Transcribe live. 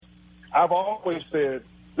I've always said,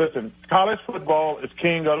 listen, college football is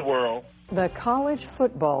king of the world. The college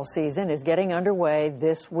football season is getting underway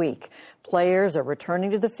this week. Players are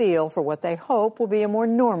returning to the field for what they hope will be a more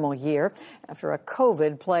normal year after a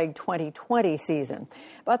COVID-plagued 2020 season.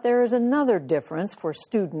 But there is another difference for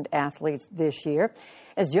student athletes this year.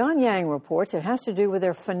 As John Yang reports, it has to do with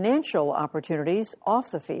their financial opportunities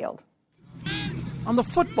off the field. On the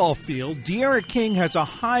football field, De'Aaron King has a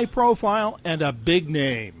high profile and a big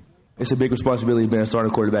name. It's a big responsibility being a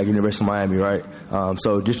starting quarterback at University of Miami, right?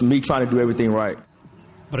 So just me trying to do everything right.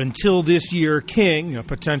 But until this year, King, a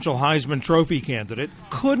potential Heisman Trophy candidate,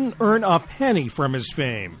 couldn't earn a penny from his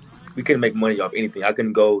fame. We couldn't make money off anything. I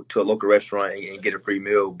couldn't go to a local restaurant and get a free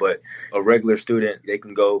meal, but a regular student, they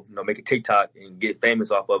can go, make a TikTok and get famous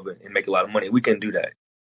off of it and make a lot of money. We couldn't do that.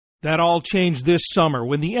 That all changed this summer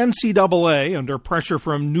when the NCAA, under pressure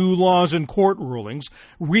from new laws and court rulings,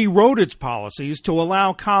 rewrote its policies to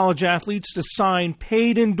allow college athletes to sign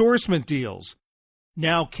paid endorsement deals.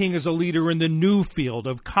 Now King is a leader in the new field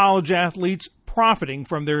of college athletes profiting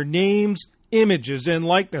from their names, images, and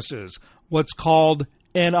likenesses, what's called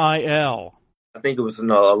NIL. I think it was a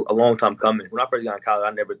long time coming. When I first got in college,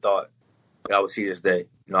 I never thought I would see this day.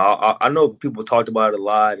 I know people talked about it a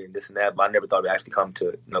lot and this and that, but I never thought it would actually come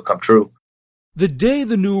true. The day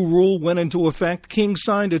the new rule went into effect, King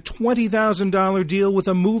signed a $20,000 deal with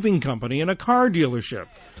a moving company and a car dealership.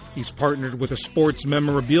 He's partnered with a sports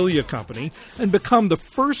memorabilia company and become the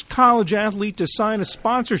first college athlete to sign a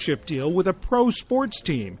sponsorship deal with a pro sports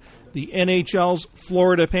team, the NHL's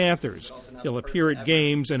Florida Panthers. He'll appear at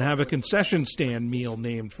games and have a concession stand meal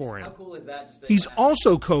named for him. He's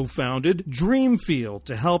also co-founded Dreamfield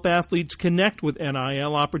to help athletes connect with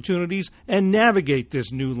NIL opportunities and navigate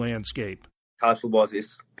this new landscape. College football,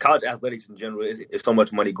 college athletics in general, is so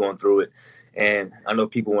much money going through it. And I know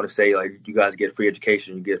people want to say, you guys get free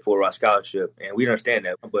education, you get a full-ride scholarship, and we understand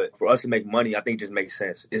that. But for us to make money, I think it just makes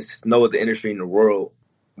sense. It's no other industry in the world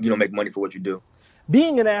you don't make money for what you do.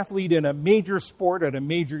 Being an athlete in a major sport at a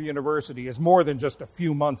major university is more than just a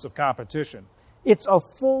few months of competition. It's a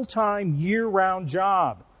full-time, year-round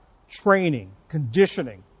job. Training,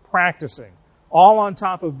 conditioning, practicing, all on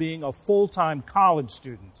top of being a full-time college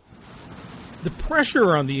student. The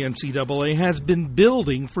pressure on the NCAA has been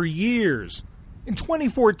building for years. In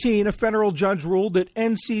 2014, a federal judge ruled that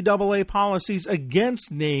NCAA policies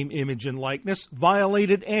against name, image, and likeness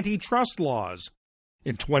violated antitrust laws.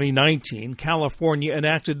 In 2019, California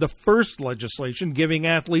enacted the first legislation giving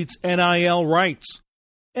athletes NIL rights.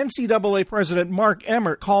 NCAA President Mark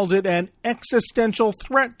Emmert called it an existential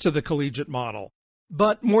threat to the collegiate model.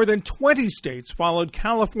 But more than 20 states followed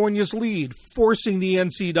California's lead, forcing the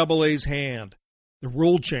NCAA's hand. The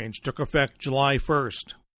rule change took effect July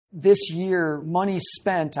 1st. This year, money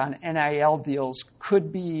spent on NIL deals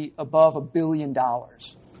could be above $1 billion.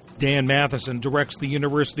 Dan Matheson directs the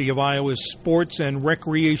University of Iowa's Sports and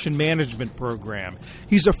Recreation Management program.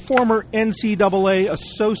 He's a former NCAA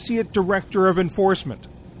Associate Director of Enforcement.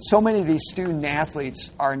 So many of these student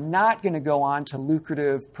athletes are not going to go on to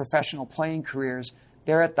lucrative professional playing careers.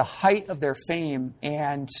 They're at the height of their fame,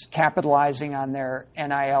 and capitalizing on their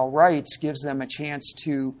NIL rights gives them a chance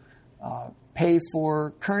to pay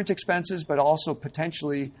for current expenses, but also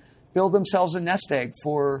potentially build themselves a nest egg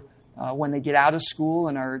for when they get out of school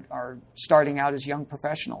and are starting out as young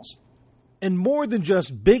professionals. And more than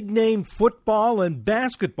just big-name football and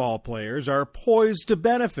basketball players are poised to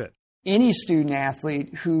benefit. Any student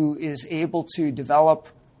athlete who is able to develop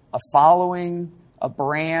a following, a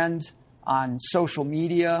brand on social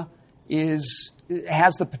media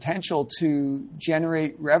has the potential to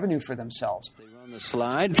generate revenue for themselves. They run the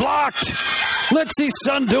slide. Blocked! Lexi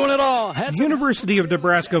Sun doing it all. University of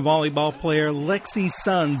Nebraska volleyball player Lexi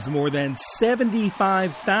Sun's more than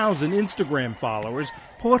 75,000 Instagram followers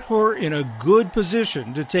put her in a good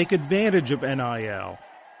position to take advantage of NIL.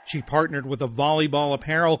 She partnered with a volleyball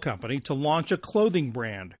apparel company to launch a clothing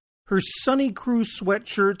brand. Her Sunny Crew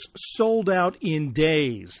sweatshirts sold out in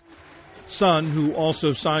days. Sun, who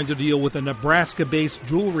also signed a deal with a Nebraska-based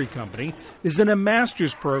jewelry company, is in a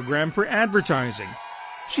master's program for advertising.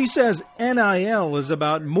 She says NIL is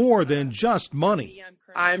about more than just money.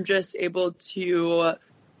 I'm just able to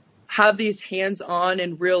have these hands-on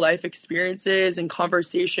and real-life experiences and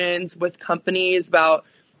conversations with companies about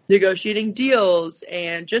negotiating deals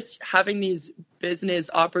and just having these business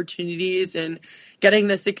opportunities and getting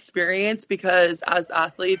this experience, because as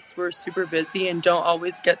athletes, we're super busy and don't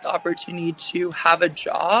always get the opportunity to have a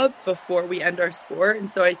job before we end our sport. And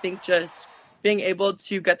so I think just being able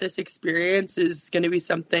to get this experience is going to be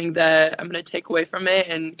something that I'm going to take away from it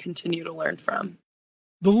and continue to learn from.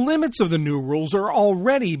 The limits of the new rules are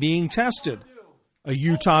already being tested. A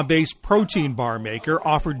Utah-based protein bar maker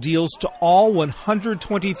offered deals to all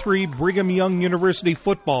 123 Brigham Young University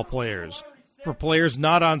football players. For players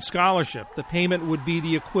not on scholarship, the payment would be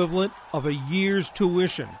the equivalent of a year's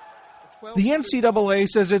tuition. The NCAA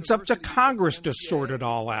says it's up to Congress to sort it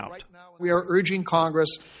all out. We are urging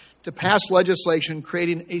Congress to pass legislation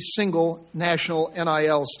creating a single national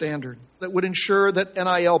NIL standard that would ensure that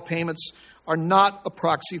NIL payments are not a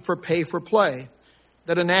proxy for pay for play,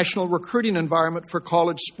 that a national recruiting environment for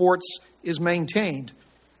college sports is maintained,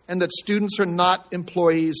 and that students are not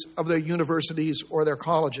employees of their universities or their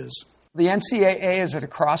colleges. The NCAA is at a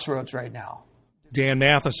crossroads right now. Dan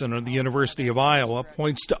Matheson of the University of Iowa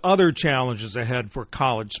points to other challenges ahead for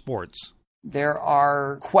college sports. There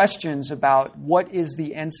are questions about what is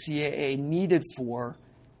the NCAA needed for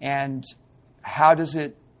and how does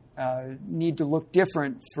it need to look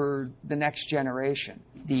different for the next generation.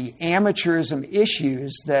 The amateurism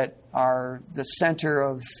issues that are the center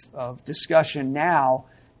of discussion now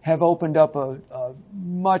have opened up a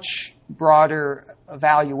much broader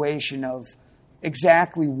evaluation of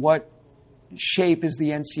exactly what shape is the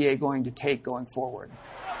NCAA going to take going forward.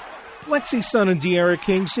 Lexi's son and De'Ara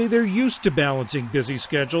King say they're used to balancing busy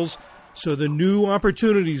schedules, so the new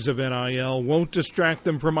opportunities of NIL won't distract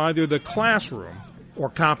them from either the classroom or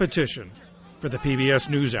competition. For the PBS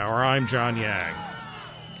NewsHour, I'm John Yang.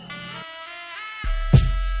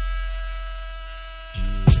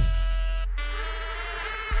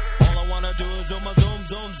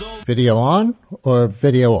 Video on or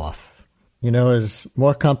video off? You know, as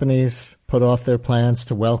more companies put off their plans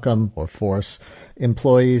to welcome or force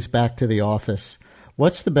employees back to the office,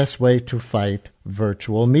 what's the best way to fight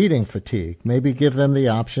virtual meeting fatigue? Maybe give them the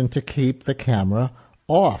option to keep the camera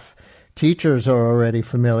off. Teachers are already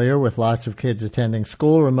familiar with lots of kids attending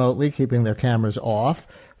school remotely, keeping their cameras off,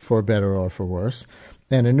 for better or for worse.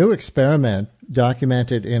 And a new experiment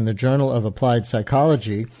documented in the Journal of Applied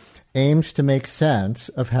Psychology aims to make sense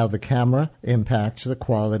of how the camera impacts the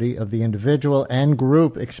quality of the individual and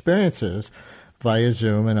group experiences via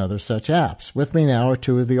Zoom and other such apps. With me now are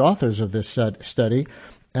two of the authors of this study,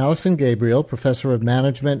 Allison Gabriel, Professor of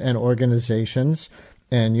Management and Organizations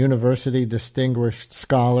and University Distinguished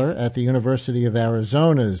Scholar at the University of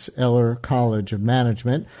Arizona's Eller College of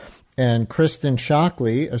Management, and Kristen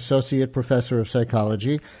Shockley, Associate Professor of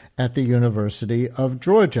Psychology at the University of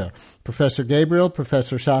Georgia. Professor Gabriel,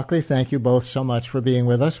 Professor Shockley, thank you both so much for being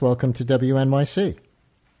with us. Welcome to WNYC.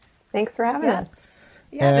 Thanks for having us.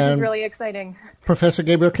 Yeah, this is really exciting. Professor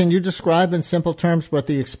Gabriel, can you describe in simple terms what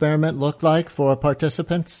the experiment looked like for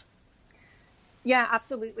participants? Yeah,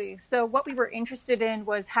 absolutely. So what we were interested in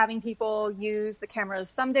was having people use the cameras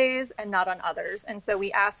some days and not on others. And so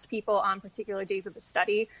we asked people on particular days of the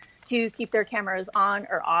study to keep their cameras on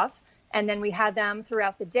or off. And then we had them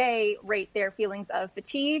throughout the day rate their feelings of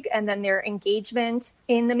fatigue and then their engagement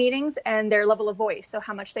in the meetings and their level of voice. So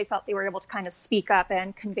how much they felt they were able to kind of speak up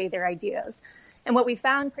and convey their ideas. And what we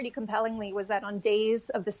found pretty compellingly was that on days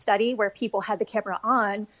of the study where people had the camera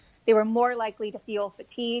on, they were more likely to feel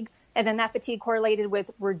fatigue. And then that fatigue correlated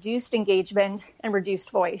with reduced engagement and reduced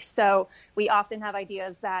voice. So we often have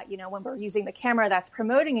ideas that, when we're using the camera, that's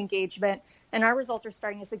promoting engagement. And our results are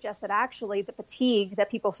starting to suggest that actually the fatigue that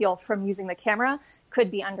people feel from using the camera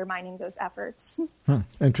could be undermining those efforts.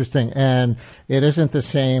 Interesting. And it isn't the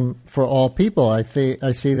same for all people. I see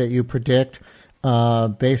that you predict,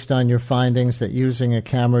 based on your findings, that using a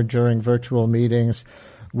camera during virtual meetings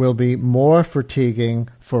will be more fatiguing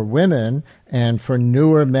for women and for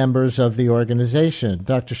newer members of the organization.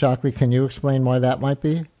 Dr. Shockley, can you explain why that might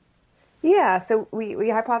be? Yeah, so we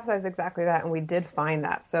hypothesized exactly that, and we did find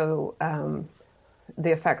that. So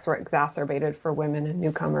the effects were exacerbated for women and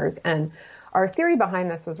newcomers. And our theory behind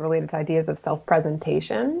this was related to ideas of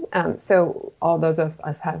self-presentation. So all those of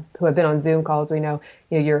us who have been on Zoom calls, we know,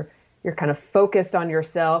 you're kind of focused on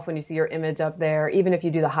yourself when you see your image up there. Even if you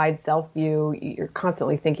do the hide self view, you're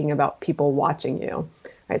constantly thinking about people watching you,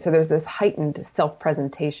 right? So there's this heightened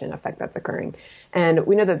self-presentation effect that's occurring. And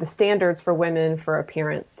we know that the standards for women for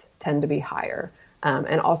appearance tend to be higher.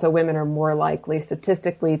 And also women are more likely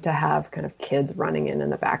statistically to have kind of kids running in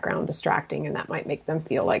the background distracting, and that might make them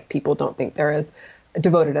feel like people don't think they're as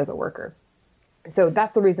devoted as a worker. So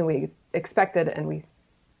that's the reason we expected, and we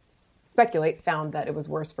found that it was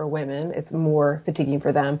worse for women. It's more fatiguing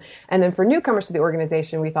for them. And then for newcomers to the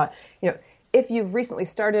organization, we thought, if you've recently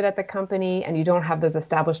started at the company and you don't have those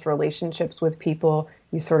established relationships with people,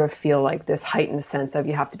 you sort of feel like this heightened sense of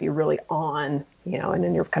you have to be really on, and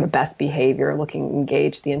in your kind of best behavior, looking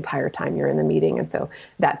engaged the entire time you're in the meeting. And so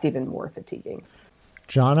that's even more fatiguing.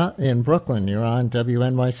 Jonna in Brooklyn, you're on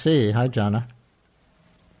WNYC. Hi, Jonna.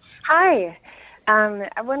 Hi.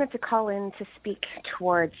 I wanted to call in to speak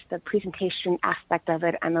towards the presentation aspect of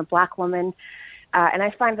it. I'm a Black woman, and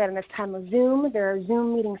I find that in this time of Zoom, there are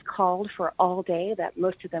Zoom meetings called for all day that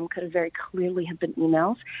most of them could have very clearly have been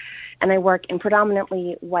emails. And I work in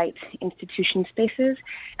predominantly white institution spaces.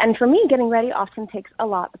 And for me, getting ready often takes a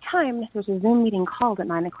lot of time. If there's a Zoom meeting called at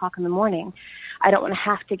 9 o'clock in the morning, I don't want to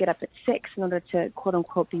have to get up at 6 in order to, quote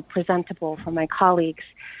unquote, be presentable for my colleagues,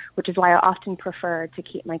 which is why I often prefer to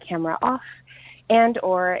keep my camera off. And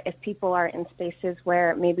or if people are in spaces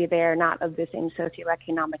where maybe they're not of the same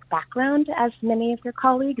socioeconomic background as many of their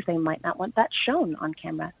colleagues, they might not want that shown on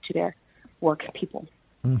camera to their work people.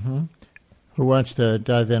 Mm-hmm. Who wants to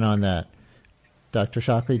dive in on that? Dr.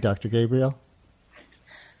 Shockley, Dr. Gabriel?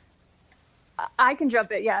 I can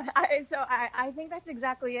jump in, yeah. I think that's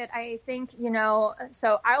exactly it. I think,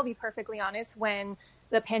 so I'll be perfectly honest, when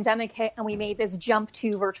the pandemic hit and we made this jump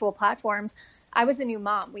to virtual platforms, I was a new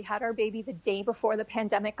mom. We had our baby the day before the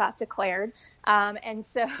pandemic got declared. And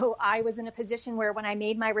so I was in a position where when I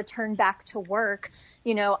made my return back to work,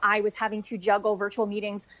 I was having to juggle virtual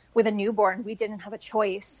meetings with a newborn. We didn't have a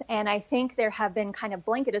choice. And I think there have been kind of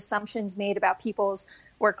blanket assumptions made about people's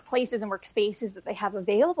workplaces and workspaces that they have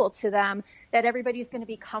available to them, that everybody's going to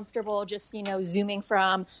be comfortable just, Zooming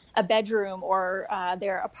from a bedroom or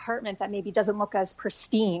their apartment that maybe doesn't look as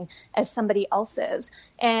pristine as somebody else's.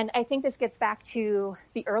 And I think this gets back to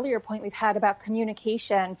the earlier point we've had about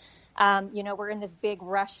communication. We're in this big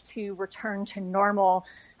rush to return to normal.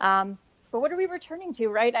 But what are we returning to,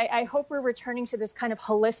 right? I hope we're returning to this kind of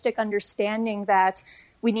holistic understanding that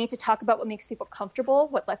we need to talk about what makes people comfortable,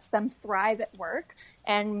 what lets them thrive at work.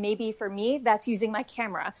 And maybe for me, that's using my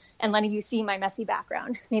camera and letting you see my messy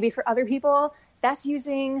background. Maybe for other people, that's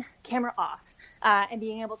using camera off and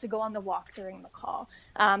being able to go on the walk during the call.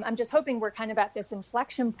 I'm just hoping we're kind of at this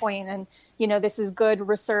inflection point, and, this is good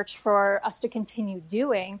research for us to continue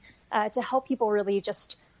doing to help people really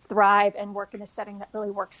just thrive and work in a setting that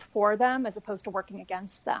really works for them as opposed to working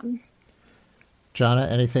against them. Jonna,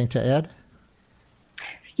 anything to add?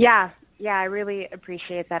 Yeah, I really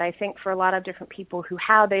appreciate that. I think for a lot of different people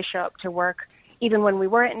how they show up to work, even when we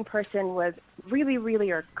weren't in person, was really, really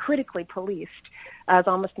or critically policed. It's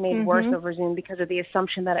almost made worse over Zoom because of the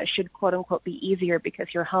assumption that it should, quote unquote, be easier because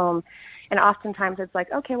you're home. And oftentimes it's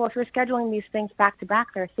like, okay, well, if you're scheduling these things back to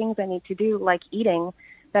back, there are things I need to do, like eating,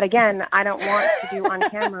 that, again, I don't want to do on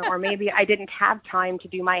camera, or maybe I didn't have time to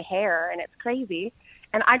do my hair and it's crazy.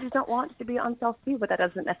 And I just don't want to be on self-view, but that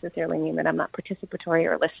doesn't necessarily mean that I'm not participatory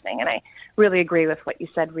or listening. And I really agree with what you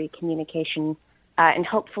said, Ree, communication. And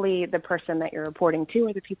hopefully the person that you're reporting to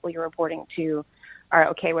or the people you're reporting to are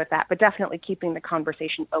okay with that. But definitely keeping the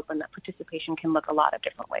conversation open, that participation can look a lot of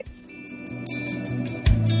different ways.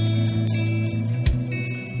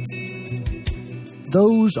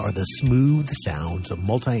 Those are the smooth sounds of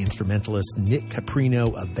multi-instrumentalist Nick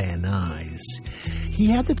Caprino of Van Nuys. He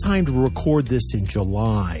had the time to record this in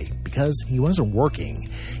July because he wasn't working.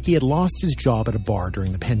 He had lost his job at a bar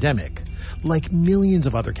during the pandemic. Like millions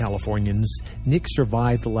of other Californians, Nick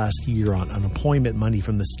survived the last year on unemployment money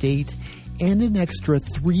from the state and an extra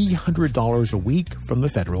 $300 a week from the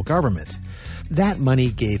federal government. That money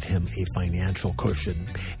gave him a financial cushion,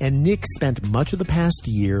 and Nick spent much of the past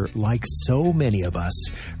year, like so many of us,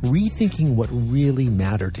 rethinking what really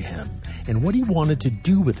mattered to him and what he wanted to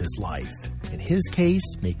do with his life. In his case,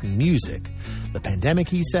 making music. The pandemic,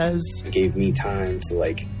 he says, gave me time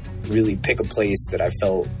to really pick a place that I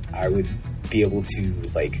felt I would be able to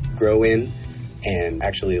grow in, and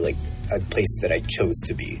actually a place that I chose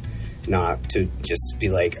to be. Not to just be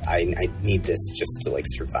I need this just to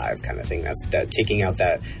survive kind of thing. That taking out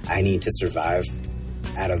that I need to survive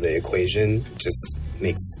out of the equation just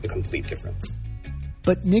makes a complete difference.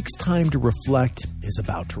 But Nick's time to reflect is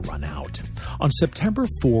about to run out. On September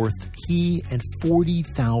 4th, he and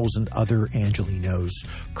 40,000 other Angelinos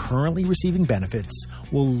currently receiving benefits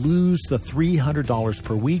will lose the $300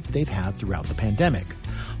 per week they've had throughout the pandemic.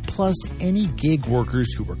 Plus, any gig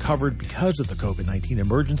workers who recovered because of the COVID-19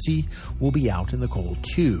 emergency will be out in the cold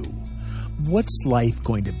too. What's life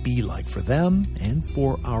going to be like for them and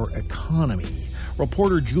for our economy?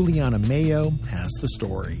 Reporter Juliana Mayo has the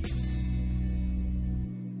story.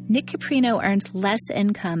 Nick Caprino earned less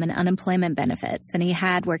income and unemployment benefits than he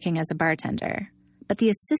had working as a bartender. But the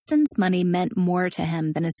assistance money meant more to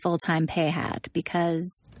him than his full-time pay had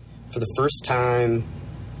because... For the first time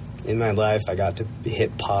in my life, I got to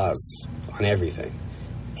hit pause on everything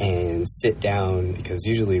and sit down, because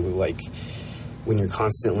usually when you're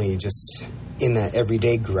constantly just in that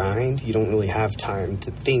everyday grind, you don't really have time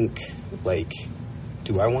to think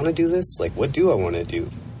do I want to do this? Like, what do I want to do?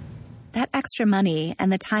 That extra money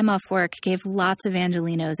and the time off work gave lots of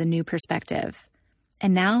Angelinos a new perspective.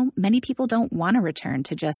 And now many people don't want to return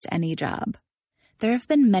to just any job. There have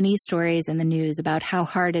been many stories in the news about how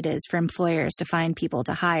hard it is for employers to find people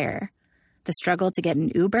to hire. The struggle to get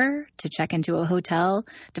an Uber, to check into a hotel,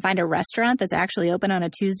 to find a restaurant that's actually open on a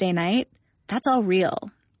Tuesday night, that's all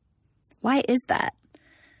real. Why is that?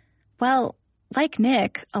 Well, like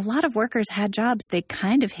Nick, a lot of workers had jobs they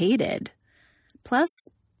kind of hated. Plus,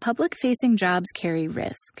 public-facing jobs carry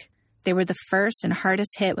risk. They were the first and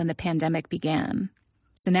hardest hit when the pandemic began.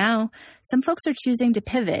 So now, some folks are choosing to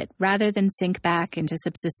pivot rather than sink back into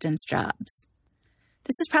subsistence jobs.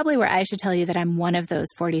 This is probably where I should tell you that I'm one of those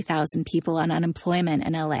 40,000 people on unemployment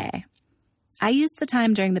in LA. I used the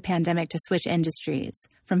time during the pandemic to switch industries,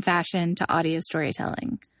 from fashion to audio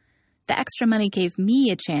storytelling. The extra money gave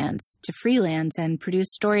me a chance to freelance and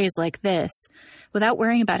produce stories like this without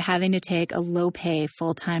worrying about having to take a low-pay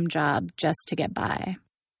full-time job just to get by.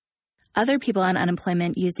 Other people on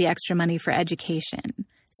unemployment use the extra money for education,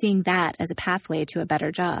 seeing that as a pathway to a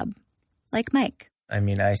better job, like Mike. I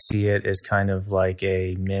mean, I see it as kind of like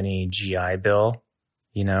a mini GI Bill.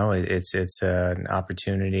 You know, it's an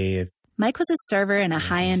opportunity. Mike was a server in a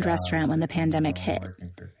high-end restaurant when the pandemic hit.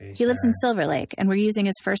 He lives in Silver Lake, and we're using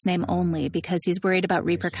his first name only because he's worried about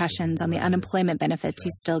repercussions on the unemployment benefits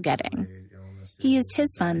he's still getting. He used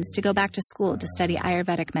his funds to go back to school to study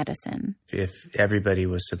Ayurvedic medicine. If everybody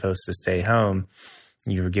was supposed to stay home,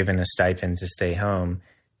 you were given a stipend to stay home,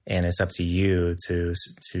 and it's up to you to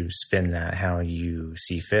spin that how you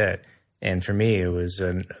see fit. And for me, it was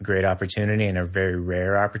a great opportunity and a very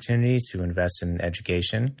rare opportunity to invest in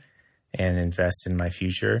education and invest in my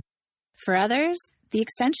future. For others, the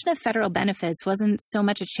extension of federal benefits wasn't so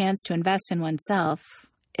much a chance to invest in oneself.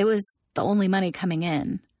 It was the only money coming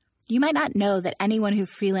in. You might not know that anyone who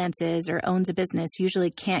freelances or owns a business usually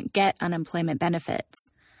can't get unemployment benefits.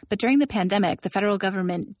 But during the pandemic, the federal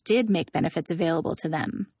government did make benefits available to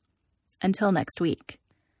them. Until next week.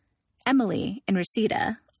 Emily in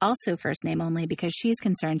Reseda, also first name only because she's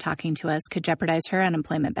concerned talking to us could jeopardize her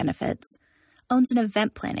unemployment benefits, owns an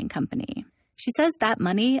event planning company. She says that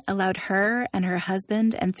money allowed her and her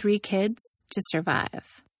husband and 3 kids to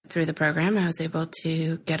survive. Through the program, I was able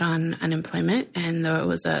to get on unemployment, and though it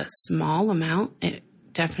was a small amount, it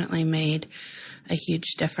definitely made a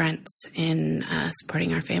huge difference in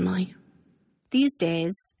supporting our family. These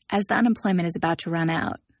days, as the unemployment is about to run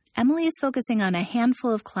out, Emily is focusing on a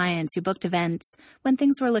handful of clients who booked events when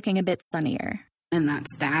things were looking a bit sunnier. And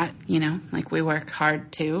that's that, like we work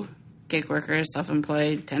hard too. Gig workers,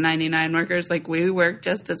 self-employed, 1099 workers, like we work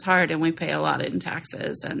just as hard and we pay a lot in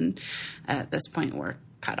taxes. And at this point, we're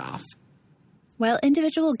cut off. While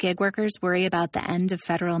individual gig workers worry about the end of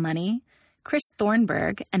federal money, Chris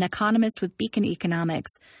Thornburg, an economist with Beacon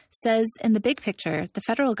Economics, says in the big picture, the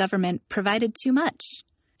federal government provided too much.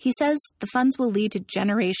 He says the funds will lead to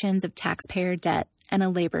generations of taxpayer debt and a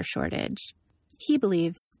labor shortage. He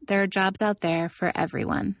believes there are jobs out there for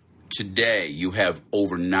everyone. Today, you have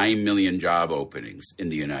over 9 million job openings in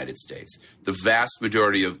the United States. The vast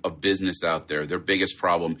majority of business out there, their biggest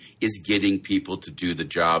problem is getting people to do the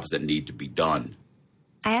jobs that need to be done.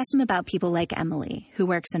 I asked him about people like Emily, who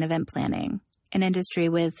works in event planning, an industry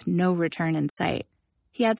with no return in sight.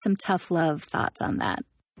 He had some tough love thoughts on that.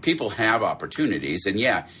 People have opportunities, and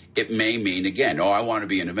yeah, it may mean, again, I want to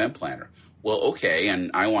be an event planner. Well, okay,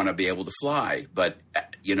 and I want to be able to fly, but,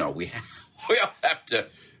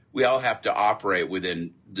 we all have to operate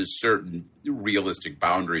within the certain realistic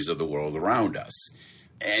boundaries of the world around us.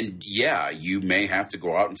 And yeah, you may have to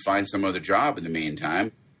go out and find some other job in the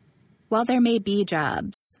meantime. While there may be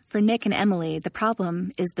jobs, for Nick and Emily, the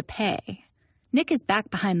problem is the pay. Nick is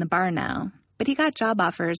back behind the bar now, but he got job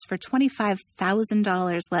offers for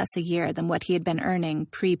 $25,000 less a year than what he had been earning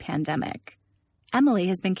pre-pandemic. Emily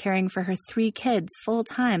has been caring for her 3 kids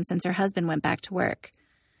full-time since her husband went back to work.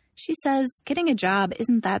 She says getting a job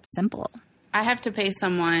isn't that simple. I have to pay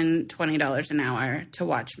someone $20 an hour to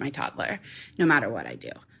watch my toddler, no matter what I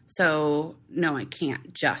do. So, no, I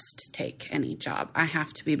can't just take any job. I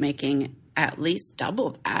have to be making at least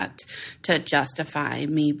double that to justify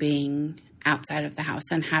me being outside of the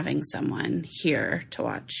house and having someone here to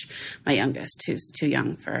watch my youngest, who's too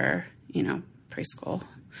young for, preschool.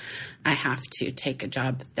 I have to take a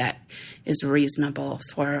job that is reasonable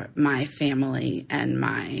for my family and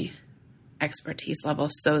my expertise level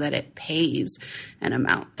so that it pays an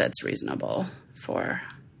amount that's reasonable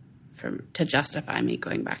to justify me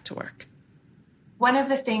going back to work. One of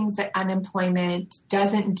the things that unemployment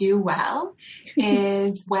doesn't do well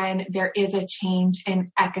is when there is a change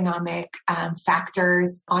in economic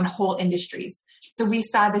factors on whole industries. So we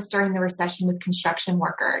saw this during the recession with construction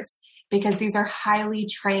workers, because these are highly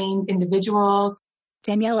trained individuals.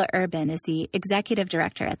 Daniela Urban is the executive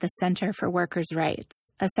director at the Center for Workers'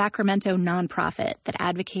 Rights, a Sacramento nonprofit that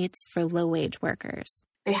advocates for low-wage workers.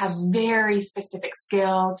 They have very specific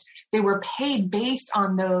skills. They were paid based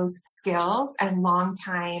on those skills and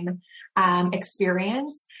long-time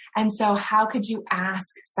experience. And so how could you ask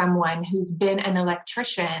someone who's been an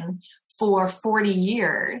electrician for 40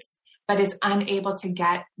 years but is unable to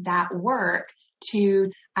get that work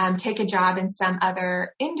to take a job in some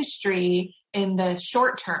other industry in the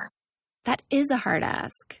short term? That is a hard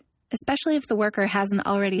ask, especially if the worker hasn't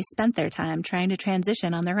already spent their time trying to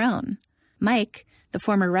transition on their own. Mike, the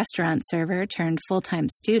former restaurant server turned full-time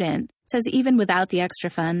student, says even without the extra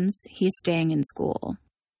funds, he's staying in school.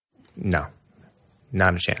 No,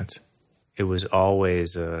 not a chance. It was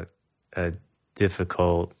always a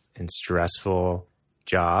difficult and stressful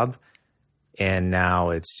job, and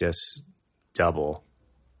now it's just double.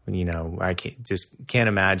 You know, I can't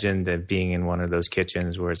imagine that being in one of those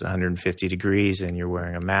kitchens where it's 150 degrees and you're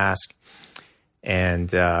wearing a mask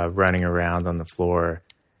and running around on the floor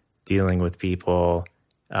dealing with people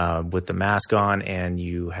with the mask on, and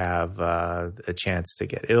you have a chance to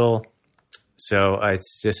get ill. So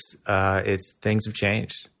it's just things have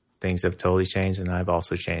changed. Things have totally changed, and I've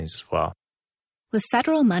also changed as well. With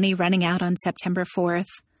federal money running out on September 4th,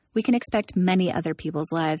 we can expect many other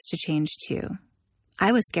people's lives to change too.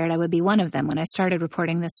 I was scared I would be one of them when I started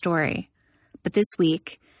reporting this story. But this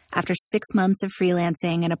week, after 6 months of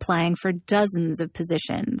freelancing and applying for dozens of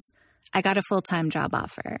positions, I got a full-time job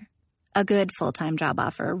offer. A good full-time job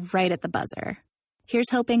offer right at the buzzer. Here's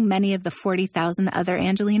hoping many of the 40,000 other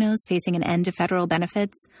Angelenos facing an end to federal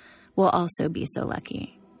benefits will also be so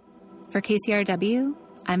lucky. For KCRW,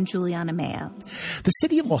 I'm Juliana Mayo. The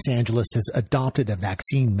city of Los Angeles has adopted a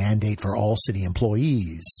vaccine mandate for all city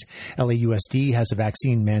employees. LAUSD has a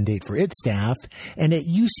vaccine mandate for its staff, and at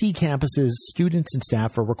UC campuses, students and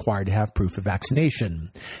staff are required to have proof of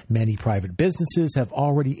vaccination. Many private businesses have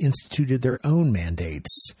already instituted their own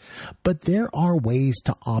mandates. But there are ways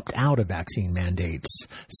to opt out of vaccine mandates,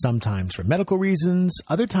 sometimes for medical reasons,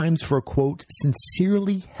 other times for, quote,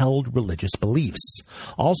 sincerely held religious beliefs,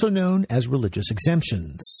 also known as religious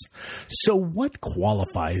exemptions. So what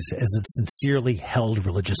qualifies as a sincerely held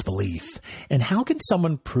religious belief? And how can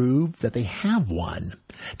someone prove that they have one?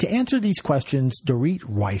 To answer these questions, Dorit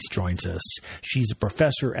Rice joins us. She's a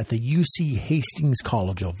professor at the UC Hastings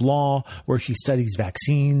College of Law, where she studies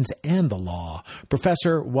vaccines and the law.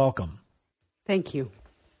 Professor, welcome. Thank you.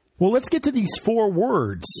 Well, let's get to these 4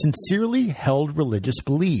 words, sincerely held religious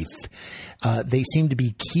belief. They seem to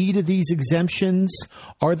be key to these exemptions.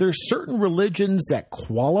 Are there certain religions that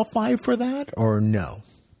qualify for that or no?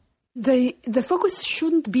 The focus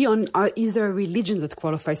shouldn't be on is there a religion that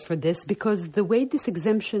qualifies for this, because the way this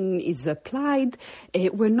exemption is applied,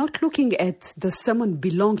 we're not looking at does someone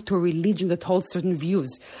belong to a religion that holds certain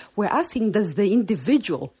views. We're asking, does the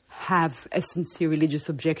individual have a sincere religious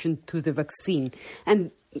objection to the vaccine?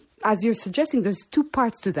 And as you're suggesting, there's 2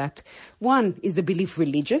 parts to that. 1, is the belief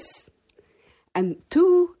religious? And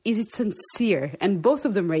 2, is it sincere? And both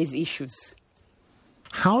of them raise issues.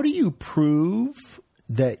 How do you prove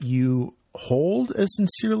that you hold a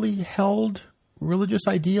sincerely held religious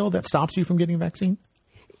ideal that stops you from getting a vaccine?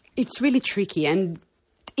 It's really tricky. And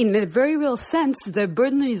in a very real sense, the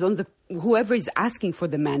burden is on whoever is asking for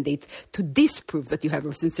the mandate to disprove that you have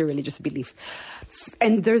a sincere religious belief.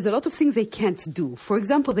 And there's a lot of things they can't do. For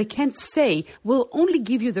example, they can't say, we'll only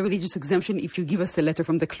give you the religious exemption if you give us a letter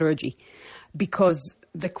from the clergy. Because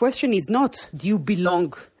the question is not, do you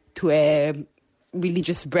belong to a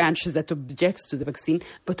religious branch that objects to the vaccine,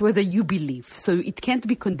 but whether you believe. So it can't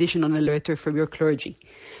be conditioned on a letter from your clergy.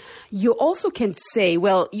 You also can't say,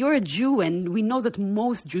 well, you're a Jew and we know that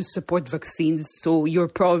most Jews support vaccines, so you're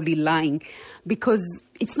probably lying. Because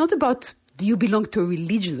it's not about, do you belong to a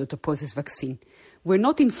religion that opposes vaccine? We're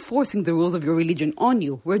not enforcing the rules of your religion on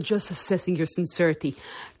you. We're just assessing your sincerity.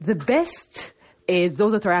 The best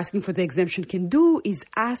those that are asking for the exemption can do is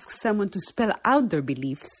ask someone to spell out their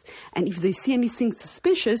beliefs. And if they see anything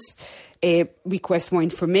suspicious, request more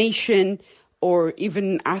information or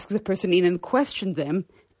even ask the person in and question them.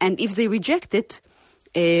 And if they reject it,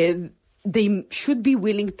 they should be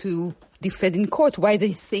willing to defend in court why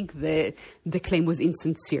they think the claim was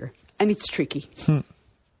insincere. And it's tricky.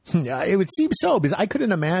 It would seem so, because I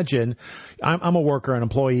couldn't imagine. I'm a worker, an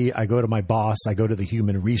employee. I go to my boss. I go to the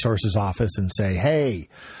human resources office and say, hey,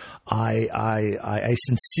 I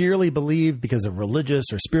sincerely believe, because of religious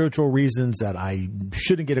or spiritual reasons, that I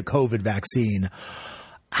shouldn't get a COVID vaccine.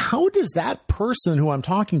 How does that person who I'm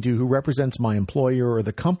talking to, who represents my employer or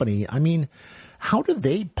the company, how do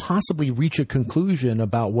they possibly reach a conclusion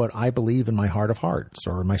about what I believe in my heart of hearts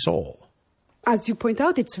or in my soul? As you point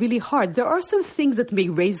out, it's really hard. There are some things that may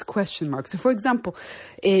raise question marks. So, for example,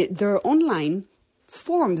 there are online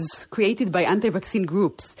forms created by anti-vaccine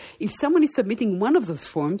groups. If someone is submitting one of those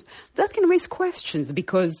forms, that can raise questions,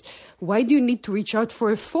 because why do you need to reach out for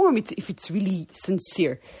a form if it's really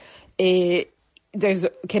sincere?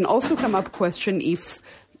 Can also come up question if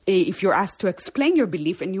you're asked to explain your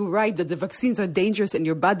belief and you write that the vaccines are dangerous and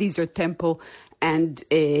your body is your temple and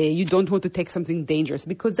you don't want to take something dangerous,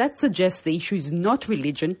 because that suggests the issue is not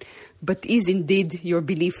religion, but is indeed your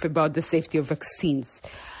belief about the safety of vaccines.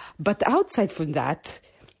 But outside from that,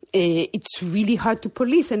 it's really hard to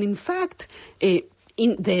police. And in fact, in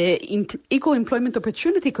the Equal Employment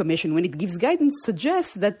Opportunity Commission, when it gives guidance,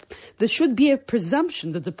 suggests that there should be a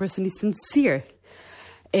presumption that the person is sincere.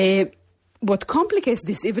 What complicates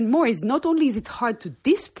this even more is not only is it hard to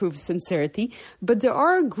disprove sincerity, but there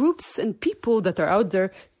are groups and people that are out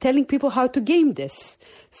there telling people how to game this.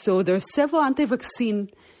 So there are several anti-vaccine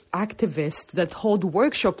activists that hold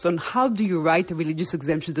workshops on how do you write a religious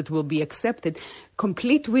exemption that will be accepted,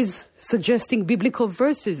 complete with suggesting biblical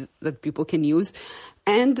verses that people can use.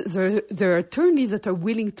 And there are attorneys that are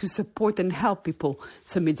willing to support and help people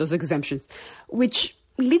submit those exemptions, which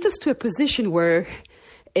leads us to a position where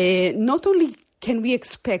not only can we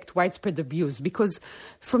expect widespread abuse, because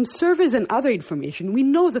from surveys and other information, we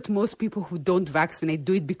know that most people who don't vaccinate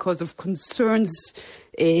do it because of concerns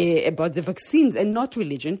about the vaccines and not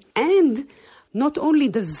religion. And not only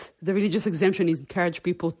does the religious exemption encourage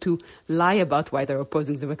people to lie about why they're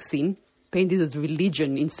opposing the vaccine, paint it as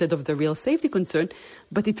religion instead of the real safety concern,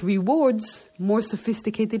 but it rewards more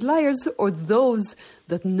sophisticated liars or those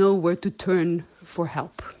that know where to turn for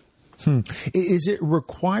help. Is it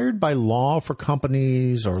required by law for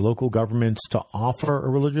companies or local governments to offer a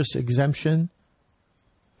religious exemption?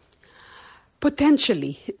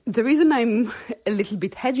 Potentially. The reason I'm a little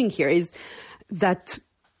bit hedging here is that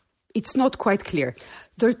it's not quite clear.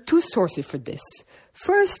 There are two sources for this.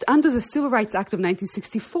 First, under the Civil Rights Act of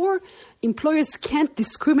 1964, employers can't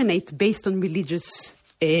discriminate based on religious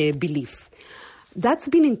belief. That's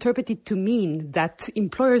been interpreted to mean that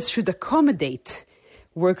employers should accommodate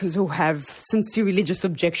workers who have sincere religious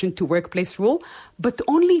objection to workplace rule, but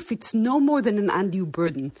only if it's no more than an undue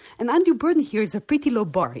burden. An undue burden here is a pretty low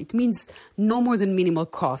bar. It means no more than minimal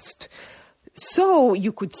cost. So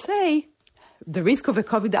you could say the risk of a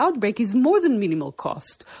COVID outbreak is more than minimal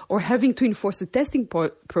cost, or having to enforce a testing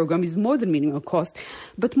program is more than minimal cost.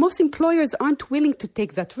 But most employers aren't willing to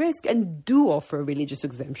take that risk and do offer a religious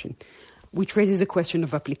exemption, which raises the question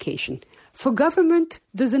of application. For government,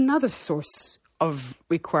 there's another source of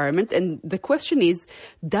requirement, and the question is,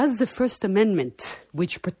 does the First Amendment,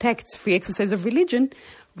 which protects free exercise of religion,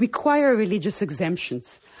 require religious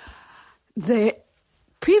exemptions? The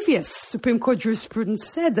previous Supreme Court jurisprudence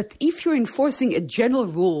said that if you're enforcing a general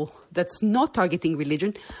rule that's not targeting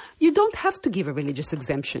religion, you don't have to give a religious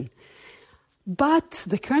exemption. But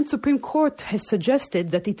the current Supreme Court has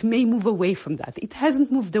suggested that it may move away from that. It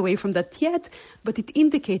hasn't moved away from that yet, but it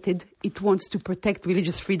indicated it wants to protect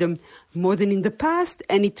religious freedom more than in the past,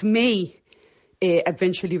 and it may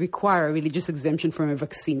eventually require a religious exemption from a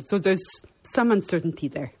vaccine. So there's some uncertainty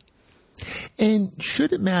there. And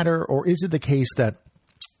should it matter, or is it the case that,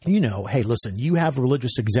 hey, listen, you have a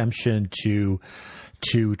religious exemption to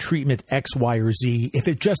treatment X, Y, or Z if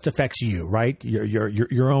it just affects you, right?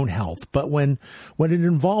 Your own health. But when it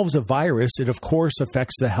involves a virus, it of course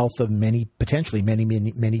affects the health of potentially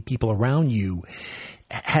many people around you.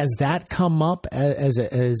 Has that come up as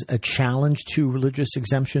a challenge to religious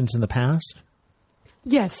exemptions in the past?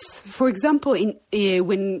 Yes. For example,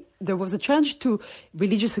 when there was a challenge to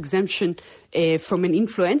religious exemption from an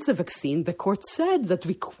influenza vaccine, the court said that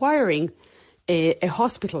requiring a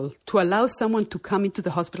hospital to allow someone to come into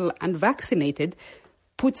the hospital unvaccinated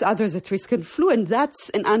puts others at risk of flu, and that's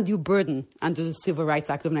an undue burden under the Civil Rights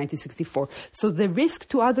Act of 1964. So the risk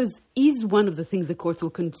to others is one of the things the courts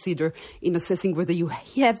will consider in assessing whether you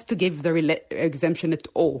have to give the exemption at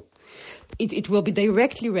all. It will be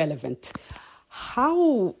directly relevant.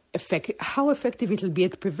 How effective it will be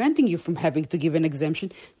at preventing you from having to give an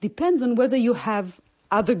exemption depends on whether you have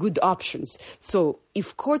other good options. So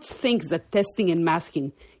if courts think that testing and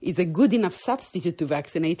masking is a good enough substitute to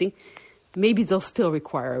vaccinating, maybe they'll still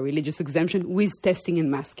require a religious exemption with testing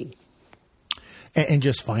and masking. And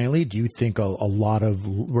just finally, do you think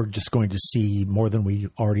we're just going to see more than we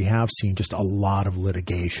already have seen, just a lot of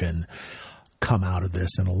litigation come out of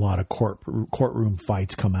this and a lot of courtroom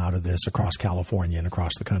fights come out of this across California and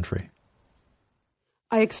across the country?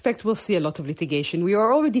 I expect we'll see a lot of litigation. We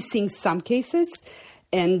are already seeing some cases,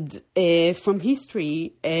 and from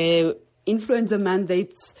history, influenza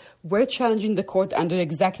mandates were challenged in the court under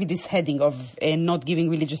exactly this heading of not giving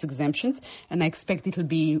religious exemptions, and I expect it'll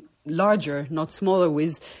be larger, not smaller,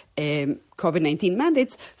 with COVID-19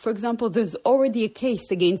 mandates. For example, there's already a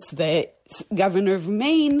case against the governor of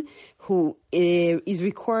Maine who is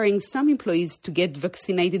requiring some employees to get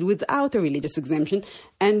vaccinated without a religious exemption,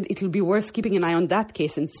 and it'll be worth keeping an eye on that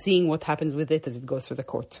case and seeing what happens with it as it goes through the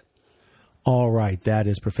court. All right. That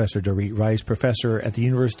is Professor Dorit Rice, professor at the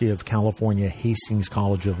University of California, Hastings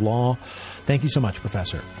College of Law. Thank you so much,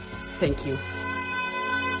 Professor. Thank you.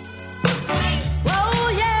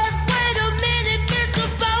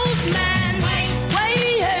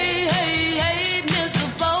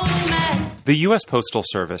 The U.S. Postal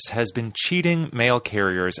Service has been cheating mail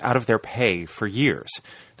carriers out of their pay for years.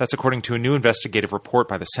 That's according to a new investigative report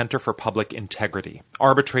by the Center for Public Integrity.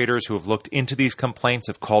 Arbitrators who have looked into these complaints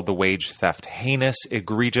have called the wage theft heinous,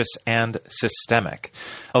 egregious, and systemic.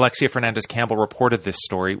 Alexia Fernandez-Campbell reported this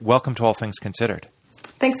story. Welcome to All Things Considered.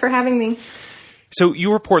 Thanks for having me. So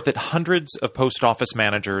you report that hundreds of post office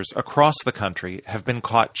managers across the country have been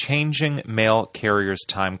caught changing mail carriers'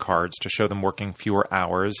 time cards to show them working fewer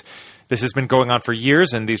hours. This has been going on for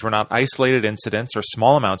years, and these were not isolated incidents or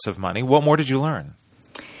small amounts of money. What more did you learn?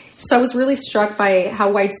 So I was really struck by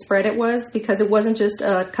how widespread it was, because it wasn't just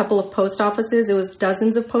a couple of post offices, it was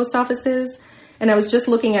dozens of post offices. And I was just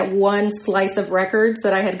looking at one slice of records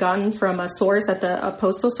that I had gotten from a source at the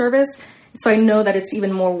Postal Service. So I know that it's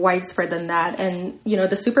even more widespread than that. And,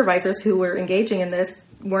 the supervisors who were engaging in this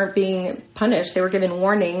weren't being punished. They were given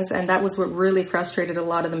warnings, and that was what really frustrated a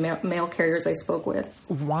lot of the mail carriers I spoke with.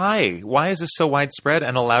 Why? Why is this so widespread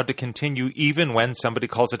and allowed to continue even when somebody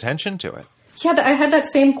calls attention to it? Yeah, I had that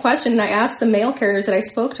same question, and I asked the mail carriers that I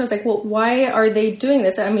spoke to. I was like, well, why are they doing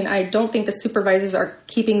this? I mean, I don't think the supervisors are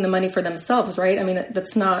keeping the money for themselves, right? I mean,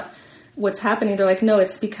 that's not what's happening. They're like, no,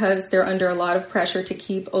 it's because they're under a lot of pressure to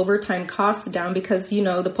keep overtime costs down because,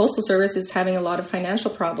 the Postal Service is having a lot of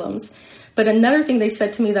financial problems. But another thing they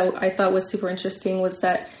said to me that I thought was super interesting was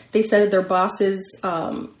that they said that their bosses'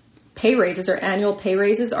 pay raises or annual pay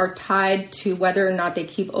raises are tied to whether or not they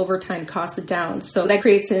keep overtime costs down. So that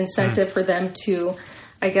creates an incentive for them to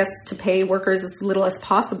pay workers as little as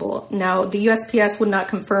possible. Now, the USPS would not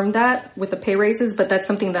confirm that with the pay raises, but that's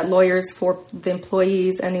something that lawyers for the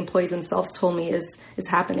employees and the employees themselves told me is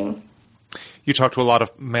happening. You talked to a lot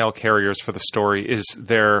of mail carriers for the story. Is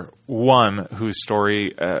there one whose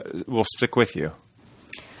story will stick with you?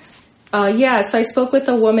 Yeah, so I spoke with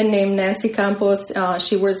a woman named Nancy Campos.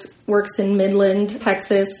 She works in Midland,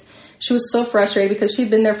 Texas. She was so frustrated because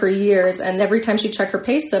she'd been there for years, and every time she checked her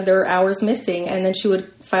pay stub, there were hours missing, and then she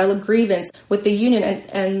would file a grievance with the union,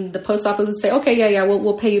 and the post office would say, okay, yeah,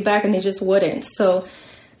 we'll pay you back, and they just wouldn't. So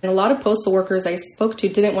and a lot of postal workers I spoke to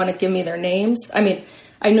didn't want to give me their names. I mean,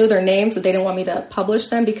 I knew their names, but they didn't want me to publish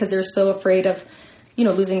them because they're so afraid of,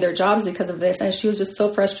 losing their jobs because of this. And she was just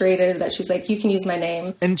so frustrated that she's like, you can use my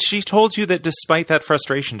name. And she told you that despite that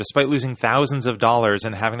frustration, despite losing thousands of dollars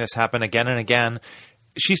and having this happen again and again,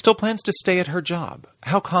 she still plans to stay at her job.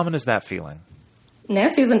 How common is that feeling?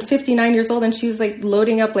 Nancy was 59 years old, and she's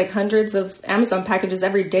loading up hundreds of Amazon packages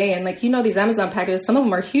every day. And these Amazon packages, some of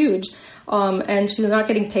them are huge. And she's not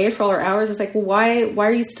getting paid for all her hours. It's like, well, why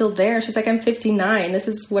are you still there? She's like, I'm 59. This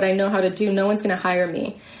is what I know how to do. No one's going to hire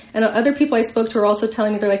me. And other people I spoke to are also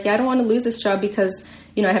telling me, they're like, yeah, I don't want to lose this job because,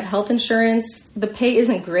 I have health insurance. The pay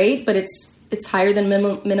isn't great, but it's higher than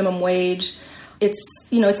minimum wage. It's,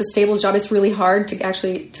 it's a stable job. It's really hard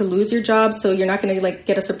to lose your job. So you're not going to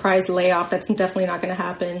get a surprise layoff. That's definitely not going to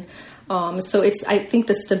happen. So I think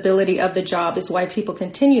the stability of the job is why people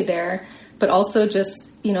continue there, but also just,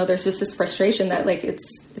 there's just this frustration that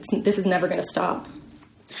this is never going to stop.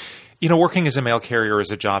 Working as a mail carrier is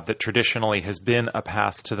a job that traditionally has been a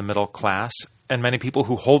path to the middle class, and many people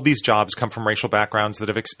who hold these jobs come from racial backgrounds that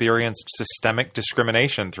have experienced systemic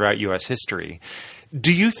discrimination throughout U.S. history.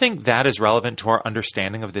 Do you think that is relevant to our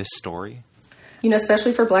understanding of this story?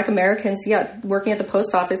 Especially for Black Americans, yeah, working at the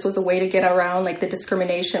post office was a way to get around the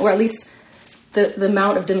discrimination, or at least the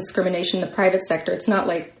amount of discrimination in the private sector. It's not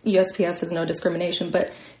like USPS has no discrimination,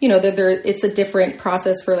 but, it's a different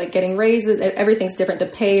process for getting raises. Everything's different. The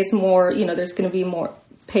pay is more, there's going to be more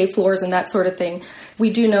pay floors and that sort of thing. We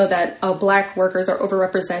do know that Black workers are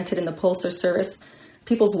overrepresented in the Postal Service.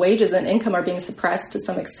 people's wages and income are being suppressed to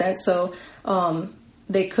some extent. So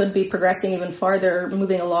they could be progressing even farther,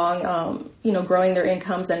 moving along, growing their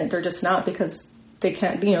incomes, and they're just not because they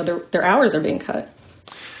can't, their hours are being cut.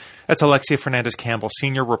 That's Alexia Fernandez-Campbell,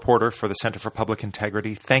 senior reporter for the Center for Public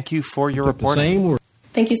Integrity. Thank you for your reporting.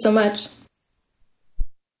 Thank you so much.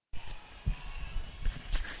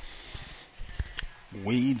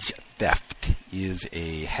 Wage theft is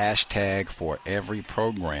a hashtag for every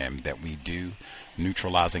program that we do.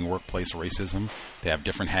 Neutralizing workplace racism. They have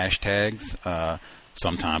different hashtags.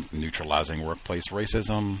 Sometimes neutralizing workplace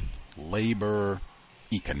racism, labor,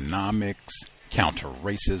 economics, counter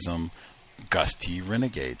racism, Gus T.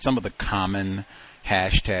 Renegade. Some of the common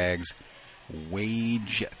hashtags: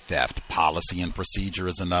 wage theft, policy and procedure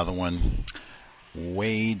is another one.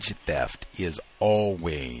 Wage theft is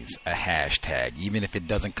always a hashtag, even if it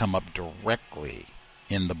doesn't come up directly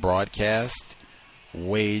in the broadcast.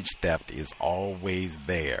 Wage theft is always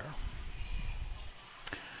there.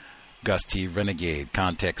 Gus T. Renegade,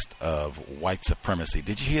 context of white supremacy.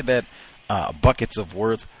 Did you hear that? Buckets of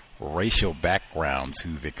words, racial backgrounds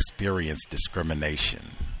who've experienced discrimination.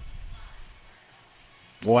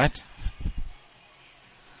 What?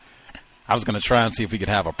 I was going to try and see if we could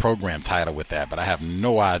have a program title with that, but I have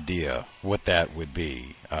no idea what that would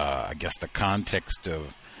be. I guess the context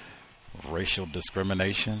of racial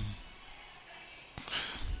discrimination.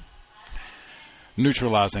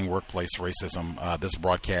 Neutralizing workplace racism. This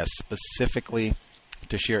broadcast specifically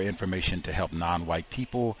to share information to help non-white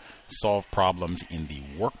people solve problems in the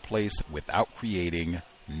workplace without creating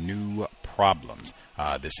new problems.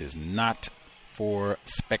 This is not for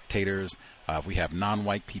spectators. If we have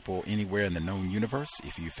non-white people anywhere in the known universe,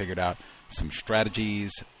 if you figured out some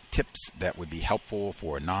strategies, tips that would be helpful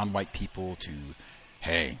for non-white people to,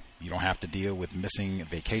 hey, you don't have to deal with missing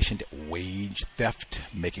vacation, wage theft,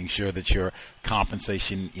 making sure that your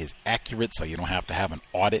compensation is accurate so you don't have to have an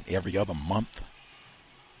audit every other month.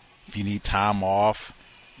 If you need time off,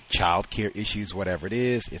 child care issues, whatever it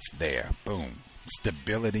is, it's there. Boom.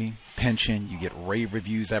 Stability, pension, you get rave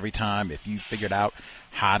reviews every time. If you figured out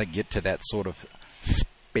how to get to that sort of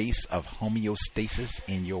space of homeostasis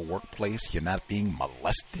in your workplace, you're not being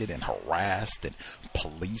molested and harassed and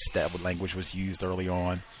policed, that language was used early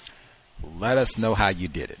on. Let us know how you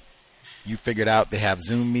did it. You figured out they have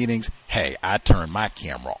Zoom meetings. Hey, I turn my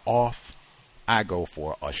camera off. I go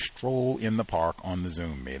for a stroll in the park on the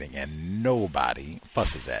Zoom meeting and nobody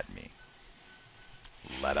fusses at me.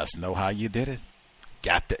 Let us know how you did it.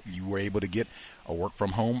 Got that? You were able to get a work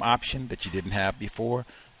from home option that you didn't have before.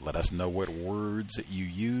 Let us know what words you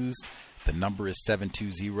use. The number is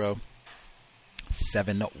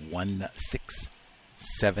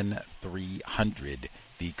 720-716-7300.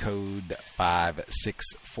 The code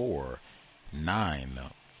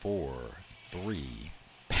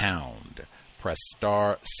 564-943#. Press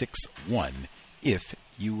star 61 if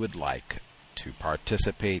you would like to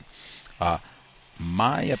participate.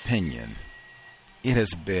 My opinion, it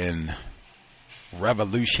has been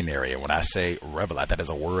revolutionary. And when I say that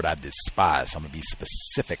is a word I despise. So I'm going to be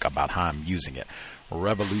specific about how I'm using it.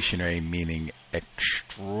 Revolutionary meaning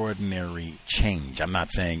extraordinary change. I'm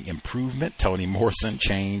not saying improvement. Toni Morrison,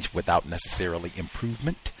 change without necessarily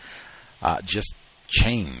improvement. Just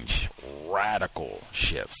change, radical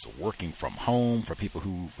shifts. Working from home for people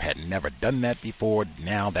who had never done that before.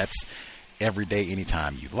 Now that's every day,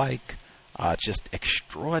 anytime you like. Just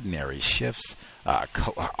extraordinary shifts.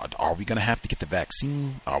 Are we going to have to get the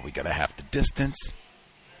vaccine? Are we going to have to distance?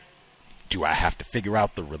 Do I have to figure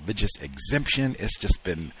out the religious exemption? It's just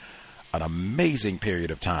been an amazing period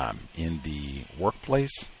of time in the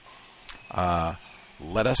workplace.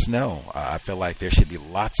 Let us know. I feel like there should be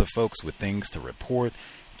lots of folks with things to report,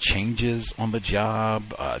 changes on the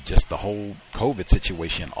job. Just the whole COVID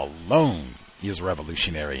situation alone is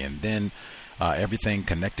revolutionary. And then everything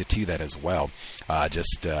connected to that as well. I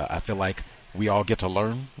feel like we all get to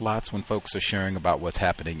learn lots when folks are sharing about what's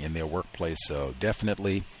happening in their workplace. So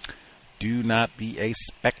definitely do not be a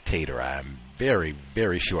spectator. I'm very,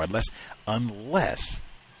 very sure, unless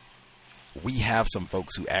we have some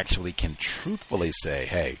folks who actually can truthfully say,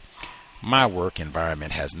 hey, my work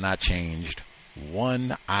environment has not changed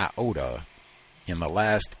one iota in the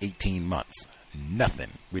last 18 months. Nothing.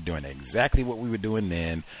 We're doing exactly what we were doing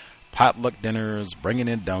then. Potluck dinners, bringing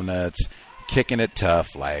in donuts, kicking it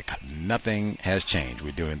tough, like nothing has changed.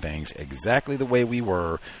 We're doing things exactly the way we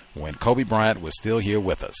were when Kobe Bryant was still here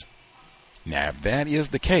with us. Now, if that is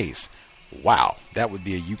the case, wow, that would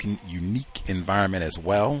be a unique environment as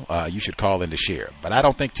well. You should call in to share. But I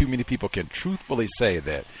don't think too many people can truthfully say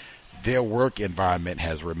that their work environment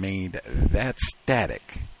has remained that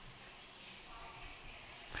static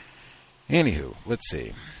Anywho, let's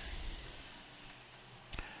see.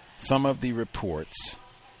 Some of the reports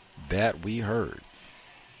that we heard.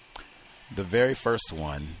 The very first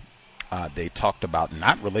one, they talked about,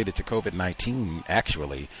 not related to COVID-19,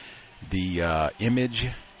 actually, the image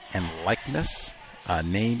and likeness,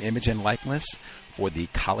 name, image, and likeness for the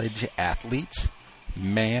college athletes.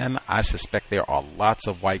 Man, I suspect there are lots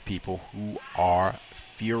of white people who are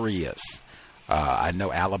furious. I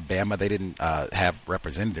know Alabama, they didn't have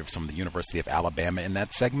representatives from the University of Alabama in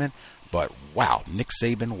that segment, but wow, Nick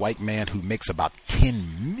Saban, white man who makes about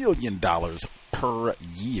 $10 million per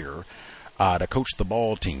year to coach the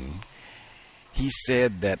ball team. He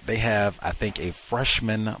said that they have, I think, a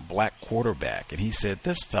freshman black quarterback. And he said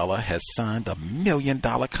this fella has signed $1 million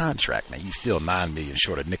contract. Now, he's still $9 million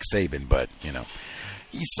short of Nick Saban, but, you know,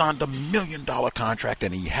 he signed $1 million contract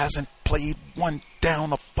and he hasn't played one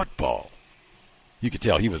down of football. You could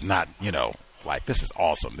tell he was not, you know, like, this is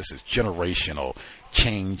awesome. This is generational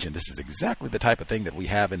change, and this is exactly the type of thing that we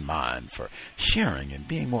have in mind for sharing and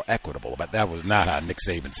being more equitable. But that was not how Nick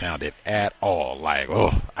Saban sounded at all. Like,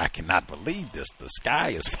 oh, I cannot believe this. The sky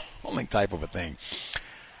is falling type of a thing.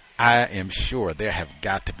 I am sure there have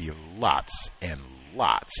got to be lots and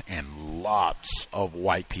lots and lots of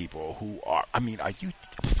white people who are, I mean, are you,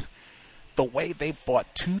 the way they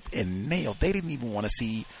fought tooth and nail, they didn't even want to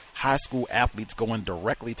see high school athletes going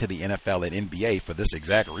directly to the NFL and NBA for this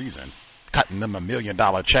exact reason. Cutting them $1 million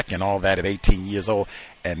check and all that at 18 years old.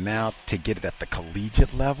 And now to get it at the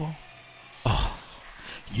collegiate level, oh,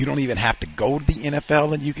 you don't even have to go to the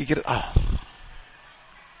NFL and you can get it. Oh,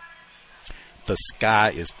 the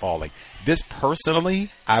sky is falling. This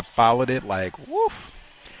personally, I followed it like, woof.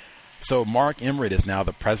 So Mark Emmert is now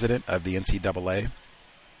the president of the NCAA.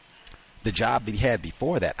 The job that he had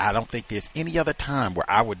before that, I don't think there's any other time where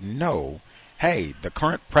I would know, hey, the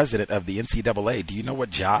current president of the NCAA, do you know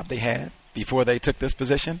what job they had before they took this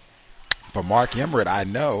position? For Mark Emmert, I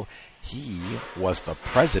know he was the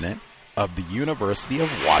president of the University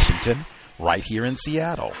of Washington right here in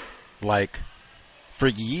Seattle. Like, for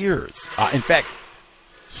years. In fact,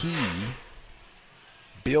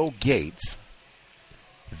 Bill Gates,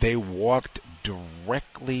 they walked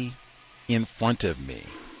directly in front of me.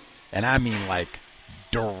 And I mean, like,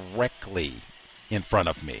 directly in front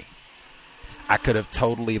of me. I could have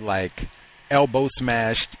totally, like, elbow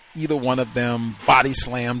smashed either one of them, body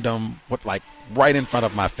slammed them, with, like, right in front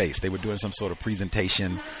of my face. They were doing some sort of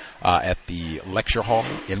presentation at the lecture hall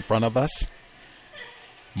in front of us.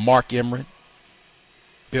 Mark Emmert,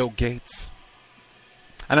 Bill Gates.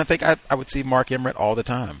 And I think I would see Mark Emmert all the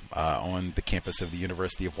time on the campus of the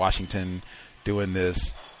University of Washington doing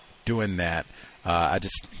this, doing that.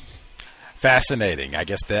 Fascinating. I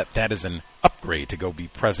guess that is an upgrade to go be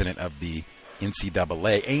president of the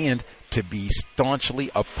NCAA and to be staunchly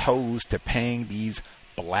opposed to paying these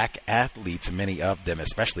black athletes, many of them,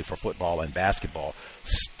 especially for football and basketball,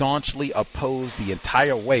 staunchly opposed the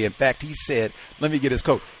entire way. In fact, he said, let me get his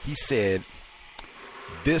quote. He said,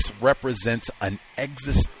 this represents an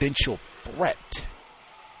existential threat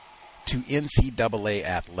to NCAA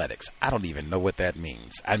athletics. I don't even know what that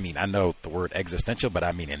means. I mean, I know the word existential, but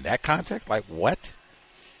I mean, in that context, like what?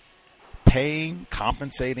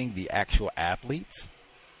 Compensating the actual athletes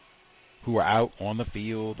who are out on the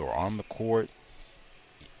field or on the court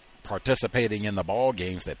participating in the ball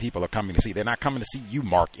games that people are coming to see. They're not coming to see you,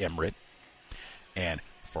 Mark Emmert. And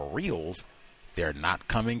for reals, they're not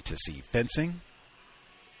coming to see fencing.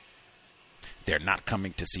 They're not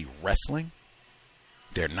coming to see wrestling.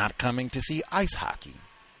 They're not coming to see ice hockey.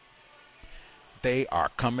 They are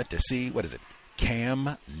coming to see,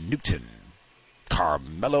 Cam Newton,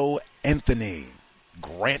 Carmelo Anthony,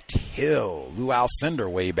 Grant Hill, Lou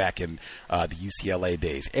Alcindor way back in the UCLA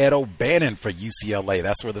days, Ed O'Bannon for UCLA.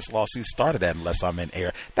 That's where this lawsuit started at, unless I'm in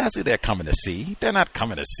error. That's who they're coming to see. They're not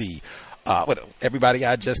coming to see everybody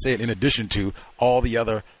I just said, in addition to all the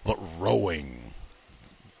other rowing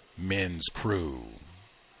men's crew.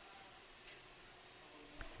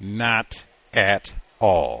 Not at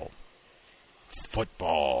all.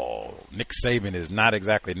 Football. Nick Saban is not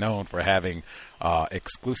exactly known for having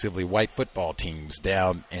exclusively white football teams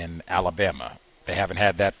down in Alabama. They haven't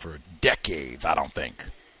had that for decades, I don't think.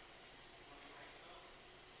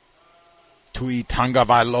 Tui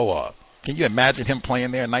Tagovailoa. Can you imagine him playing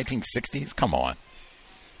there in 1960s? Come on.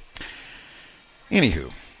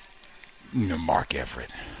 Anywho, Mark Everett.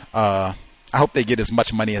 I hope they get as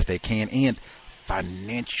much money as they can, and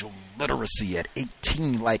financial literacy at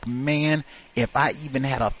 18. Like, man, if I even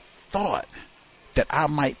had a thought that I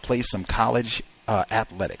might play some college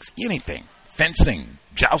athletics, anything, fencing,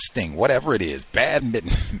 jousting, whatever it is,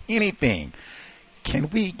 badminton, anything, Can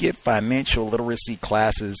we get financial literacy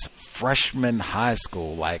classes freshman high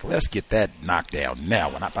school? Like, let's get that knocked down now.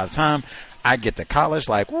 By the time I get to college,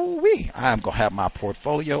 like, ooh-wee, I'm going to have my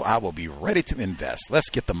portfolio. I will be ready to invest. Let's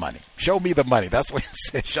get the money. Show me the money. That's what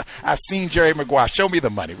he said. I've seen Jerry Maguire. Show me the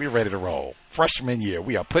money. We're ready to roll. Freshman year,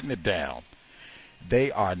 we are putting it down.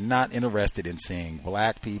 They are not interested in seeing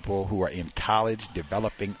black people who are in college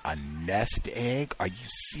developing a nest egg. Are you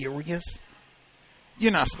serious?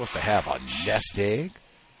 You're not supposed to have a nest egg.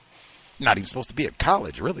 Not even supposed to be at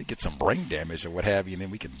college, really. Get some brain damage or what have you, and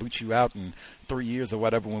then we can boot you out in 3 years or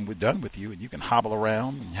whatever when we're done with you, and you can hobble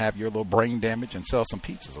around and have your little brain damage and sell some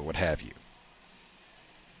pizzas or what have you.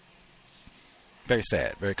 Very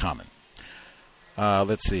sad, very common.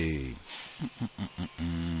 Let's see.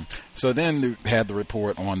 So then they had the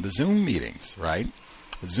report on the Zoom meetings, right?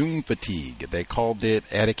 Zoom fatigue. They called it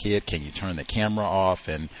etiquette. Can you turn the camera off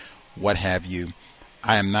and what have you?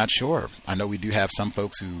 I am not sure. I know we do have some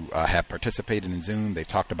folks who have participated in Zoom. They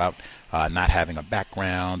talked about not having a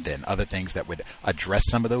background and other things that would address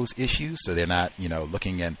some of those issues. So they're not,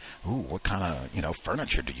 looking at, what kind of,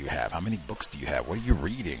 furniture do you have? How many books do you have? What are you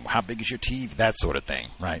reading? How big is your TV? That sort of thing,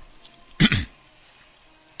 right?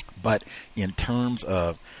 But in terms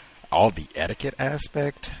of all the etiquette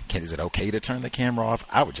aspect, is it okay to turn the camera off?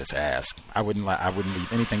 I would just ask. I wouldn't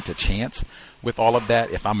leave anything to chance with all of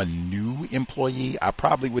that. If I'm a new employee, I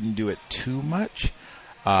probably wouldn't do it too much.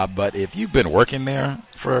 But if you've been working there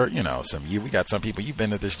for, some year, we got some people, you've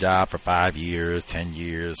been at this job for 5 years, 10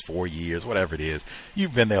 years, 4 years, whatever it is.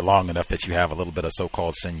 You've been there long enough that you have a little bit of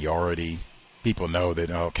so-called seniority. People know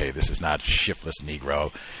that, okay, this is not shiftless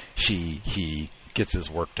Negro. He gets his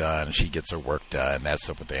work done, she gets her work done, that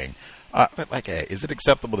sort of thing. Hey, is it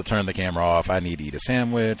acceptable to turn the camera off? I need to eat a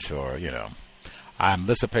sandwich, or, I'm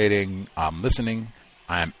listening,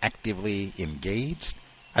 I'm actively engaged.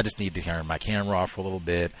 I just need to turn my camera off for a little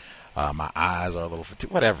bit. My eyes are a little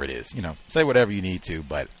fatigued, whatever it is, say whatever you need to,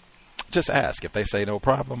 but just ask. If they say no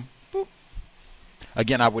problem, boop.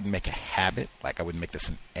 Again, I wouldn't make a habit, I wouldn't make this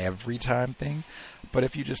an every time thing, but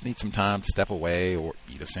if you just need some time to step away or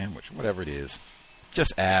eat a sandwich, whatever it is,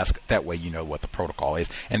 just ask. That way you know what the protocol is.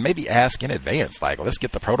 And maybe ask in advance, let's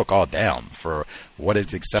get the protocol down for what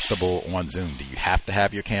is acceptable on Zoom. Do you have to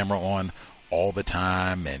have your camera on all the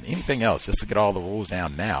time and anything else, just to get all the rules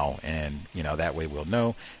down now? And, that way we'll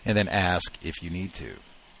know. And then ask if you need to.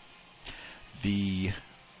 The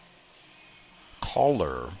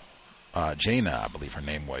caller, Jana, I believe her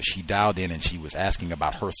name was, she dialed in and she was asking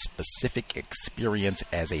about her specific experience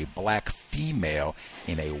as a black female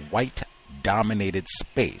in a white dominated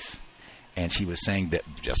space. And she was saying that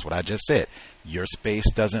just what I just said, your space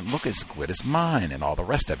doesn't look as good as mine and all the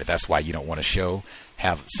rest of it. That's why you don't want to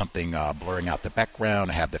have something blurring out the background,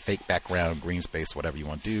 or have the fake background, green space, whatever you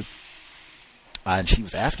want to do. And she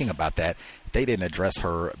was asking about that. They didn't address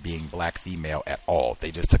her being black female at all.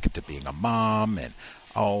 They just took it to being a mom and,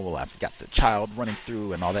 I've got the child running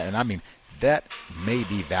through and all that. And I mean, that may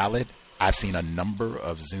be valid. I've seen a number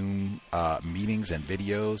of Zoom meetings and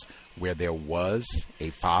videos where there was a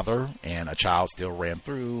father and a child still ran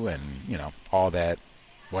through and, all that,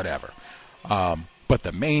 whatever. But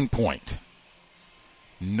the main point,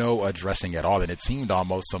 no addressing at all. And it seemed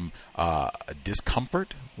almost some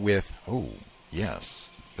discomfort with, yes,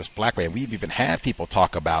 this black way. We've even had people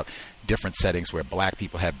talk about different settings where black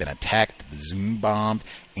people have been attacked, Zoom bombed,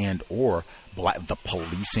 and or the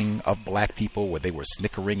policing of black people, where they were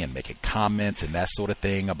snickering and making comments and that sort of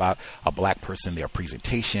thing about a black person, their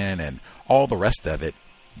presentation, and all the rest of it.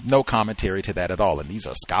 No commentary to that at all. And these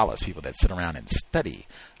are scholars, people that sit around and study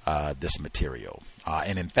this material.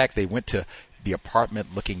 And in fact, they went to the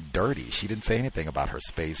apartment looking dirty. She didn't say anything about her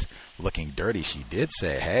space looking dirty. She did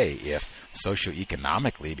say, hey, if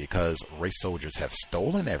socioeconomically, because race soldiers have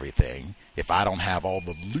stolen everything, if I don't have all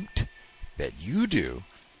the loot that you do,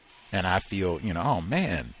 and I feel, oh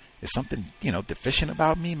man, is something, deficient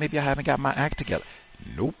about me? Maybe I haven't got my act together.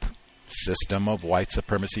 Nope. System of white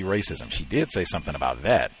supremacy racism. She did say something about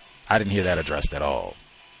that. I didn't hear that addressed at all.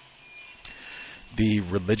 The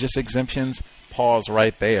religious exemptions, pause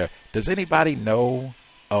right there. Does anybody know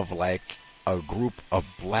of a group of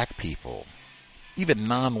black people, even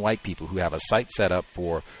non-white people, who have a site set up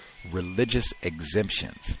for religious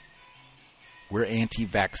exemptions? We're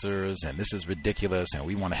anti-vaxxers and this is ridiculous and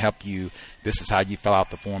we want to help you. This is how you fill out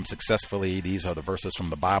the form successfully. These are the verses from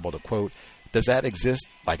the Bible to quote. Does that exist?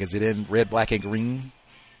 Is it in red, black, and green?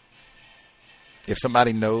 If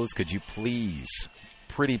somebody knows, could you please,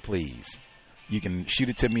 pretty please, you can shoot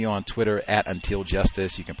it to me on Twitter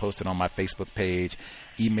 @UntilJustice. You can post it on my Facebook page,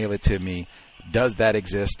 email it to me. Does that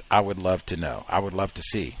exist? I would love to know. I would love to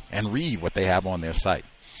see and read what they have on their site.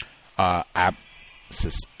 I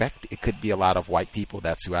suspect it could be a lot of white people.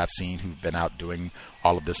 That's who I've seen who've been out doing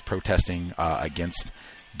all of this protesting against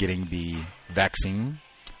getting the vaccine.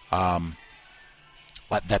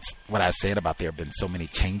 But that's what I was saying about there have been so many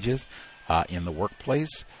changes in the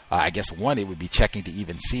workplace. I guess one, it would be checking to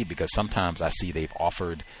even see, because sometimes I see they've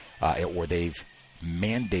offered or they've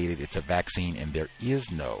mandated it's a vaccine and there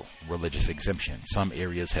is no religious exemption. Some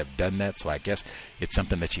areas have done that, so I guess it's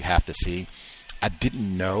something that you have to see. I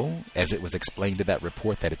didn't know, as it was explained in that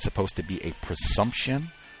report, that it's supposed to be a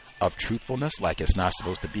presumption of truthfulness. Like, it's not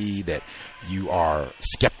supposed to be that you are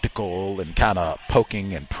skeptical and kind of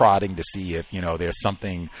poking and prodding to see if, there's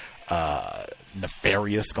something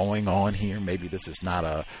nefarious going on here. Maybe this is not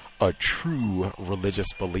a true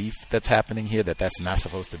religious belief that's happening here, that's not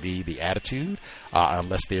supposed to be the attitude,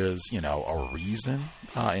 unless there's, a reason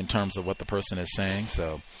in terms of what the person is saying.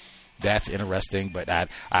 So that's interesting. But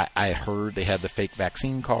I heard they had the fake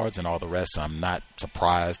vaccine cards and all the rest. So I'm not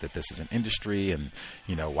surprised that this is an industry, and,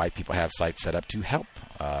 white people have sites set up to help,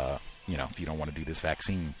 if you don't want to do this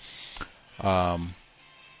vaccine.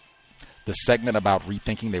 The segment about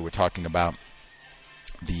rethinking, they were talking about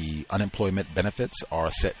the unemployment benefits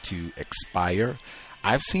are set to expire.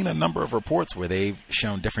 I've seen a number of reports where they've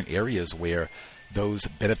shown different areas where those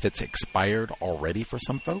benefits expired already for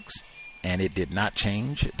some folks, and it did not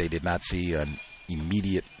change. They did not see an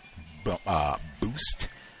immediate boost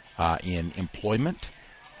in employment.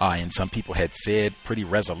 And some people had said pretty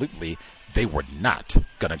resolutely they were not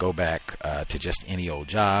going to go back to just any old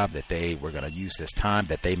job, that they were going to use this time,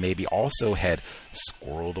 that they maybe also had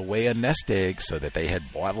squirreled away a nest egg so that they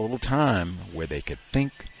had bought a little time where they could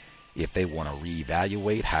think if they want to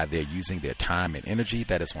reevaluate how they're using their time and energy.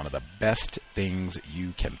 That is one of the best things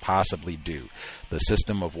you can possibly do. The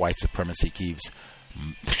system of white supremacy keeps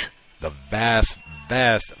the vast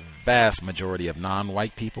majority of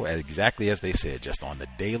non-white people, exactly as they said, just on the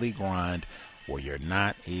daily grind, where you're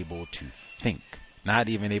not able to think, not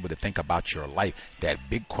even able to think about your life. That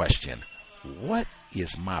big question, what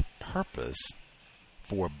is my purpose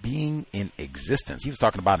for being in existence? He was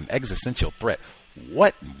talking about an existential threat.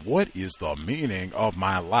 What is the meaning of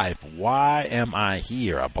my life? Why am I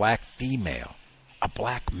here? A black female, a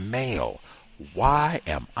black male. Why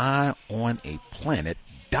am I on a planet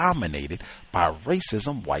dominated by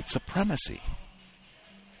racism, white supremacy?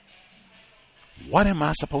 What am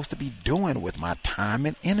I supposed to be doing with my time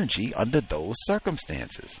and energy under those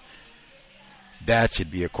circumstances? That should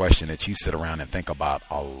be a question that you sit around and think about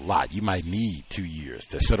a lot. You might need 2 years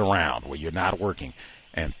to sit around where you're not working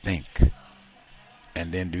and think,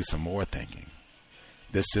 and then do some more thinking.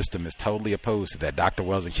 This system is totally opposed to that. Dr.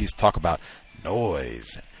 Wells, and she used to talk about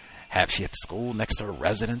noise. Have she at school next to her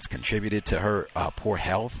residents contributed to her poor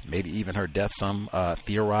health, maybe even her death, some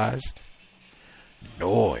theorized?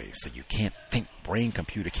 Noise, so you can't think, brain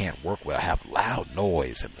computer can't work well. Have loud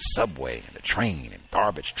noise in the subway and the train and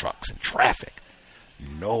garbage trucks and traffic.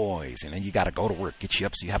 Noise, and then you got to go to work, get you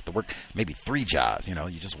up so you have to work maybe 3 jobs. You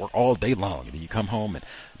just work all day long, and then you come home and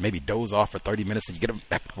maybe doze off for 30 minutes and you get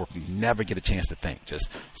back to work. You never get a chance to think.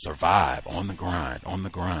 Just survive on the grind, on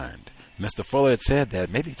the grind. Mr. Fuller had said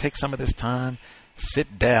that maybe take some of this time,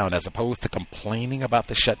 sit down, as opposed to complaining about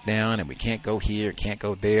the shutdown and we can't go here, can't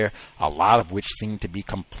go there. A lot of which seem to be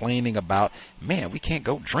complaining about, man, we can't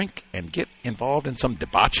go drink and get involved in some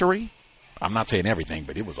debauchery. I'm not saying everything,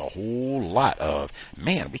 but it was a whole lot of,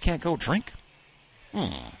 man, we can't go drink.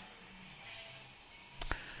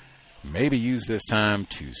 Maybe use this time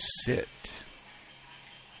to sit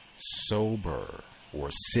sober, or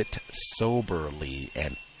sit soberly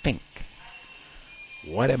and think.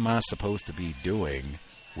 What am I supposed to be doing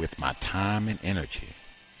with my time and energy?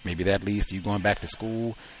 Maybe that leads to you going back to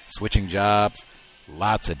school, switching jobs,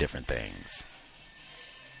 lots of different things.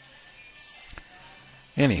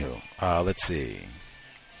 Anywho, let's see.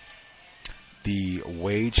 The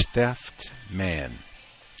wage theft, man.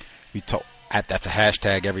 That's a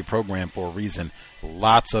hashtag every program for a reason.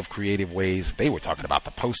 Lots of creative ways. They were talking about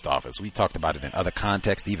the post office. We talked about it in other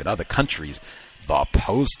contexts, even other countries. The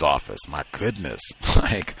post office, my goodness,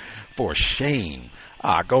 like, for shame,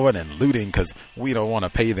 going and looting because we don't want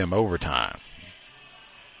to pay them overtime.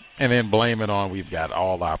 And then blame it on we've got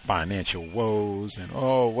all our financial woes and,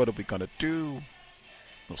 what are we going to do?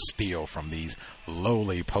 We'll steal from these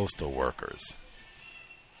lowly postal workers.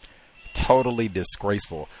 Totally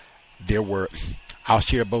disgraceful. I'll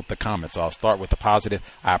share both the comments. I'll start with the positive.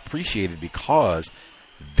 I appreciate it because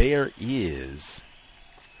there is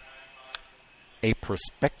a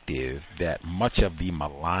perspective that much of the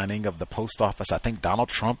maligning of the post office, I think Donald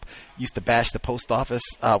Trump used to bash the post office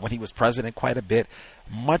when he was president quite a bit.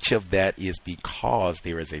 Much of that is because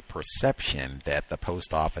there is a perception that the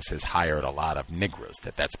post office has hired a lot of niggers,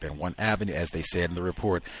 that's been one avenue, as they said in the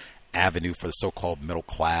report, avenue for the so-called middle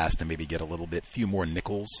class to maybe get a few more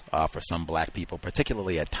nickels for some black people,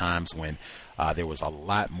 particularly at times when there was a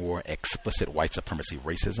lot more explicit white supremacy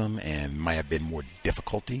racism and might have been more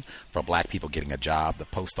difficulty for black people getting a job. The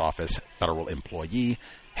post office federal employee,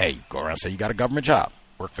 hey, go around and say you got a government job,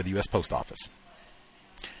 work for the U.S. Post Office.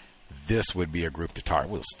 This would be a group to target.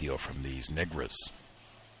 We'll steal from these niggers.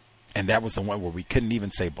 And that was the one where we couldn't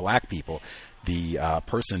even say black people. The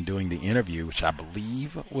person doing the interview, which I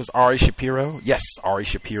believe was Ari Shapiro. Yes, Ari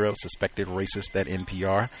Shapiro, suspected racist at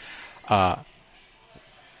NPR.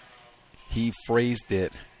 He phrased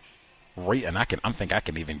it right, and I think I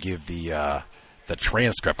can even give the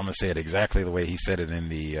transcript. I'm going to say it exactly the way he said it in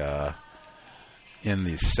the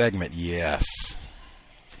segment. Yes.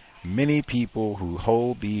 Many people who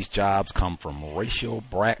hold these jobs come from racial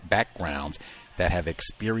backgrounds that have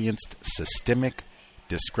experienced systemic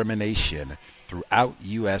discrimination throughout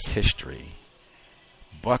U.S. history.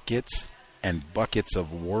 Buckets and buckets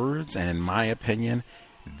of words, and in my opinion,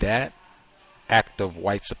 that act of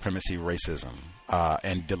white supremacy racism,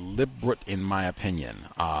 and deliberate, in my opinion.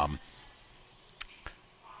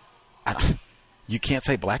 You can't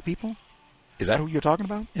say black people? Is that who you're talking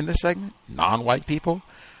about in this segment? Non-white people?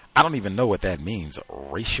 I don't even know what that means.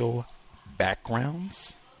 Racial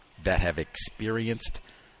backgrounds that have experienced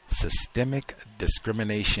systemic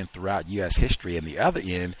discrimination throughout U.S. history. And the other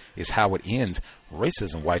end is how it ends.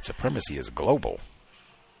 Racism, white supremacy is global.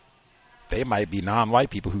 They might be non-white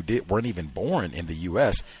people who weren't even born in the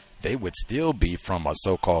U.S. They would still be from a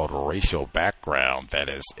so-called racial background that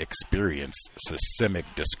has experienced systemic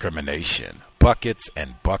discrimination. Buckets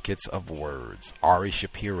and buckets of words. Ari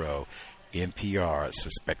Shapiro, NPR,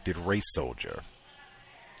 suspected race soldier.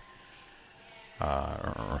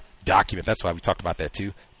 Document, that's why we talked about that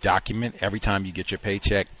too. Document, every time you get your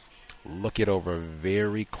paycheck, look it over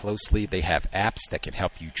very closely. They have apps that can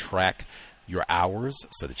help you track your hours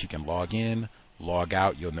so that you can log in, log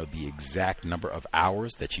out. You'll know the exact number of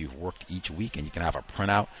hours that you've worked each week, and you can have a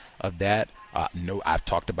printout of that. I've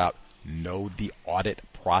talked about know the audit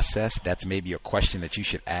process. That's maybe a question that you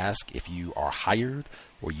should ask if you are hired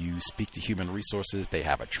or you speak to human resources. They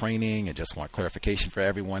have a training and just want clarification for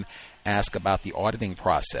everyone. Ask about the auditing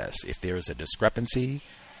process. If there's a discrepancy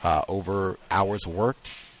over hours worked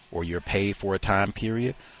or you're paid for a time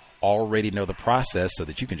period, already know the process so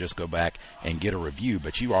that you can just go back and get a review,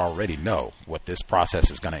 but you already know what this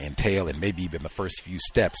process is going to entail and maybe even the first few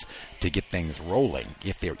steps to get things rolling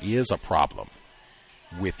if there is a problem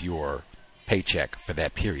with your paycheck for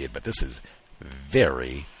that period. But this is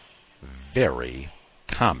very, very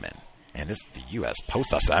common. And it's the U.S.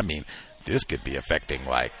 Post Office. I mean, this could be affecting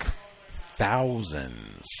like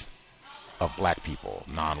thousands of black people,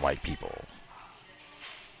 non-white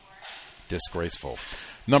disgraceful.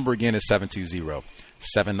 Number again is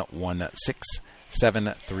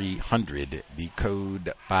 720-716-7300. The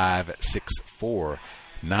code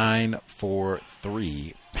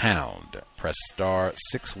 564-943 pound. Press star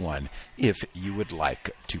 61 if you would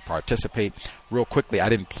like to participate. Real quickly, I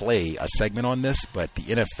didn't play a segment on this, but the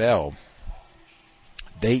NFL,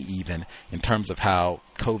 they even, in terms of how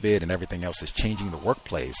COVID and everything else is changing the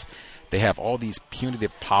workplace, they have all these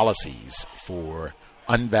punitive policies for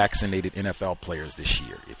unvaccinated NFL players this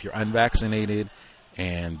year. If you're unvaccinated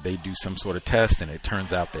and they do some sort of test and it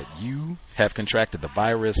turns out that you have contracted the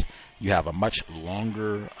virus, you have a much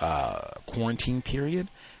longer quarantine period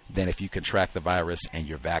than if you contract the virus and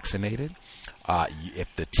you're vaccinated. If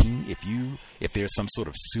there's some sort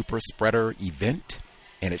of super spreader event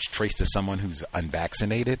and it's traced to someone who's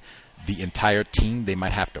unvaccinated, the entire team, they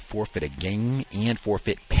might have to forfeit a game and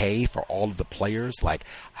forfeit pay for all of the players. Like,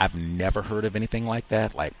 I've never heard of anything like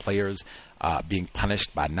that. Like players being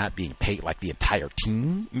punished by not being paid, like the entire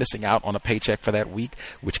team missing out on a paycheck for that week,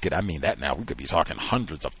 which could, I mean, that now we could be talking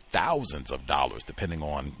hundreds of thousands of dollars depending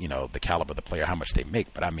on, the caliber of the player, how much they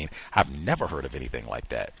make. But I mean, I've never heard of anything like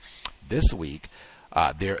that. This week,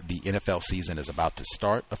 the NFL season is about to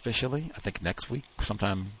start officially. I think next week,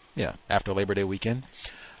 sometime, after Labor Day weekend.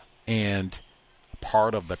 And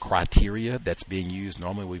part of the criteria that's being used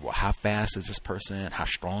normally, how fast is this person? How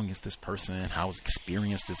strong is this person? How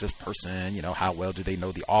experienced is this person? How well do they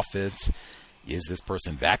know the offense? Is this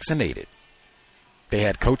person vaccinated? They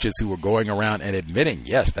had coaches who were going around and admitting,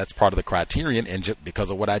 yes, that's part of the criterion. And just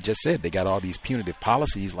because of what I just said, they got all these punitive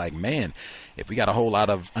policies like, man, if we got a whole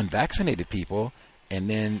lot of unvaccinated people and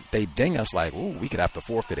then they ding us like, ooh, we could have to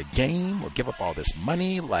forfeit a game or give up all this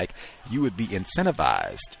money. Like, you would be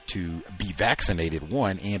incentivized to be vaccinated,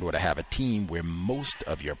 one, and or to have a team where most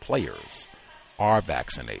of your players are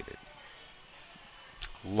vaccinated.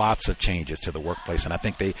 Lots of changes to the workplace, and I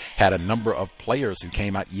think they had a number of players who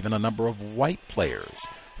came out, even a number of white players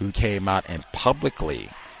who came out and publicly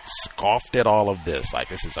scoffed at all of this. Like,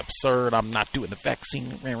 this is absurd. I'm not doing the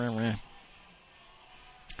vaccine.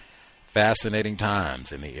 Fascinating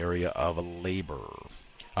times in the area of labor.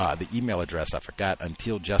 The email address I forgot,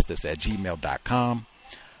 untiljustice@gmail.com.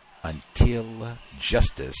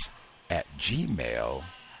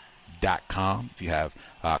 untiljustice@gmail.com. If you have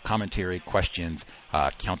commentary, questions,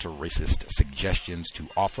 counter-racist suggestions to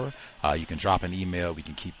offer, you can drop an email. We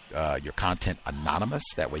can keep your content anonymous.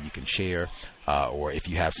 That way you can share, or if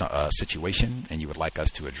you have a situation and you would like us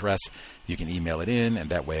to address, you can email it in, and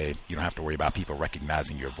that way you don't have to worry about people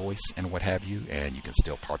recognizing your voice and what have you, and you can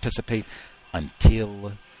still participate.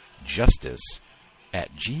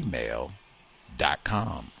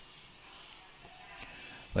 untiljustice@gmail.com.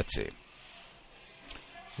 Let's see.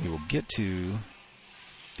 We will get to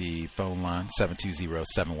the phone line,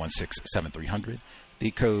 720-716-7300,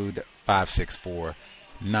 the code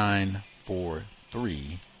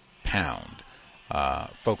 564-943-pound.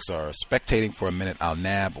 Folks are spectating for a minute. I'll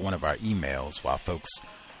nab one of our emails while folks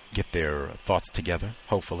get their thoughts together,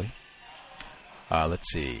 hopefully. Let's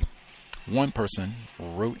see. One person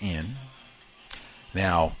wrote in.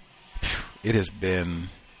 Now, it has been...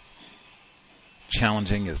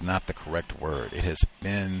 challenging is not the correct word. It has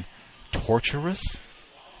been torturous,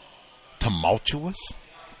 tumultuous,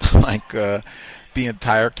 like the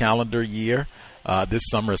entire calendar year, this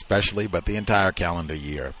summer especially, but the entire calendar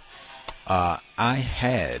year. I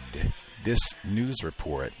had this news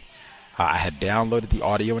report. I had downloaded the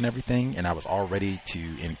audio and everything, and I was all ready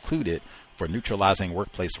to include it for Neutralizing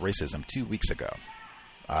Workplace Racism 2 weeks ago.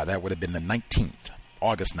 That would have been the 19th,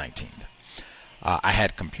 August 19th. I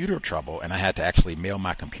had computer trouble, and I had to actually mail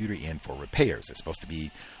my computer in for repairs. It's supposed to be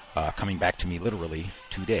coming back to me literally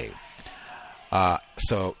today.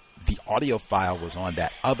 So the audio file was on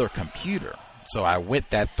that other computer. So I went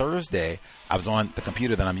that Thursday. I was on the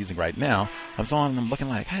computer that I'm using right now. I was on, and I'm looking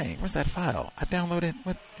like, hey, where's that file? I downloaded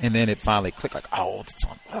what? And then it finally clicked like, oh, it's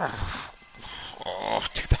on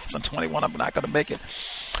 2021. I'm not going to make it.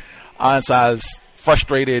 So I was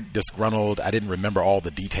frustrated, disgruntled. I didn't remember all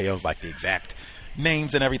the details, like the exact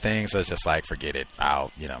names and everything. So it's just like, forget it.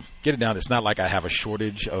 I'll, get it down. It's not like I have a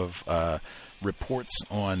shortage of reports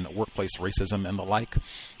on workplace racism and the like.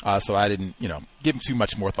 So I didn't, give too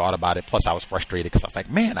much more thought about it. Plus I was frustrated because I was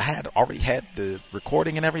like, man, I had already had the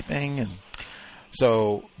recording and everything. And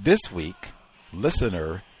so this week,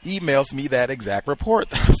 listener emails me that exact report.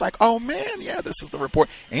 I was like, oh man, yeah, this is the report.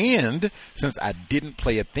 And since I didn't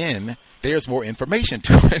play it then, there's more information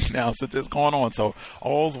to it now since it's going on. So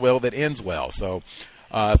all's well that ends well. So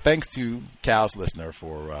thanks to Cal's listener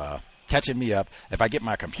for catching me up. If I get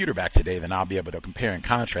my computer back today, then I'll be able to compare and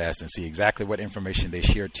contrast and see exactly what information they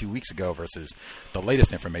shared 2 weeks ago versus the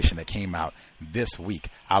latest information that came out this week.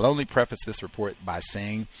 I'll only preface this report by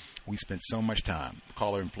saying we spent so much time, the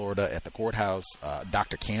caller in Florida at the courthouse,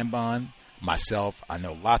 Dr. Kanban, myself, I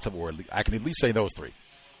know lots of, or I can at least say those three.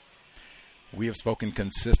 We have spoken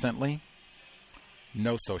consistently.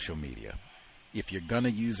 No social media. If you're going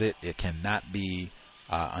to use it, it cannot be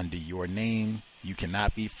under your name. You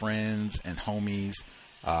cannot be friends and homies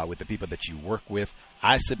with the people that you work with.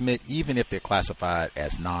 I submit, even if they're classified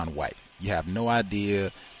as non-white. You have no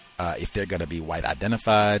idea if they're going to be white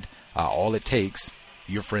identified. All it takes,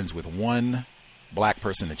 you're friends with one black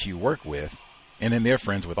person that you work with, and then they're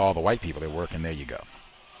friends with all the white people that work, and there you go.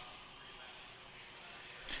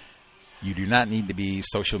 You do not need to be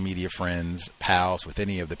social media friends, pals with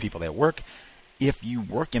any of the people at work. If you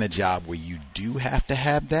work in a job where you do have to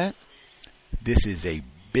have that, this is a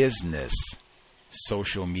business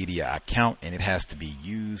social media account, and it has to be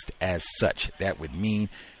used as such. That would mean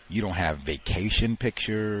you don't have vacation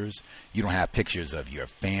pictures. You don't have pictures of your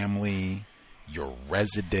family, your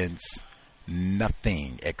residence,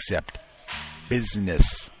 nothing except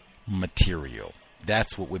business material.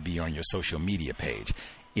 That's what would be on your social media page.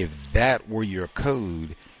 If that were your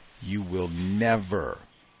code, you will never,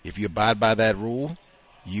 if you abide by that rule,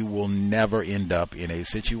 you will never end up in a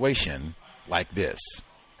situation like this.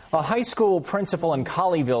 A high school principal in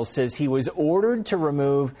Colleyville says he was ordered to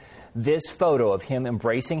remove this photo of him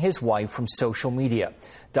embracing his wife from social media.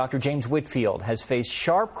 Dr. James Whitfield has faced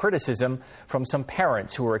sharp criticism from some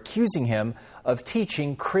parents who are accusing him of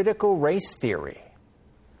teaching critical race theory.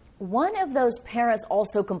 One of those parents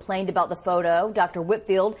also complained about the photo. Dr.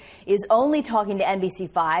 Whitfield is only talking to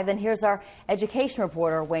NBC5, and here's our education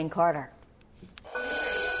reporter, Wayne Carter.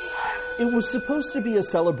 It was supposed to be a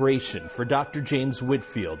celebration for Dr. James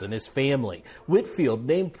Whitfield and his family. Whitfield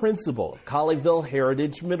named principal of Colleyville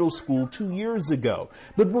Heritage Middle School 2 years ago.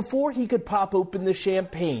 But before he could pop open the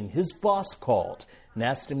champagne, his boss called and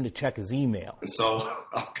asked him to check his email. So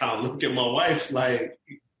I kind of looked at my wife like,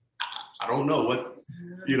 I don't know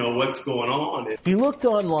what's going on. He looked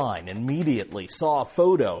online and immediately saw a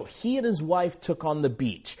photo he and his wife took on the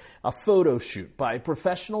beach, a photo shoot by a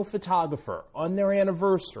professional photographer on their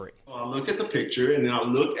anniversary. I look at the picture and then I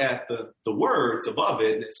look at the words above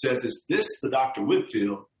it, and it says, "Is this the Dr.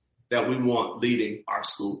 Whitfield that we want leading our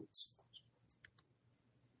schools?"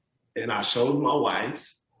 And I showed my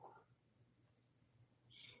wife,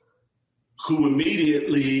 who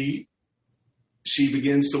immediately, she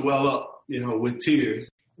begins to well up, with tears.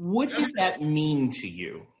 What did that mean to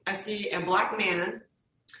you? I see a black man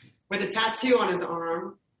with a tattoo on his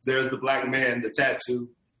arm. There's the black man, the tattoo,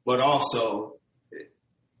 but also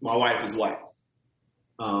my wife is white.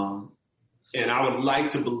 And I would like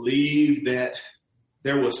to believe that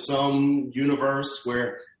there was some universe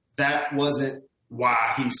where that wasn't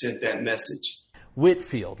why he sent that message.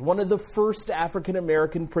 Whitfield, one of the first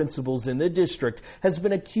African-American principals in the district, has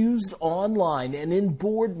been accused online and in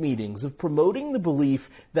board meetings of promoting the belief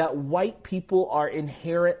that white people are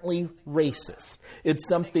inherently racist. It's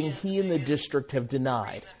something he and the district have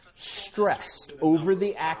denied. Stressed over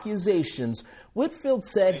the accusations, Whitfield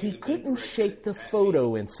said he couldn't shake the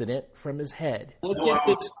photo incident from his head. What did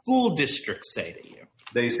the school district say to you?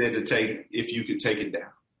 They said if you could take it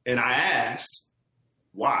down. And I asked,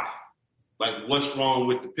 why? Like, what's wrong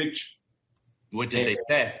with the picture? What did they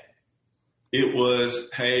say? It was,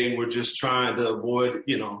 hey, we're just trying to avoid,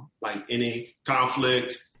 any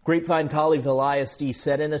conflict. Grapevine Colleyville ISD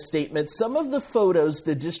said in a statement, some of the photos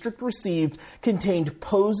the district received contained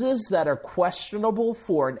poses that are questionable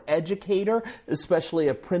for an educator, especially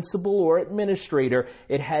a principal or administrator.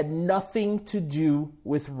 It had nothing to do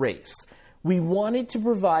with race. We wanted to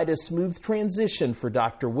provide a smooth transition for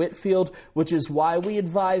Dr. Whitfield, which is why we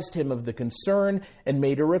advised him of the concern and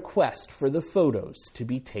made a request for the photos to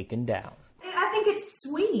be taken down. I think it's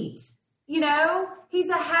sweet. He's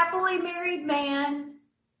a happily married man.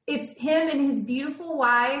 It's him and his beautiful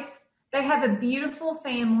wife. They have a beautiful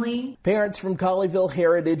family. Parents from Colleyville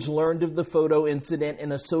Heritage learned of the photo incident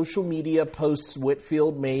in a social media post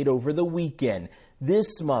Whitfield made over the weekend.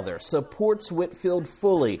 This mother supports Whitfield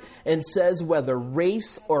fully and says whether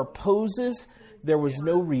race or poses, there was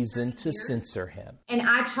no reason to censor him. And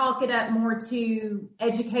I chalk it up more to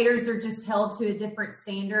educators are just held to a different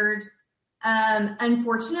standard.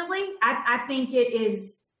 Unfortunately, I think it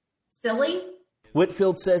is silly.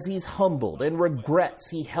 Whitfield says he's humbled and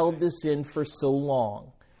regrets he held this in for so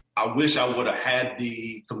long. I wish I would have had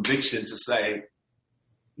the conviction to say,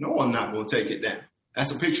 no, I'm not going to take it down.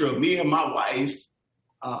 That's a picture of me and my wife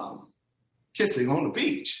kissing on the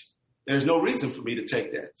beach. There's no reason for me to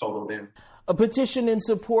take that photo down. A petition in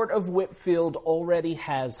support of Whitfield already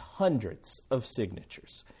has hundreds of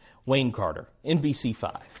signatures. Wayne Carter,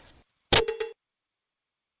 NBC5.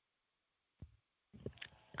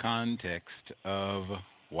 Context of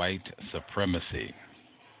white supremacy.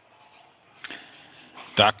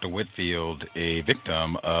 Dr. Whitfield, a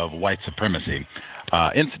victim of white supremacy.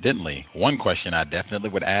 Incidentally, one question I definitely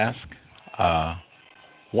would ask,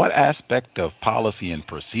 what aspect of policy and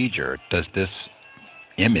procedure does this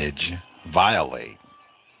image violate?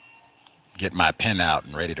 Get my pen out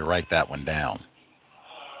and ready to write that one down.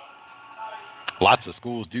 Lots of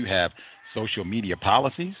schools do have social media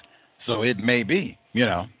policies, so it may be, you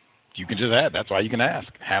can just add. That's why you can ask.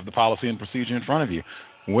 Have the policy and procedure in front of you.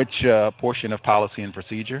 Which portion of policy and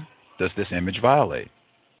procedure does this image violate?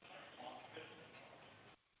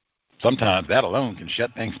 Sometimes that alone can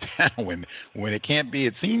shut things down when it can't be.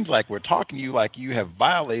 It seems like we're talking to you like you have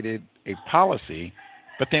violated a policy,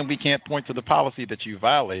 but then we can't point to the policy that you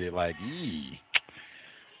violated like,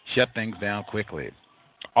 shut things down quickly.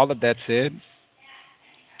 All of that said,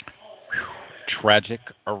 tragic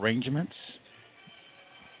arrangements,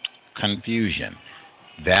 confusion.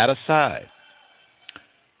 That aside,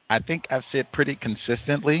 I think I've said pretty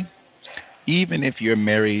consistently, even if you're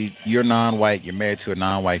married, you're non-white, you're married to a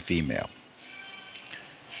non-white female,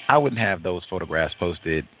 I wouldn't have those photographs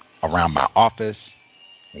posted around my office,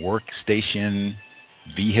 workstation,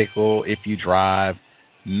 vehicle, if you drive,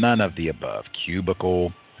 none of the above.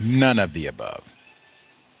 Cubicle, none of the above.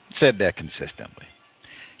 Said that consistently.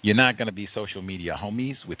 You're not going to be social media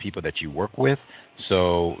homies with people that you work with,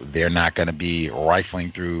 so they're not going to be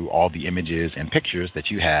rifling through all the images and pictures that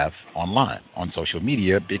you have online on social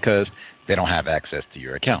media because they don't have access to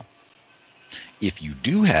your account. If you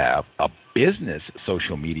do have a business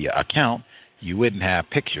social media account, you wouldn't have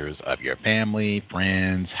pictures of your family,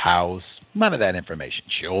 friends, house, none of that information,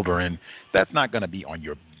 children. That's not going to be on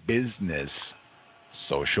your business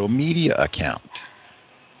social media account.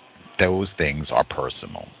 Those things are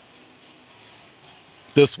personal.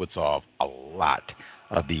 This would solve a lot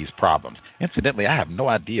of these problems. Incidentally, I have no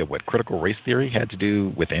idea what critical race theory had to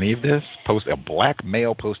do with any of this. A black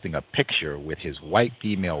male posting a picture with his white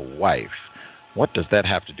female wife. What does that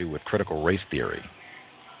have to do with critical race theory?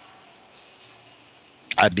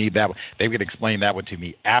 I need that one. They would explain that one to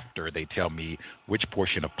me after they tell me which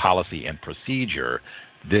portion of policy and procedure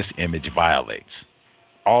this image violates.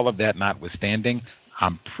 All of that notwithstanding,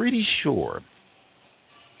 I'm pretty sure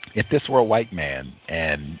if this were a white man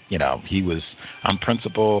and, I'm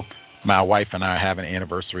principal, my wife and I have an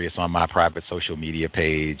anniversary, it's on my private social media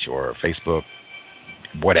page or Facebook,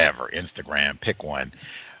 whatever, Instagram, pick one,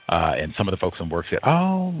 and some of the folks in work said,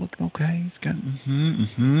 oh, look, okay, he's got,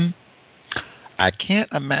 I can't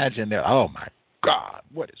imagine that, oh my God,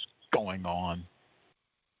 what is going on?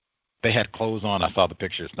 They had clothes on. I saw the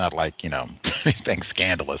picture. It's not like, anything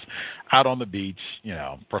scandalous. Out on the beach,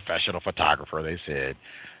 professional photographer, they said.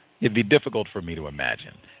 It'd be difficult for me to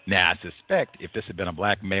imagine. Now, I suspect if this had been a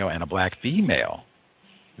black male and a black female,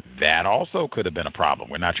 that also could have been a problem.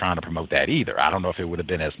 We're not trying to promote that either. I don't know if it would have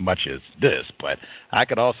been as much as this, but I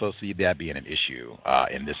could also see that being an issue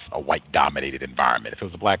in this a white-dominated environment. If it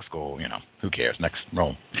was a black school, who cares? Next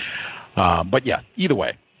room. But, yeah, either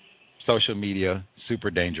way. Social media, super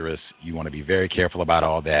dangerous. You want to be very careful about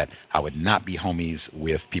all that. I would not be homies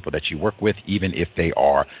with people that you work with, even if they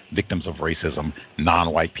are victims of racism,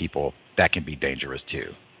 non-white people. That can be dangerous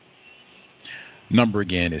too. Number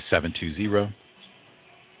again is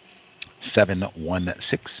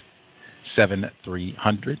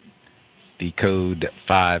 720-716-7300. The code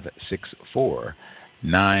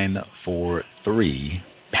 564-943#.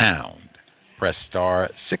 Press star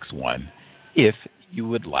 61 if you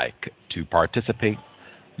would like to participate.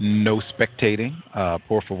 No spectating,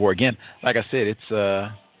 por favor. Again, like I said,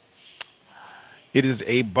 it is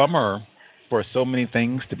a bummer for so many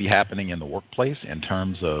things to be happening in the workplace in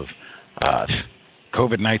terms of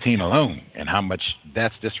COVID-19 alone and how much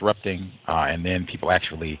that's disrupting, and then people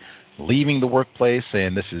actually leaving the workplace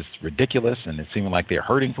saying this is ridiculous and it's seeming like they're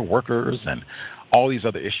hurting for workers and all these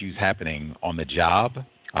other issues happening on the job,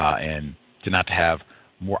 and to not to have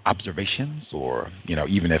more observations or,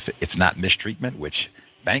 even if it's not mistreatment, which,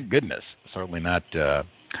 thank goodness, certainly not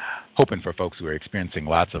hoping for folks who are experiencing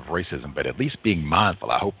lots of racism, but at least being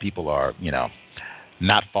mindful. I hope people are,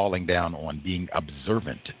 not falling down on being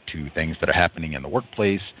observant to things that are happening in the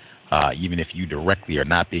workplace, even if you directly are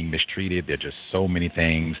not being mistreated. There are just so many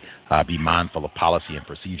things. Be mindful of policy and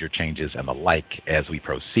procedure changes and the like as we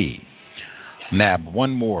proceed. Nab,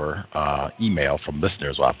 one more email from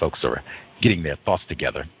listeners while folks are getting their thoughts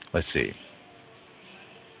together. Let's see.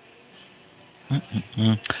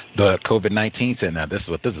 The COVID-19 said, now this is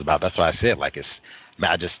what this is about. That's why I said,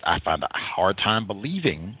 I find a hard time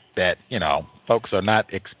believing that, folks are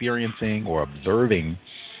not experiencing or observing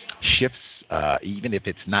shifts, even if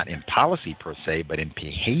it's not in policy per se, but in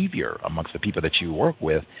behavior amongst the people that you work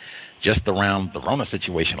with, just around the Rona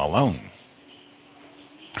situation alone.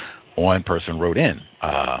 One person wrote in,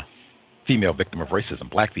 female victim of racism,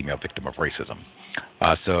 black female victim of racism.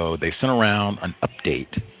 So they sent around an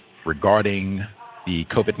update regarding the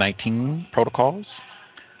COVID-19 protocols,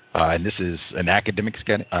 and this is an academic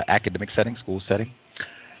setting, school setting.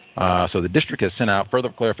 So the district has sent out further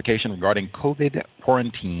clarification regarding COVID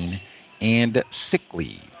quarantine and sick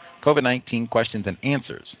leave. COVID-19 questions and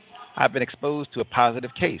answers. I've been exposed to a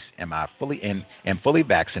positive case. Am I fully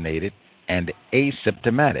vaccinated and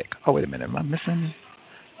asymptomatic? Oh, wait a minute. Am I missing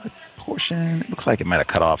a portion? It looks like it might have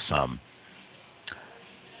cut off some.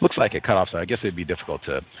 I guess it'd be difficult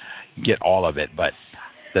to get all of it, but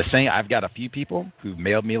the same. I've got a few people who've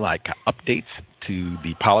mailed me updates to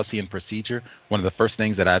the policy and procedure. One of the first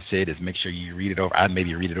things that I've said is make sure you read it over. I'd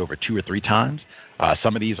maybe read it over 2 or 3 times.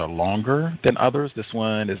 Some of these are longer than others. This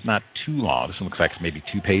one is not too long. This one looks like it's maybe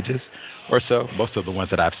 2 pages or so. Most of the ones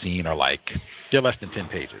that I've seen are they're less than 10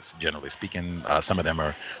 pages, generally speaking. Some of them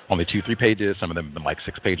are only 2-3 pages. Some of them have been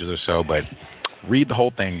 6 pages or so. But read the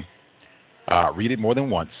whole thing. Read it more than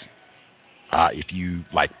once. If you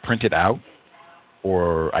print it out,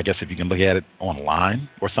 or I guess if you can look at it online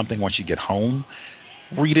or something once you get home,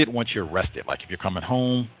 read it once you're rested. Like if you're coming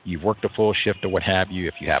home, you've worked a full shift or what have you.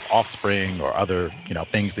 If you have offspring or other,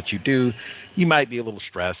 things that you do, you might be a little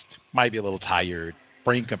stressed, might be a little tired.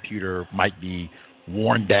 Brain computer might be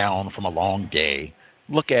worn down from a long day.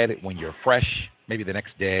 Look at it when you're fresh, maybe the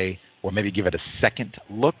next day, or maybe give it a second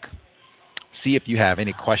look. See if you have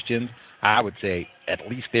any questions. I would say at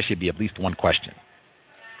least there should be at least one question,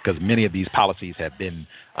 because many of these policies have been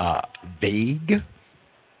vague,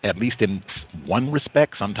 at least in one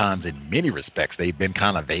respect. Sometimes in many respects, they've been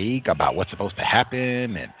kind of vague about what's supposed to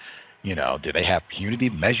happen. And, do they have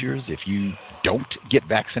punitive measures if you don't get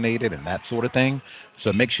vaccinated and that sort of thing?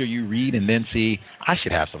 So make sure you read and then see, I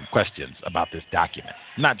should have some questions about this document.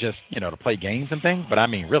 Not just, to play games and things, but I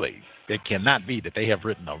mean, really, it cannot be that they have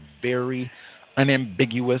written a very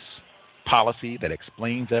unambiguous policy that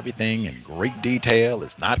explains everything in great detail.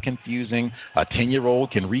 It's not confusing. A 10-year-old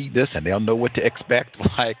can read this and they'll know what to expect.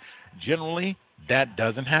 Like, generally, that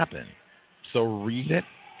doesn't happen. So read it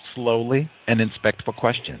slowly and inspect for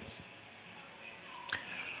questions.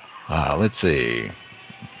 Let's see.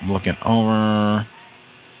 I'm looking over.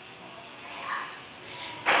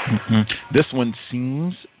 This one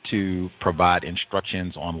seems to provide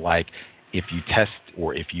instructions on, like, if you test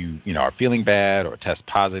or if you, are feeling bad or test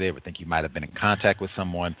positive or think you might have been in contact with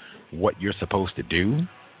someone, what you're supposed to do,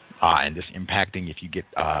 and this impacting if you get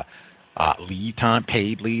leave time,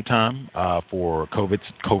 paid leave time for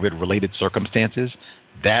COVID-related circumstances.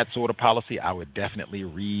 That sort of policy I would definitely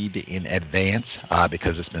read in advance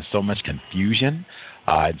because there's been so much confusion.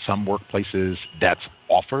 In some workplaces that's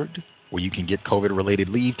offered, where you can get COVID-related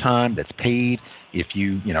leave time that's paid if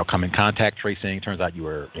you, come in contact tracing. Turns out you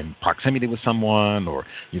were in proximity with someone, or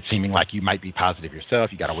it's seeming like you might be positive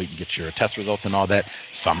yourself. You got to wait and get your test results and all that.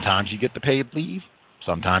 Sometimes you get the paid leave.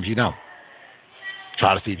 Sometimes you don't.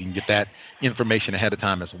 Try to see if you can get that information ahead of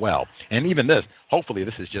time as well. And even this, hopefully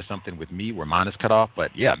this is just something with me where mine is cut off.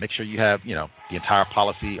 But, yeah, make sure you have, the entire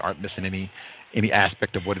policy, aren't missing any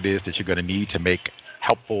aspect of what it is that you're going to need to make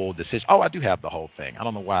helpful decisions. Oh, I do have the whole thing. I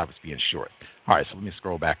don't know why I was being short. All right, so let me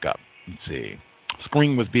scroll back up. Let's see.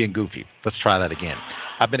 Screen was being goofy. Let's try that again.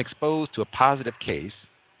 I've been exposed to a positive case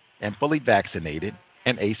and fully vaccinated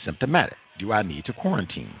and asymptomatic. Do I need to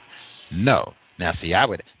quarantine? No. Now, see,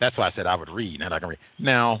 that's why I said I would read. Not I can read.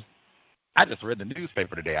 Now, I just read the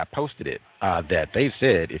newspaper today. I posted it that they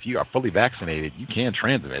said if you are fully vaccinated, you can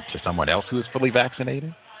transmit it to someone else who is fully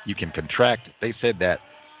vaccinated. You can contract. They said that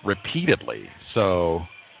repeatedly. So,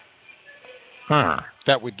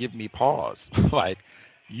 that would give me pause. Like,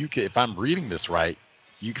 you could, if I'm reading this right,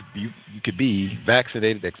 you could be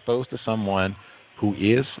vaccinated, exposed to someone who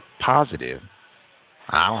is positive.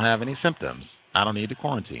 I don't have any symptoms. I don't need to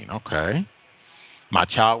quarantine. Okay. My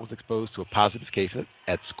child was exposed to a positive case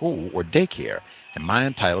at school or daycare. Am I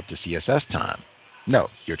entitled to CSS time? No.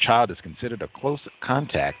 Your child is considered a close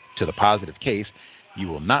contact to the positive case. You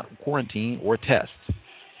will not quarantine or test.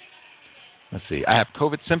 Let's see. I have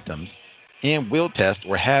COVID symptoms and will test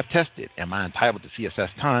or have tested. Am I entitled to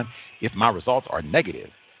CSS time if my results are negative?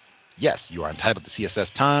 Yes, you are entitled to CSS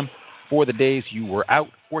time for the days you were out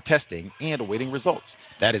for testing and awaiting results.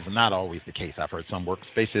 That is not always the case. I've heard some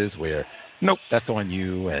workspaces where, nope, that's on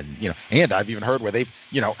you. And, and I've even heard where they've,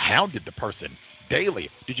 hounded the person daily.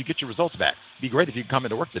 Did you get your results back? Be great if you could come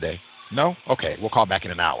into work today. No? Okay, we'll call back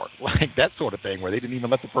in an hour. Like that sort of thing where they didn't even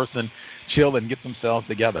let the person chill and get themselves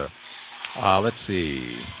together. Let's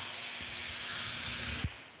see.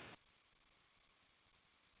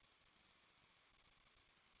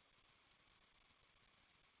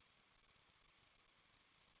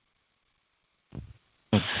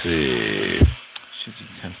 Let's see. Should you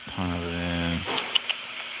test positive?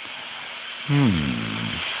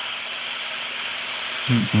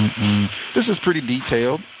 This is pretty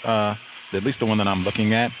detailed, at least the one that I'm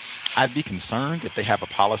looking at. I'd be concerned if they have a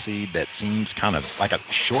policy that seems kind of like a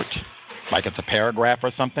short, like it's a paragraph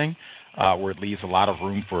or something, where it leaves a lot of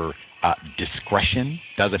room for discretion,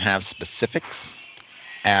 doesn't have specifics.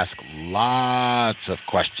 Ask lots of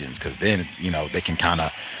questions, because then, they can kind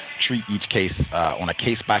of treat each case on a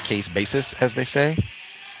case-by-case basis, as they say.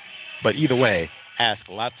 But either way, ask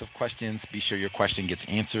lots of questions. Be sure your question gets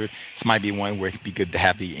answered. This might be one where it'd be good to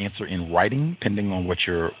have the answer in writing, depending on what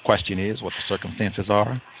your question is, what the circumstances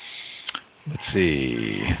are. Let's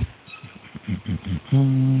see.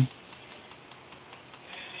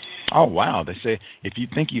 Oh, wow. They say if you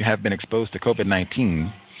think you have been exposed to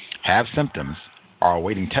COVID-19, have symptoms, are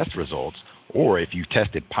awaiting test results, or if you've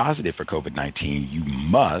tested positive for COVID-19, you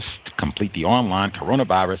must complete the online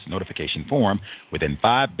coronavirus notification form within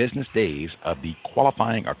 5 business days of the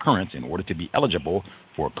qualifying occurrence in order to be eligible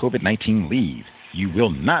for COVID-19 leave. You will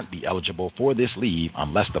not be eligible for this leave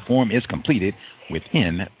unless the form is completed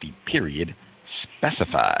within the period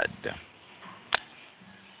specified.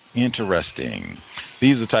 Interesting.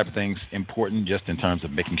 These are the type of things important just in terms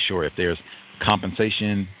of making sure if there's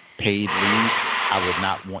compensation, paid leave, I would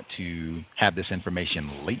not want to have this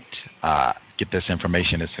information late. Get this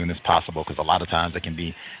information as soon as possible, because a lot of times there can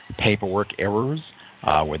be paperwork errors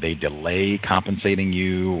where they delay compensating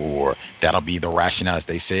you, or that'll be the rationale, as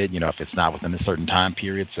they said, if it's not within a certain time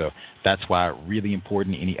period. So that's why really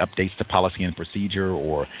important, any updates to policy and procedure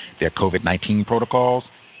or their COVID-19 protocols,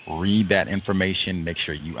 read that information, make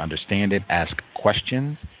sure you understand it, ask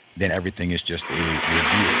questions, then everything is just a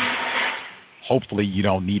review. Hopefully you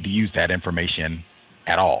don't need to use that information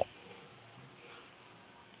at all.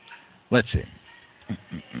 Let's see.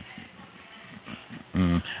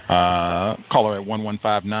 Caller at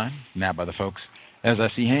 1159, now by the folks. As I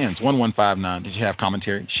see hands, 1159, did you have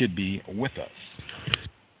commentary? Should be with us.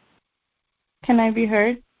 Can I be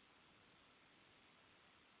heard?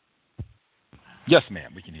 Yes,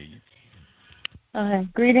 ma'am, we can hear you. Okay.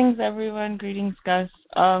 Greetings, everyone. Greetings, Gus.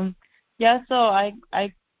 So I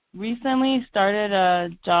recently started a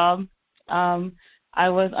job. I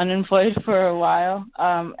was unemployed for a while.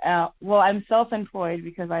 I'm self-employed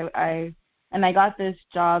because I got this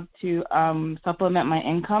job to supplement my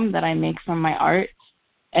income that I make from my art.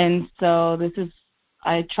 And so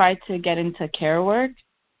I tried to get into care work.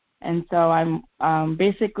 And so I'm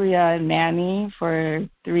basically a nanny for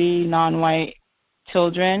 3 non-white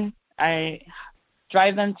children. I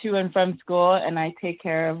drive them to and from school, and I take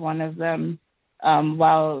care of one of them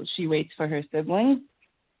while she waits for her siblings.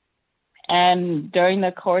 And during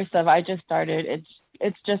the course of I just started,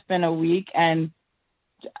 it's just been a week, and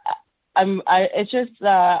I'm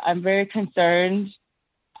very concerned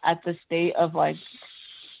at the state of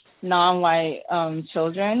non-white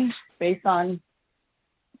children based on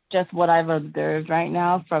just what I've observed right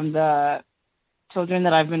now from the children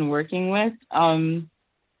that I've been working with.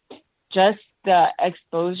 Just the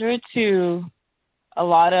exposure to a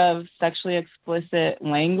lot of sexually explicit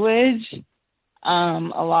language.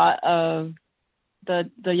 A lot of the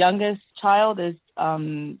youngest child is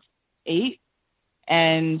 8,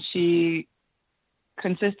 and she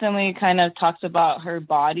consistently kind of talks about her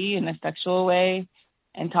body in a sexual way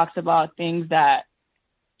and talks about things that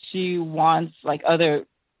she wants other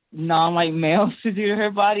non-white males to do to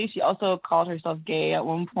her body. She also called herself gay at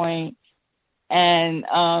one point. And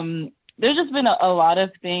there's just been a lot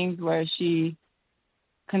of things where she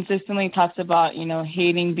consistently talks about,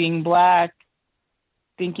 hating being Black,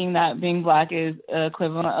 thinking that being Black is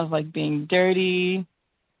equivalent of being dirty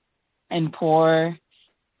and poor.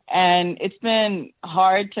 And it's been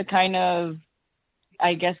hard to kind of,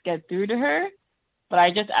 get through to her. But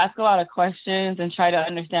I just ask a lot of questions and try to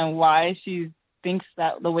understand why she thinks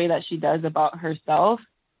that the way that she does about herself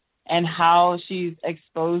and how she's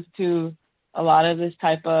exposed to a lot of this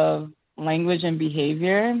type of language and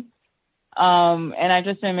behavior. And I've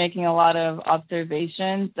just been making a lot of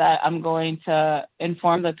observations that I'm going to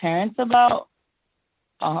inform the parents about,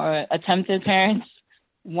 or attempted parents,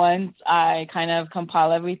 once I kind of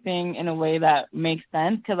compile everything in a way that makes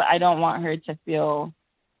sense, because I don't want her to feel,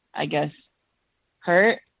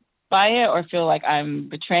 hurt by it or feel like I'm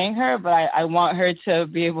betraying her, but I want her to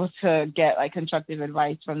be able to get constructive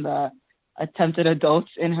advice from the attempted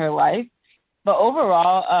adults in her life. But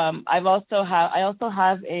overall, I also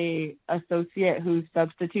have a associate who's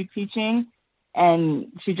substitute teaching, and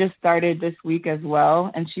she just started this week as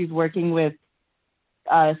well, and she's working with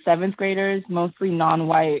 7th graders, mostly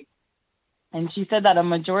non-white. And she said that a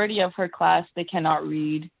majority of her class, they cannot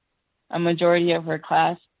read. A majority of her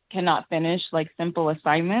class cannot finish simple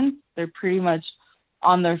assignments. They're pretty much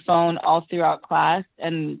on their phone all throughout class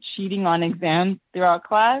and cheating on exams throughout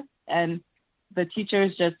class. And the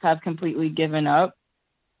teachers just have completely given up,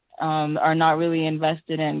 are not really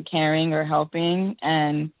invested in caring or helping.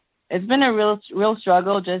 And it's been a real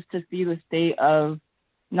struggle just to see the state of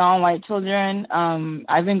non-white children.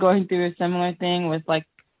 I've been going through a similar thing with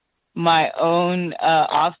my own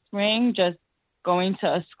offspring, just going to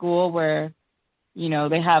a school where,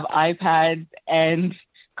 they have iPads and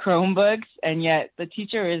Chromebooks, and yet the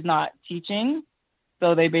teacher is not teaching.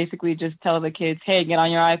 So they basically just tell the kids, hey, get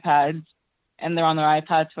on your iPads. And they're on their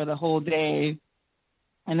iPads for the whole day.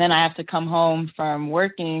 And then I have to come home from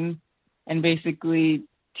working and basically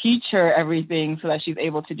teach her everything so that she's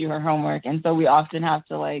able to do her homework. And so we often have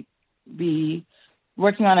to be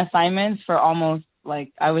working on assignments for almost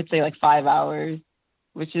I would say 5 hours,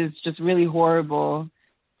 which is just really horrible.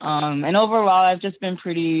 And overall, I've just been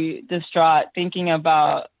pretty distraught thinking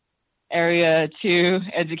about Area 2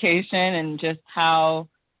 education and just how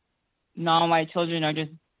non-white children are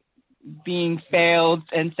just being failed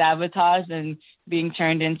and sabotaged and being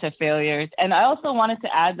turned into failures. And I also wanted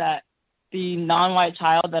to add that the non-white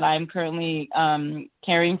child that I'm currently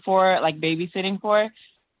caring for, babysitting for,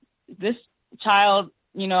 this child,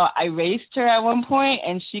 I raced her at one point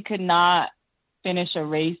and she could not finish a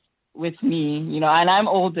race with me, and I'm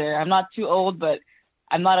older. I'm not too old, but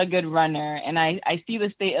I'm not a good runner. And I see the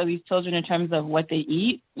state of these children in terms of what they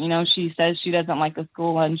eat. She says she doesn't like the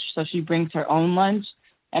school lunch, so she brings her own lunch.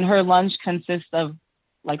 And her lunch consists of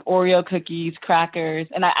Oreo cookies, crackers.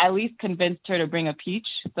 And I at least convinced her to bring a peach.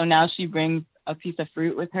 So now she brings a piece of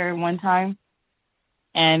fruit with her one time.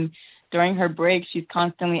 And during her break, she's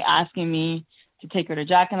constantly asking me to take her to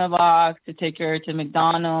Jack in the Box, to take her to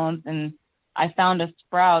McDonald's. And I found a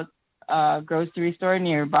Sprouts grocery store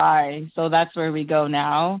nearby. So that's where we go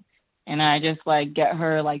now. And I just get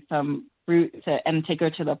her some fruit and take her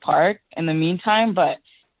to the park in the meantime. But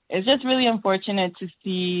it's just really unfortunate to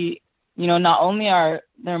see, not only are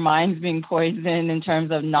their minds being poisoned in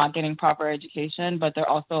terms of not getting proper education, but they're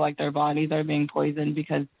also their bodies are being poisoned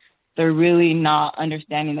because they're really not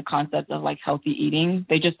understanding the concept of healthy eating.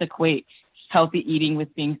 They just equate healthy eating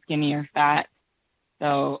with being skinny or fat.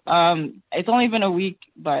 So it's only been a week,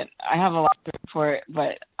 but I have a lot to report,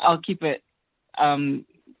 but I'll keep it up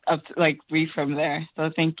brief from there.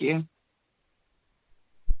 So thank you.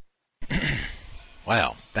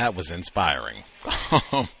 Wow, that was inspiring.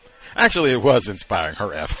 Actually, it was inspiring,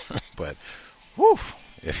 her effort, but whew,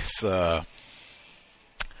 it's not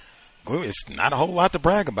a whole lot to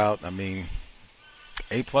brag about. I mean,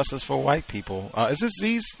 A+ is for white people. Is this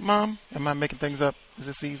Z's mom? Am I making things up? Is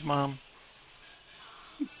this Z's mom?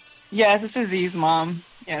 Yes, this is Z's mom.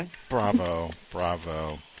 Yes. Bravo.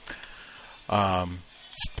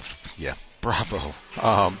 Yeah, bravo.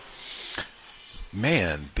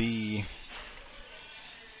 Man,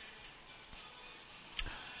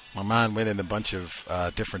 my mind went in a bunch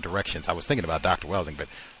of different directions. I was thinking about Dr. Welsing, but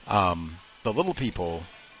the little people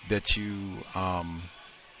that you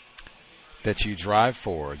drive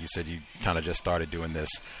for, you said you kind of just started doing this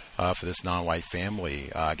for this non-white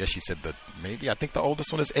family. I guess you said that I think the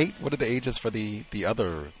oldest one is 8. What are the ages for the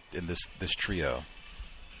other in this trio?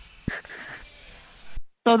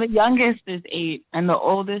 So the youngest is 8 and the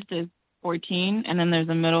oldest is 14, and then there's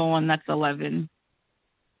a middle one that's 11.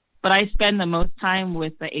 But I spend the most time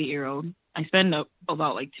with the 8-year-old. I spend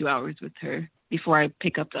about 2 hours with her before I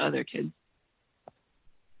pick up the other kids.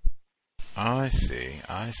 I see.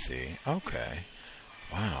 Okay.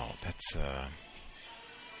 Wow, that's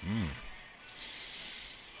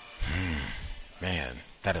man,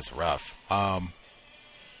 that is rough. Man,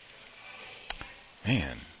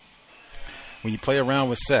 when you play around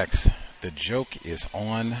with sex, the joke is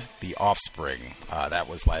on the offspring. That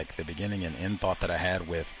was the beginning and end thought that I had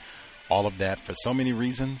with all of that for so many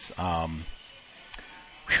reasons. Man,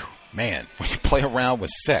 when you play around with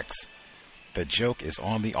sex, the joke is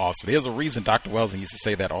on the offspring. There's a reason Dr. Welsing used to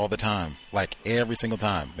say that all the time, every single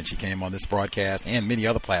time when she came on this broadcast and many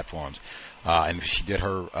other platforms. And she did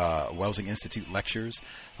her Welsing Institute lectures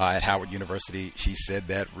at Howard University. She said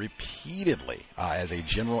that repeatedly as a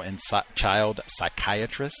general and child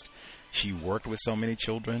psychiatrist. She worked with so many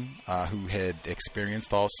children who had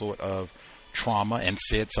experienced all sort of trauma and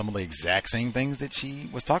said some of the exact same things that she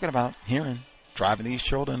was talking about hearing, driving these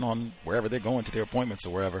children on wherever they're going to their appointments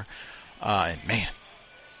or wherever. And man,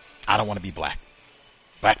 I don't want to be black.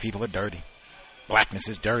 Black people are dirty. Blackness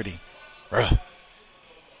is dirty. Ugh.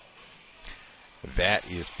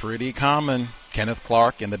 That is pretty common. Kenneth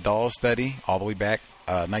Clark in the Doll Study, all the way back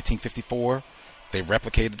 1954. They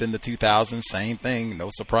replicated in the 2000s. Same thing.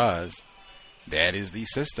 No surprise. That is the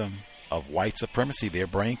system of white supremacy. Their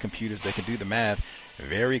brain computers, they can do the math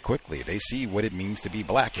very quickly. They see what it means to be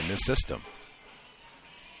black in this system.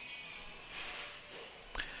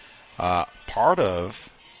 Part of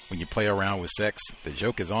when you play around with sex, the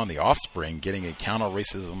joke is on the offspring, getting a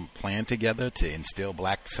counter-racism plan together to instill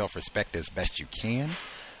black self-respect as best you can,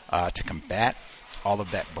 to combat all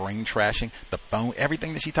of that brain trashing, the phone,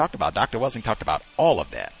 everything that she talked about. Dr. Welsing talked about all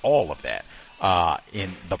of that.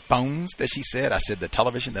 In the phones that she said, I said the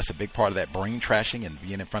television, that's a big part of that brain trashing and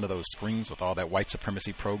being in front of those screens with all that white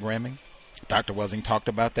supremacy programming. Dr. Welsing talked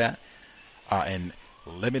about that. And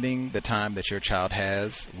limiting the time that your child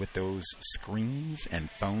has with those screens and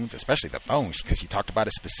phones, especially the phones, because she talked about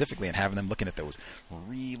it specifically, and having them looking at those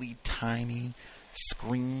really tiny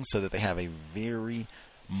screens so that they have a very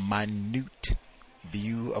minute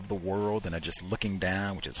view of the world and are just looking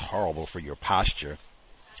down, which is horrible for your posture.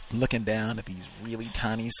 Looking down at these really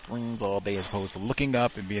tiny screens all day as opposed to looking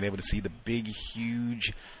up and being able to see the big,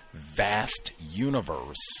 huge, vast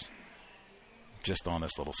universe just on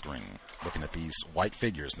this little screen. Looking at these white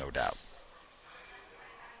figures, no doubt.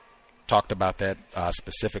 Talked about that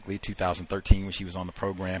specifically 2013 when she was on the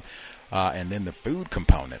program. And then the food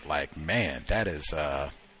component, like, man, that is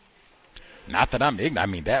not that I'm ignorant.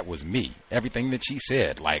 I mean, that was me. Everything that she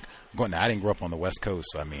said, like, I didn't grow up on the West Coast,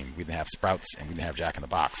 so I mean, we didn't have Sprouts and we didn't have Jack in the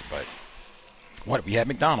Box, but we had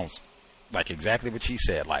McDonald's. Like exactly what she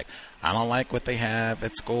said. Like, I don't like what they have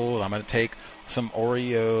at school. I'm going to take some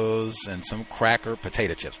Oreos and some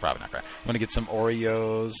potato chips, probably not cracker. I'm going to get some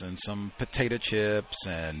Oreos and some potato chips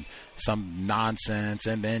and some nonsense.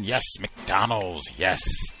 And then, yes, McDonald's. Yes,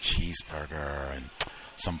 cheeseburger and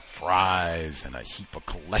some fries and a heap of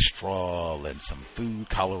cholesterol and some food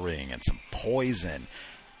coloring and some poison.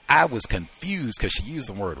 I was confused because she used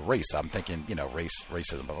the word race. I'm thinking,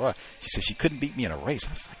 racism. Blah, blah. She said she couldn't beat me in a race.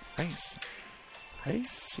 I was like,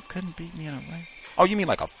 race? She couldn't beat me in a race? Oh, you mean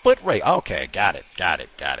like a foot race? Okay, got it.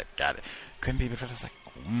 Couldn't beat me. I was like,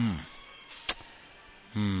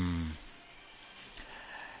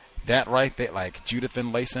 That right there, like Judith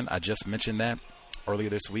Finlayson, I just mentioned that earlier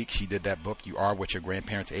this week. She did that book, You Are What Your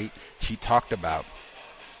Grandparents Ate. She talked about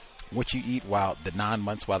what you eat while the 9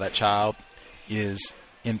 months while that child is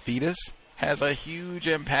in fetus has a huge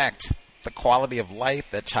impact. The quality of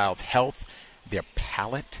life, that child's health, their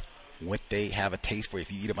palate, what they have a taste for.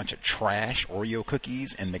 If you eat a bunch of trash Oreo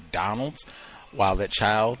cookies and McDonald's while that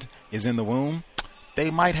child is in the womb,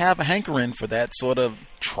 they might have a hankering for that sort of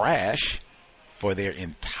trash for their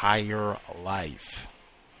entire life.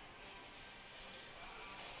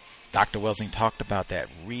 Dr. Welsing talked about that,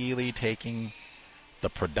 really taking the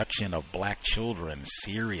production of black children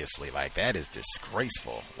seriously. Like, that is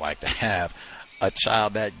disgraceful. Like, to have a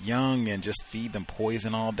child that young and just feed them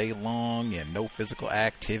poison all day long and no physical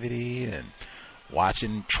activity and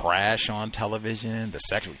watching trash on television. The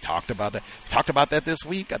sex, we talked about that. We talked about that this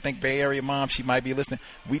week. I think Bay Area Mom, she might be listening.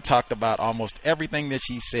 We talked about almost everything that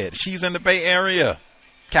she said. She's in the Bay Area,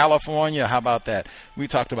 California. How about that? We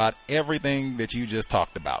talked about everything that you just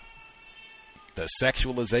talked about. The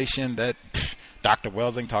sexualization that Dr.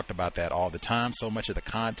 Welsing talked about that all the time. So much of the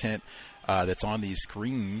content that's on these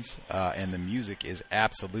screens and the music is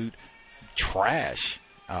absolute trash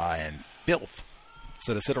and filth.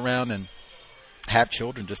 So to sit around and have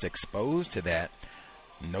children just exposed to that,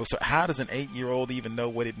 no, sir. How does an 8-year-old even know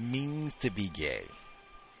what it means to be gay?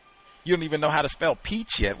 You don't even know how to spell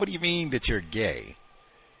peach yet. What do you mean that you're gay?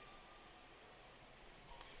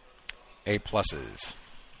 A+, racist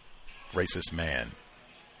man,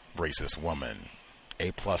 racist woman, A+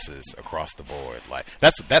 across the board. Like,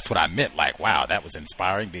 that's what I meant. Like, wow, that was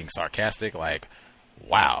inspiring, being sarcastic. Like,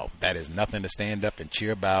 wow, that is nothing to stand up and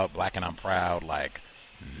cheer about. Black and I'm proud. Like,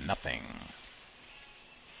 nothing.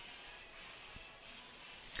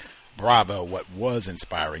 Bravo, what was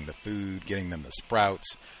inspiring, the food, getting them the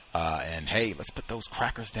Sprouts, and hey, let's put those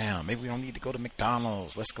crackers down. Maybe we don't need to go to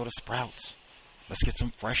McDonald's. Let's go to Sprouts. Let's get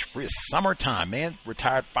some fresh fruit. It's summertime, man.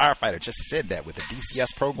 Retired firefighter just said that with the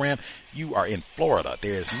DCS program. You are in Florida.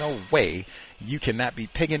 There is no way you cannot be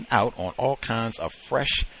pigging out on all kinds of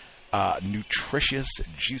fresh, nutritious,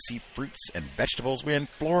 juicy fruits and vegetables. We're in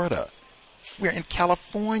Florida. We're in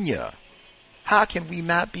California. How can we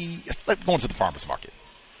not be going to the farmer's market?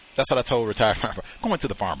 That's what I told retired firefighter. Going to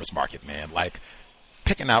the farmer's market, man. Like,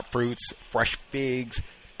 picking out fruits, fresh figs,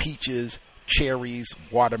 peaches, cherries,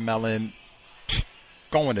 watermelon.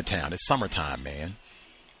 Going to town. It's summertime, man.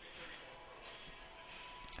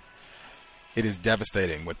 It is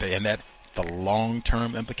devastating the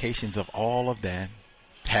long-term implications of all of that.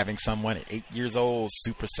 Having someone at 8 years old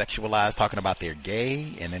super sexualized, talking about they're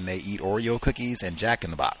gay, and then they eat Oreo cookies and Jack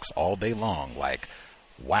in the Box all day long. Like,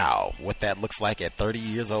 wow, what that looks like at 30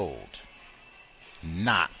 years old.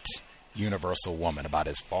 Not universal woman, about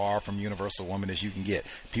as far from universal woman as you can get.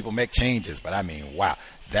 People make changes, but I mean, wow,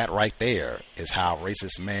 that right there is how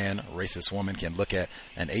racist man, racist woman can look at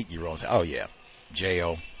an 8-year-old and say, oh yeah,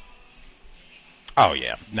 jail. Oh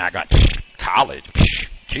yeah, not got college.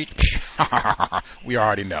 Teach. We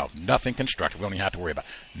already know. Nothing constructive. We don't even have to worry about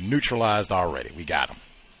it. Neutralized already. We got them.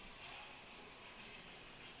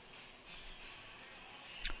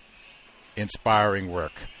 Inspiring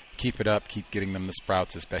work. Keep it up. Keep getting them the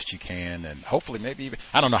Sprouts as best you can. And hopefully maybe even,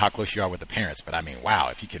 I don't know how close you are with the parents, but I mean, wow,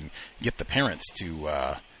 if you can get the parents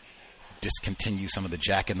to discontinue some of the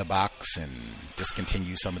Jack in the Box and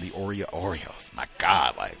discontinue some of the Oreos. My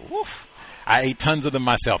God, like, woof. I ate tons of them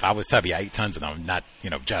myself. I was tubby. I ate tons of them.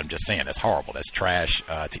 I'm just saying that's horrible. That's trash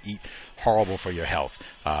to eat. Horrible for your health.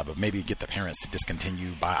 But maybe get the parents to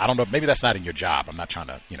discontinue I don't know. Maybe that's not in your job. I'm not trying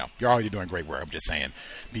to, you're already doing great work. I'm just saying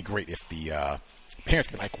it'd be great if the parents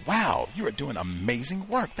be like, wow, you are doing amazing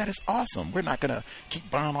work. That is awesome. We're not going to keep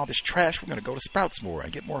buying all this trash. We're going to go to Sprouts more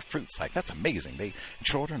and get more fruits. Like, that's amazing.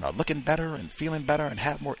 Children are looking better and feeling better and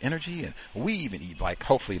have more energy. And we even eat, like,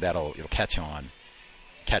 hopefully it'll catch on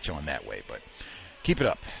that way. But keep it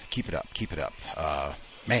up.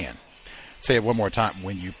 Man, say it one more time.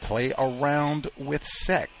 When you play around with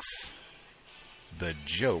sex, the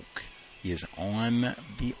joke is on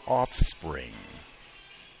the offspring.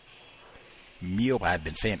 I've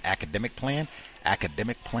been saying academic plan,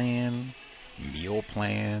 meal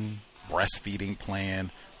plan, breastfeeding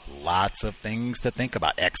plan, lots of things to think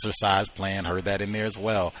about. Exercise plan, heard that in there as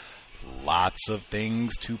well. Lots of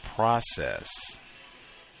things to process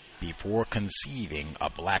before conceiving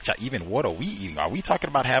a black child. Even what are we eating? Are we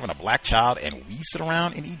talking about having a black child and we sit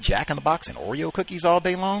around and eat Jack in the Box and Oreo cookies all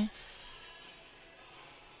day long?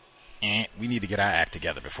 We need to get our act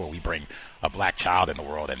together before we bring a black child in the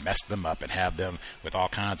world and mess them up and have them with all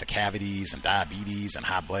kinds of cavities and diabetes and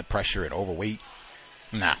high blood pressure and overweight.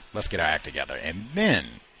 Nah, let's get our act together and then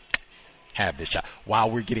have this child. While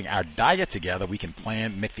we're getting our diet together, we can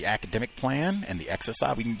make the academic plan and the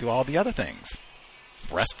exercise. We can do all the other things.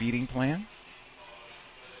 Breastfeeding plan.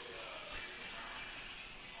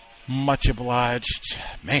 Much obliged.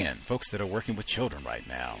 Man, folks that are working with children right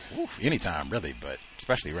now. Oof, anytime, really, but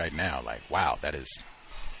especially right now, like, wow, that is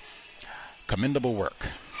commendable work.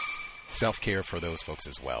 Self-care for those folks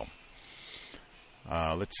as well.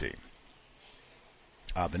 Let's see.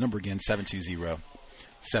 The number again,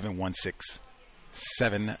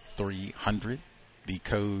 720-716-7300. The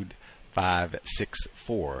code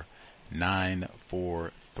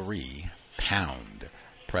 564-943 pound.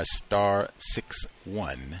 Press star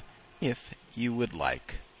 61 if you would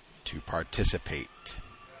like to participate.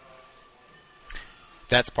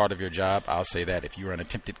 That's part of your job. I'll say that if you're an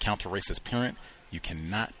attempted counter-racist parent, you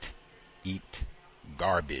cannot eat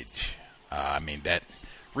garbage.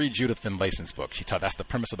 Read Judith Finlayson's book. That's the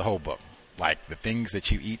premise of the whole book. Like, the things that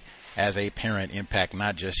you eat as a parent impact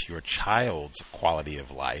not just your child's quality of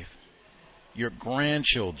life, your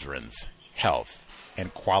grandchildren's health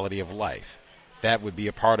and quality of life. That would be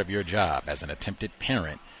a part of your job as an attempted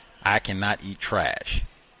parent. I cannot eat trash.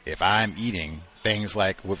 If I'm eating things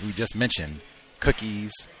like what we just mentioned,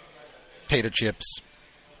 cookies, potato chips,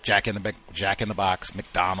 Jack in the Box,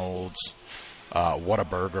 McDonald's,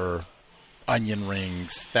 Whataburger, onion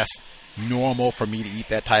rings, that's normal for me to eat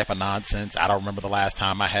that type of nonsense. I don't remember the last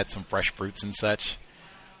time I had some fresh fruits and such.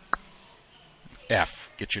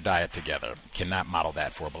 Get your diet together. Cannot model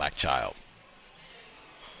that for a black child.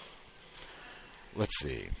 Let's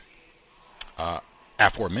see.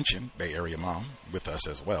 Aforementioned Bay Area mom with us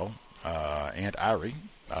as well. And Irie,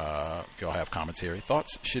 if y'all have commentary,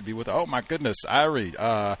 thoughts should be with. Oh my goodness,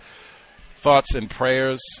 Irie. Thoughts and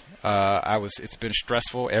prayers. It's been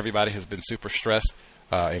stressful. Everybody has been super stressed,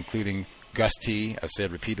 including Gus T. I've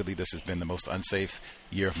said repeatedly this has been the most unsafe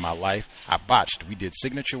year of my life. I botched. We did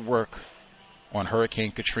signature work on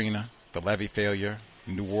Hurricane Katrina, the levee failure,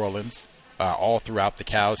 New Orleans. All throughout the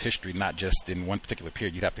COWS history, not just in one particular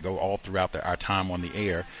period. You'd have to go all throughout our time on the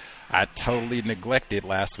air. I totally neglected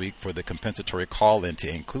last week for the compensatory call-in to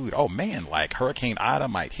include, like Hurricane Ida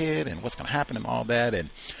might hit and what's going to happen and all that. And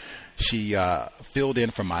she filled in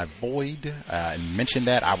for my void and mentioned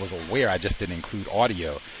that. I was aware I just didn't include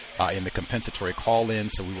audio in the compensatory call-in,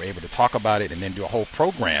 so we were able to talk about it and then do a whole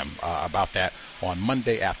program about that on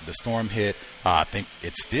Monday after the storm hit. I think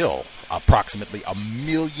it's still approximately 1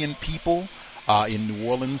 million people in New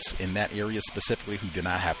Orleans, in that area specifically, who do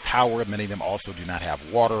not have power. Many of them also do not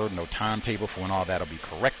have water, no timetable for when all that will be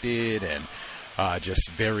corrected, and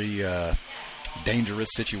just very dangerous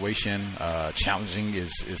situation. Challenging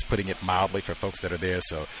is putting it mildly for folks that are there.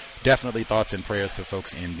 So definitely thoughts and prayers to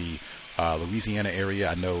folks in the Louisiana area.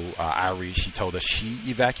 I know Irie, she told us she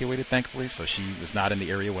evacuated, thankfully, so she was not in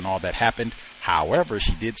the area when all that happened. However,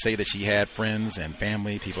 she did say that she had friends and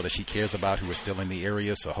family, people that she cares about, who are still in the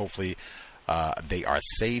area, so hopefully they are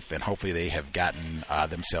safe, and hopefully they have gotten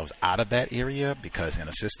themselves out of that area, because in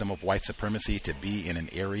a system of white supremacy, to be in an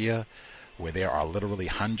area where there are literally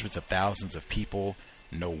hundreds of thousands of people,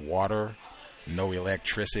 no water, no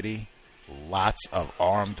electricity, lots of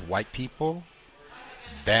armed white people,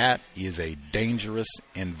 that is a dangerous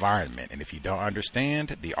environment. And if you don't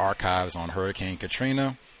understand the archives on Hurricane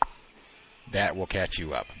Katrina, that will catch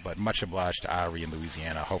you up. But much obliged to Irie in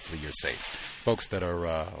Louisiana. Hopefully you're safe. Folks that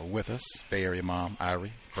are with us, Bay Area Mom,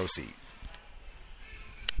 Irie, proceed.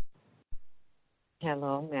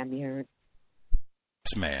 Hello, may I be heard?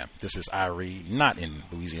 Yes, ma'am. This is Irie, not in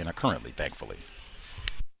Louisiana currently, thankfully.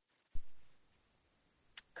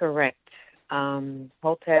 Correct.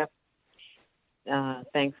 Hotep,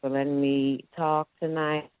 thanks for letting me talk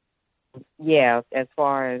tonight. Yeah, as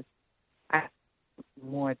far as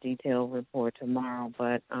more detailed report tomorrow,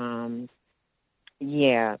 but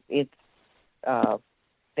yeah, it's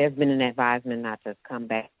there's been an advisement not to come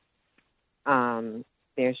back.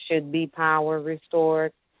 There should be power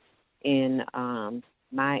restored in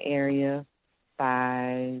my area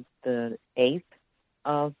by the 8th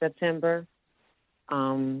of September.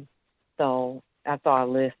 So I saw a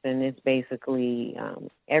list, and it's basically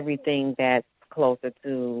everything that's closer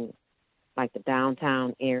to like the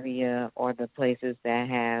downtown area or the places that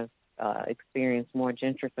have experienced more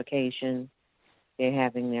gentrification. They're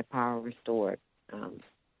having their power restored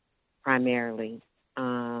primarily.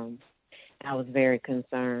 I was very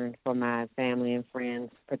concerned for my family and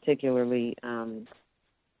friends, particularly an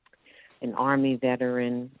Army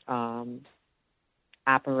veteran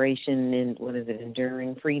operation in,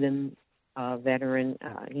 Enduring Freedom veteran.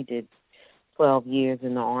 He did 12 years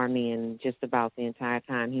in the Army, and just about the entire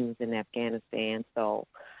time he was in Afghanistan. So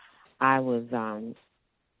I was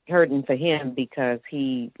hurting for him because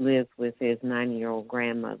he lives with his 90-year-old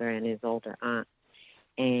grandmother and his older aunt,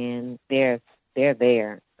 and they're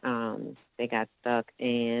there. They got stuck,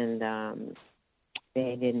 and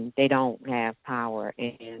they don't have power.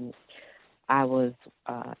 And I was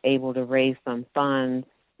able to raise some funds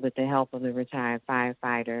with the help of the retired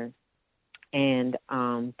firefighter and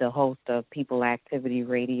the host of People Activity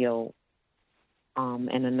Radio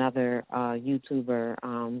and another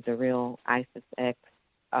YouTuber, The Real ISIS X,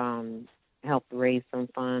 helped raise some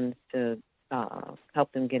funds to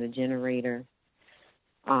help them get a generator.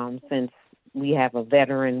 Since we have a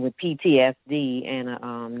veteran with PTSD and a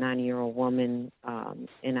 90-year-old woman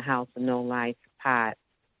in a house with no lights, pot,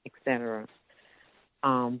 etc.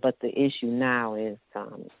 But the issue now is,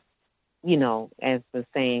 as the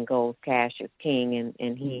saying goes, cash is king,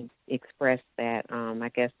 and he expressed that.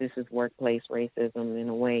 I guess this is workplace racism in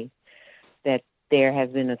a way, that there has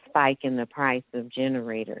been a spike in the price of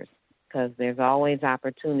generators because there's always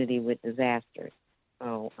opportunity with disasters.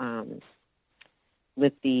 So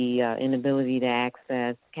with the inability to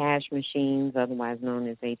access cash machines, otherwise known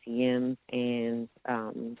as ATMs, and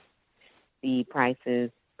the prices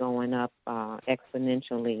going up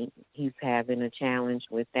exponentially, he's having a challenge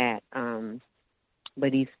with that.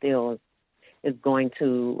 But he still is going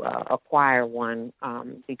to acquire one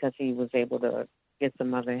because he was able to get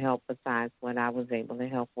some other help besides what I was able to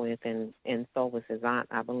help with, and so was his aunt,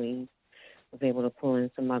 I believe, was able to pull in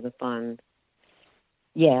some other funds.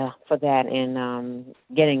 Yeah, for that, and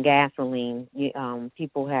getting gasoline.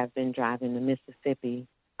 People have been driving to Mississippi,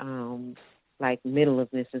 like middle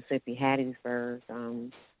of Mississippi, Hattiesburg,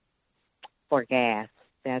 for gas.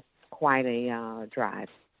 That's quite a drive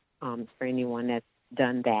for anyone that's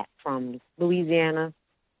done that from Louisiana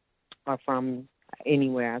or from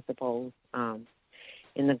anywhere, I suppose,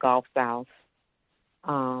 in the Gulf South.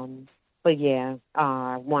 But yeah,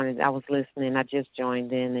 I was listening. I just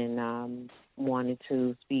joined in and wanted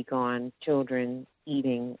to speak on children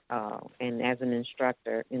eating. And as an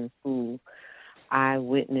instructor in school, I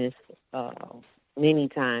witnessed many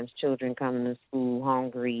times children coming to school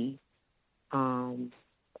hungry,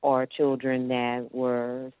 or children that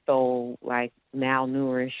were so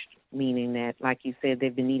malnourished, meaning that, like you said,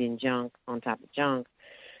 they've been eating junk on top of junk.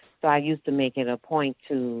 So I used to make it a point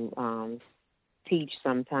to teach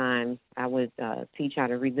sometimes. I would teach how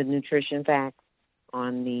to read the nutrition facts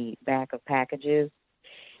on the back of packages,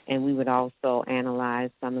 and we would also analyze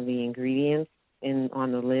some of the ingredients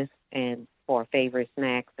on the list and for favorite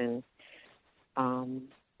snacks. And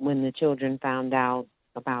when the children found out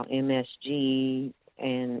about MSG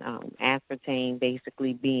and aspartame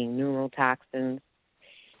basically being neurotoxins,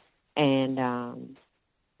 and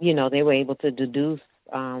they were able to deduce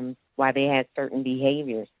why they had certain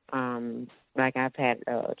behaviors. Like I've had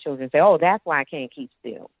children say, "Oh, that's why I can't keep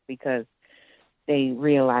still," because they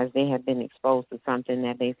realized they had been exposed to something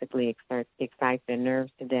that basically excites their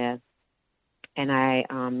nerves to death. And I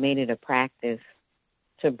made it a practice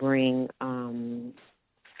to bring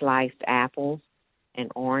sliced apples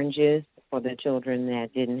and oranges for the children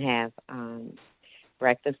that didn't have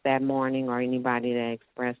breakfast that morning, or anybody that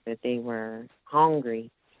expressed that they were hungry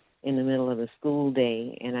in the middle of the school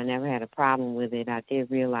day. And I never had a problem with it. I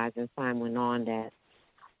did realize as time went on that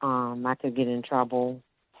I could get in trouble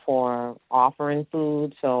for offering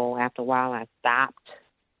food. So after a while, I stopped.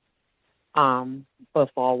 But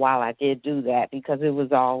for a while, I did do that because it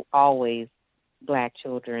was always Black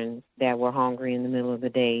children that were hungry in the middle of the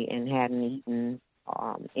day and hadn't eaten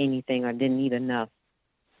anything or didn't eat enough.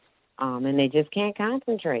 And they just can't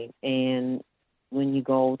concentrate. And when you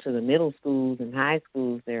go to the middle schools and high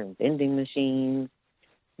schools, there are vending machines.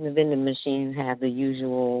 And the vending machines have the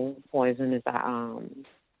usual poisonous,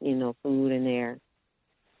 food in there.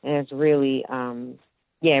 And it's really,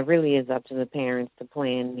 it really is up to the parents to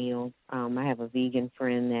plan meals. I have a vegan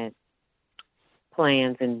friend that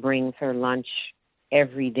plans and brings her lunch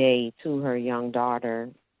every day to her young daughter,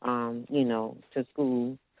 to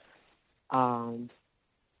school.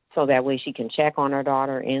 So that way she can check on her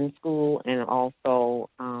daughter in school and also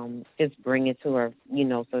just bring it to her,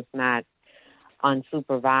 so it's not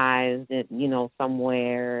unsupervised,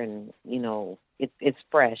 somewhere, and, it's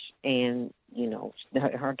fresh, and,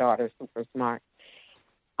 her daughter's super smart.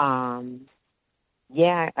 That's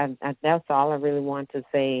all I really want to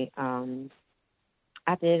say.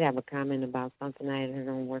 I did have a comment about something I had heard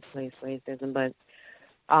on workplace racism, but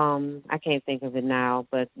I can't think of it now.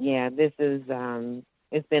 But, this is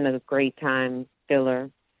it's been a great time filler,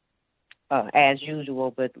 as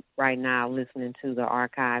usual, but right now listening to the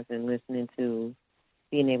archives and listening to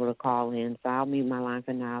being able to call in. So I'll mute my line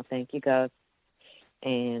for now. Thank you, Gus.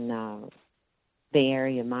 And Bay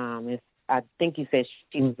Area Mom, I think you said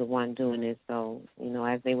she was the one doing it. So,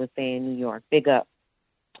 as they would say in New York, big up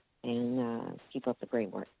and keep up the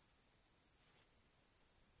great work.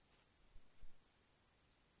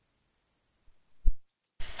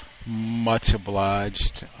 Much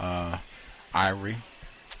obliged, Irie.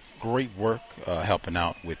 Great work helping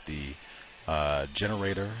out with the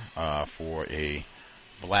generator for a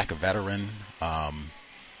Black veteran.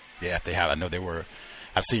 If they have, I know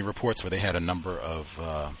I've seen reports where they had a number of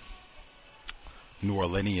New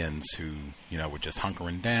Orleanians who, were just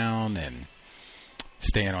hunkering down and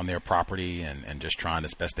staying on their property and just trying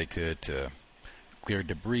as best they could to clear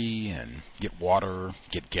debris and get water,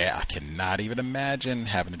 get gas. I cannot even imagine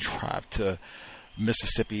having to drive to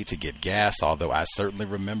Mississippi to get gas, although I certainly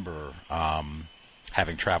remember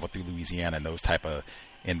having traveled through Louisiana and those type of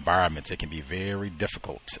environments. It can be very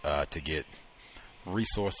difficult to get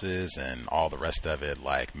resources and all the rest of it.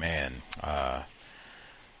 Like, man,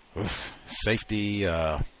 safety,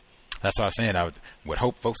 that's what I was saying. I would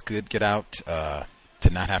hope folks could get out to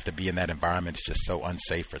not have to be in that environment. It's just so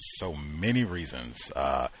unsafe for so many reasons,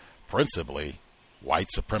 principally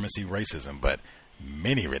white supremacy, racism, but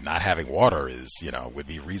many not having water is, would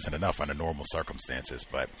be reason enough under normal circumstances.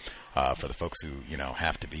 But for the folks who,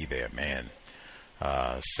 have to be there, man,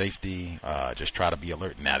 safety, just try to be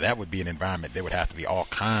alert. Now, that would be an environment, there would have to be all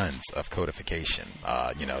kinds of codification,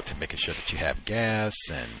 to making sure that you have gas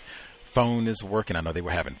and phone is working. I know they were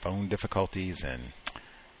having phone difficulties, and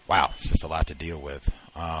wow, it's just a lot to deal with.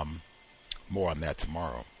 More on that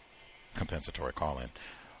tomorrow. Compensatory call-in.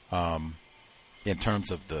 In terms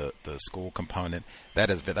of the school component,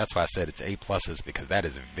 that's why I said it's A+, because that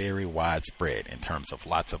is very widespread in terms of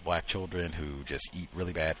lots of Black children who just eat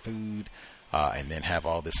really bad food and then have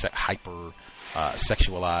all this hyper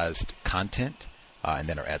sexualized content and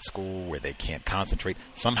then are at school where they can't concentrate.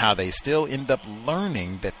 Somehow they still end up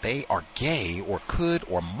learning that they are gay or could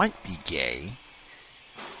or might be gay.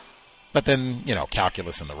 But then,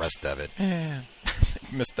 calculus and the rest of it,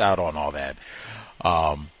 missed out on all that.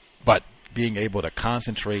 But being able to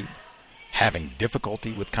concentrate, having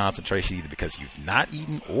difficulty with concentration, either because you've not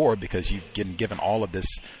eaten or because you've been given all of this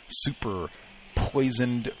super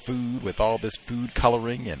poisoned food with all this food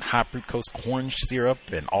coloring and high fructose corn syrup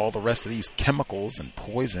and all the rest of these chemicals and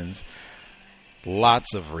poisons.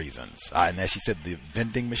 Lots of reasons. And as she said, the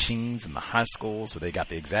vending machines in the high schools where they got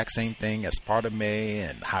the exact same thing, aspartame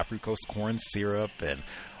and high fructose corn syrup and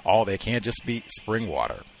all. They can't just be spring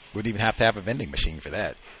water. Wouldn't even have to have a vending machine for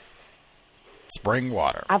that. Spring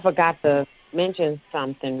water. I forgot to mention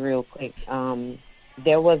something real quick.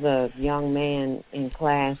 There was a young man in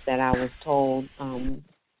class that I was told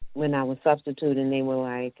when I was substituting, they were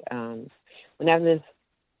like, whenever this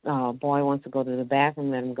boy wants to go to the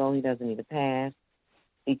bathroom, let him go. He doesn't need a pass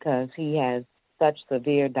because he has such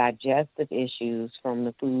severe digestive issues from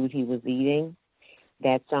the food he was eating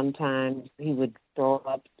that sometimes he would throw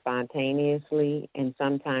up spontaneously, and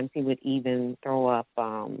sometimes he would even throw up,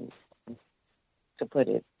 to put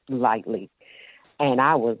it lightly. And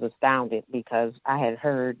I was astounded because I had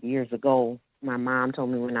heard years ago, my mom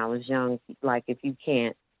told me when I was young, like, if you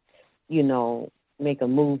can't, make a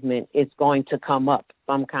movement, it's going to come up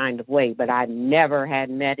some kind of way. But I never had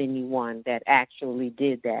met anyone that actually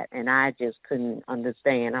did that, and I just couldn't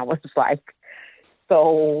understand. I was like,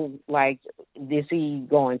 so, like, is he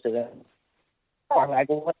going to the, or like,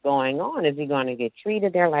 what's going on? Is he going to get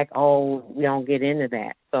treated? They're like, oh, we don't get into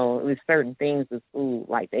that. So it was certain things with food,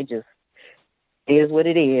 like they just, it is what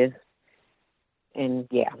it is. And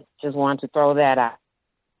yeah, just wanted to throw that out.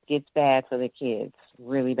 It's bad for the kids,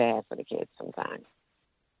 really bad for the kids sometimes.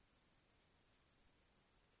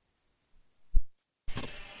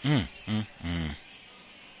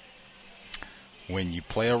 When you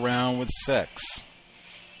play around with sex,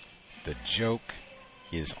 the joke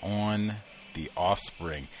is on the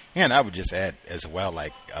offspring. And I would just add as well,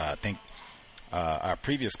 like, I think our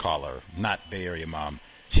previous caller, not Bay Area mom,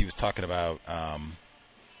 she was talking about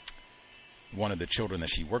one of the children that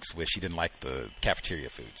she works with. She didn't like the cafeteria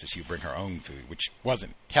food, so she would bring her own food, which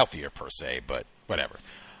wasn't healthier per se, but whatever.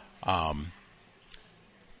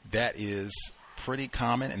 That is pretty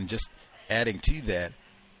common. And just adding to that,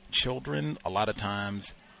 children, a lot of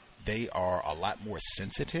times, they are a lot more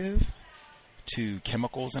sensitive to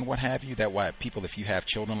chemicals and what have you. That's why people, if you have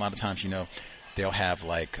children, a lot of times, you know, they'll have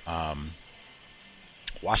like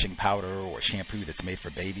washing powder or shampoo that's made for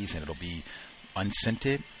babies, and it'll be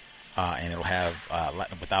unscented. And it'll have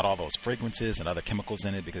without all those fragrances and other chemicals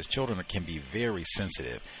in it, because children can be very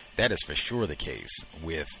sensitive. That is for sure the case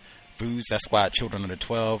with foods. That's why children under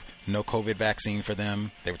 12, no COVID vaccine for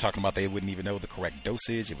them. They were talking about they wouldn't even know the correct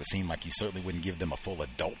dosage. It would seem like you certainly wouldn't give them a full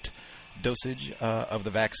adult dosage of the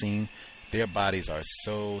vaccine. Their bodies are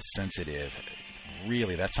so sensitive.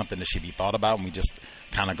 Really, that's something that should be thought about. And we just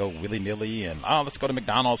kind of go willy-nilly and, let's go to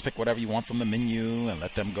McDonald's, pick whatever you want from the menu, and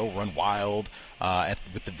let them go run wild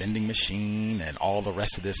with the vending machine and all the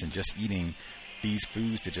rest of this, and just eating these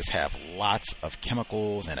foods that just have lots of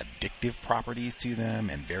chemicals and addictive properties to them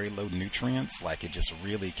and very low nutrients. Like, it just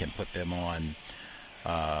really can put them on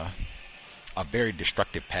a very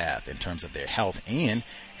destructive path in terms of their health, and,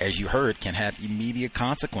 as you heard, can have immediate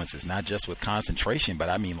consequences, not just with concentration, but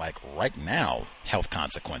I mean, like, right now, health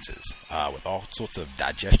consequences with all sorts of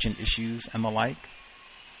digestion issues and the like.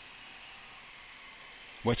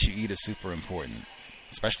 What you eat is super important,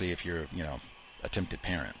 especially if you're, you know, a tempted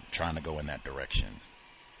parent trying to go in that direction.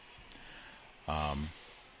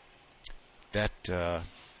 That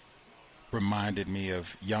reminded me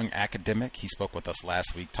of Young Academic. He spoke with us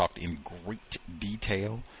last week, talked in great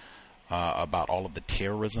detail about all of the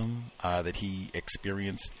terrorism that he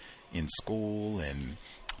experienced in school, and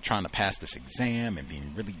trying to pass this exam, and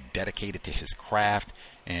being really dedicated to his craft,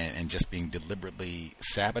 and just being deliberately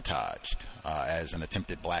sabotaged as an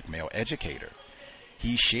attempted black male educator.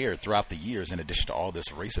 He shared throughout the years, in addition to all this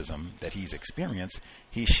racism that he's experienced,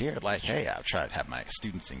 he shared like, hey, I've tried to have my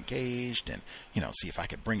students engaged and, you know, see if I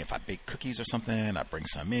bake cookies or something, I bring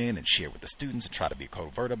some in and share with the students and try to be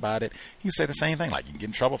covert about it. He said the same thing, like, you can get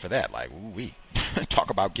in trouble for that. Like, ooh-wee. Talk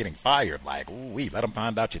about getting fired. Like, ooh-wee. Let them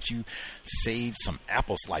find out that you saved some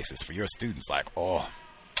apple slices for your students. Like, oh,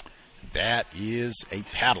 that is a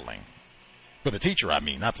paddling. For the teacher, I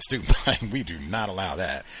mean, not the student. We do not allow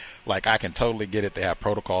that. Like, I can totally get it. They have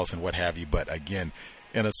protocols and what have you. But again,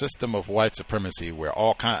 in a system of white supremacy where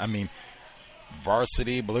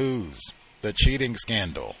Varsity Blues, the cheating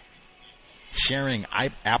scandal, sharing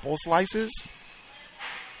apple slices.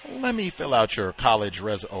 Let me fill out your college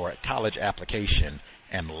college application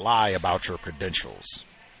and lie about your credentials.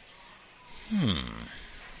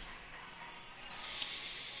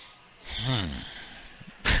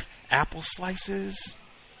 Apple slices,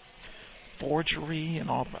 forgery, and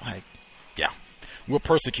all that. Like, yeah, we'll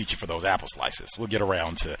persecute you for those apple slices. We'll get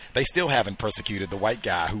around to. They still haven't persecuted the white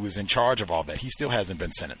guy who was in charge of all that. He still hasn't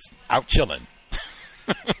been sentenced. Out chilling.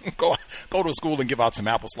 Go to a school and give out some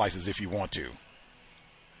apple slices if you want to.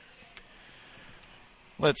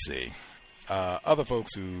 Let's see. Other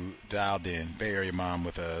folks who dialed in, Bay Area mom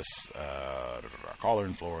with us, caller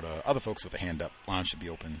in Florida, other folks with a hand up. Line should be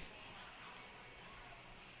open.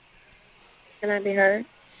 Can I be heard?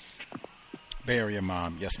 Bay Area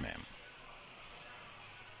mom, yes, ma'am.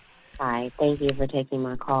 Hi, thank you for taking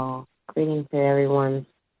my call. Greetings to everyone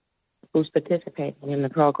who's participating in the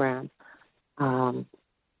program. I'm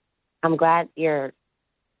glad I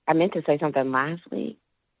meant to say something last week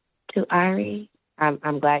to Ari.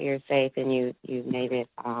 I'm glad you're safe and you made it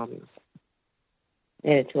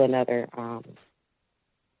to another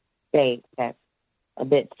state that's a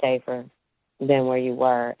bit safer than where you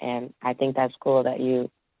were, and I think that's cool that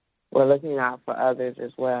you were looking out for others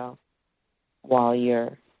as well while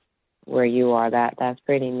you're where you are. That's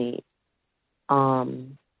pretty neat.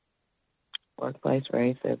 Workplace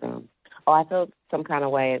racism. Oh, I feel some kind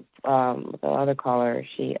of way with the other caller.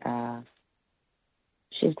 She's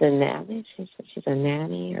the nanny. She's a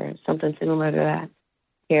nanny or something similar to that.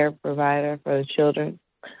 Care provider for the children.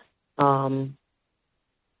 A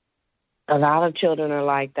lot of children are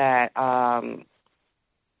like that.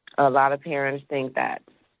 A lot of parents think that's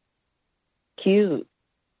cute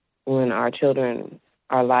when our children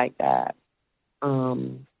are like that.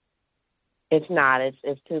 It's not.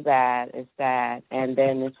 It's too bad. It's sad. And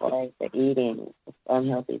then as far as the eating, it's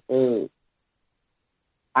unhealthy food.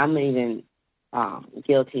 I'm even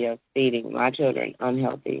guilty of feeding my children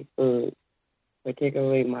unhealthy food,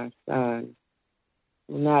 particularly my son.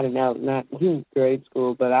 Not grade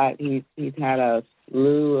school, but he's had a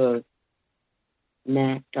slew of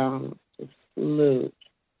McDonald's, a slew,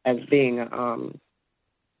 as being an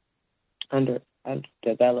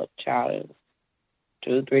underdeveloped child.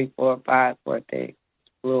 2, 3, 4, 5, 4 things.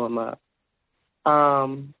 Blew them up.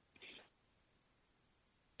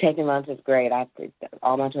 Taking lunch is great.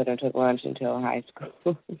 All my children took lunch until high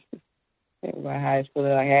school. By high school,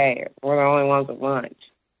 they're like, hey, we're the only ones with lunch.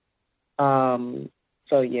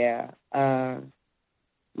 So, yeah.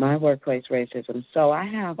 My workplace racism. So I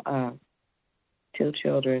have 2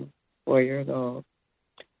 children, 4 years old.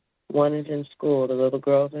 One is in school. The little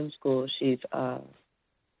girl's in school. She's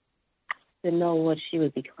to know what she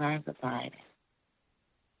would be classified.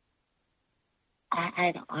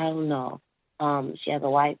 I don't know. She has a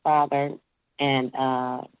white father and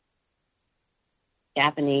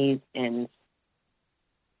Japanese and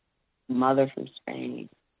mother from Spain.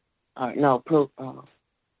 I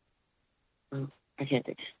can't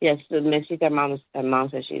think. Yes, she said mom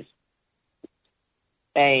said she's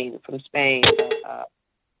from Spain.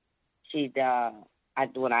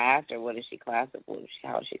 But when I asked her how would she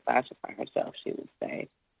classify herself, she would say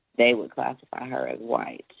they would classify her as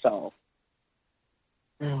white. So,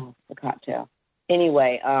 the cocktail.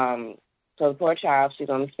 Anyway, so the poor child, she's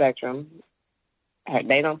on the spectrum.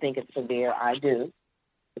 They don't think it's severe. I do.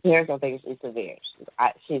 The parents don't think she's severe.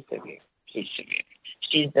 She's severe. She's severe.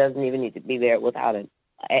 She doesn't even need to be there without an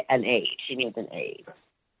aid. She needs an aid.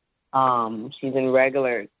 She's in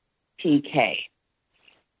regular TK.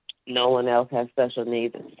 No one else has special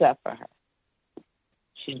needs except for her.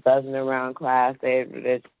 She's buzzing around class.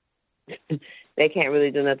 They can't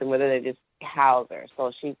really do nothing with her. They just house her.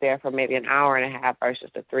 So she's there for maybe an hour and a half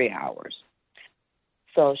versus the 3 hours.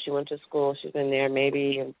 So she went to school. She's been there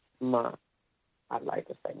maybe a month. I'd like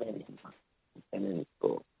to say maybe a month. She's been in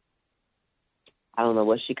school. I don't know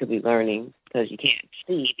what she could be learning because you can't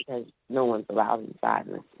see because no one's allowed inside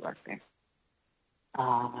unless you work there.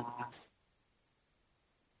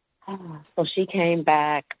 So she came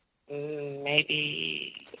back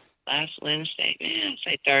maybe last Wednesday,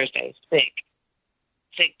 say Thursday, sick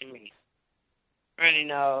to me. Already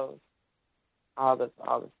knows all the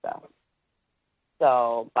stuff.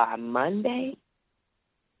 So by Monday,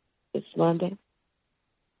 it's Monday,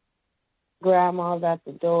 Grandma's at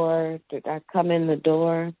the door. I come in the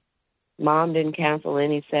door. Mom didn't cancel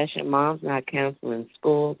any session. Mom's not canceling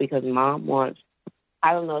school because Mom wants,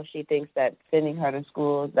 I don't know if she thinks that sending her to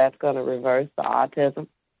school, that's going to reverse the autism.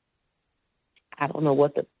 I don't know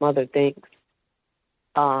what the mother thinks.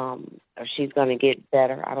 Or she's going to get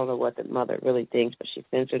better. I don't know what the mother really thinks, but she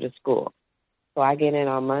sends her to school. So I get in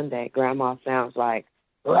on Monday. Grandma sounds like,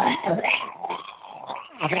 oh,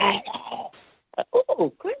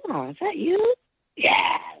 Grandma, is that you?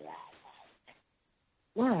 Yeah.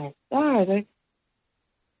 My God.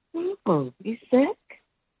 Oh, you sick?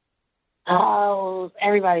 Oh,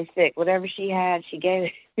 everybody's sick. Whatever she had, she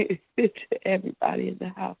gave it to everybody in the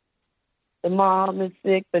house. The mom is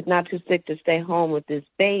sick, but not too sick to stay home with this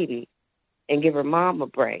baby and give her mom a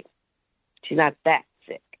break. She's not that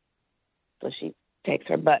sick. So she takes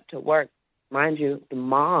her butt to work. Mind you, the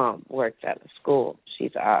mom works at a school.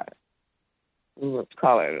 She's let's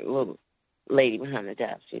call her a little lady behind the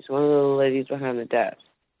desk. She's one of the little ladies behind the desk.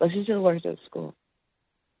 But she still works at school.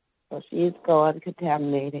 So she's going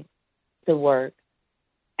contaminated to work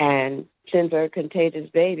and sends her contagious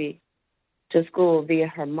baby to school via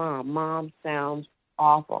her mom. Mom sounds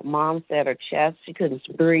awful. Mom said her chest, she couldn't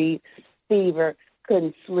breathe, fever,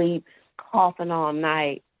 couldn't sleep, coughing all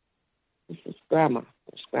night. This is Grandma.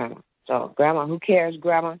 It's Grandma. So, Grandma, who cares,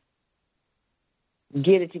 Grandma?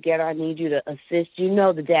 Get it together. I need you to assist. You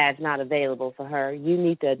know the dad's not available for her. You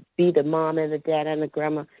need to be the mom and the dad and the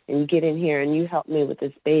grandma and get in here and you help me with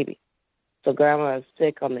this baby. So Grandma is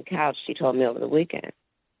sick on the couch, she told me over the weekend.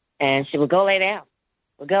 And she would go lay down.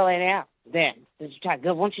 We'll go lay down. Then, since you're tired,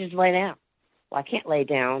 why don't you just lay down? Well, I can't lay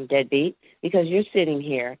down, deadbeat, because you're sitting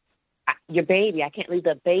here. Your baby, I can't leave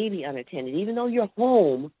the baby unattended. Even though you're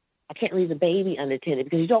home, I can't leave the baby unattended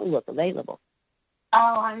because you don't look available.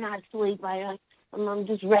 Oh, I'm not asleep. I'm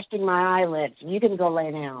just resting my eyelids. You can go lay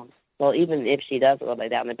down. Well, even if she does go lay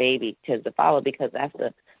down, the baby tends to follow because that's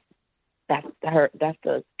the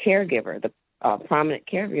caregiver. The prominent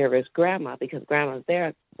caregiver is grandma because grandma's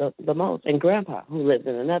there the most, and grandpa, who lives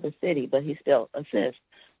in another city, but he still assists.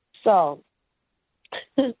 So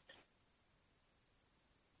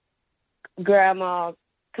grandma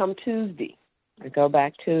come Tuesday. I go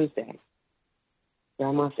back Tuesday.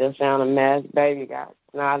 Grandma still sound a mess. Baby got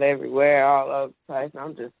snot everywhere, all over the place.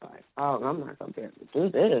 I'm just like, oh, I'm not going to be able to do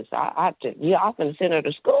this. I'm going to send her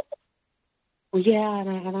to school. Well, yeah, and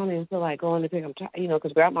I don't even feel like going to pick up,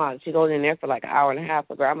 because Grandma, she goes in there for like an hour and a half,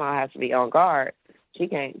 so Grandma has to be on guard. She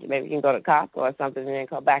can't, maybe you can go to Costco or something and then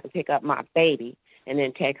come back and pick up my baby and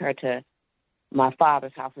then take her to my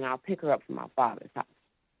father's house, and I'll pick her up from my father's house.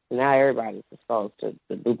 So now everybody's exposed to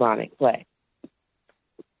the bubonic plague.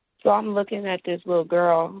 So I'm looking at this little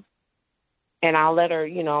girl, and I'll let her,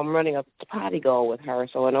 I'm running a potty goal with her.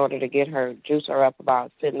 So in order to get her, juice her up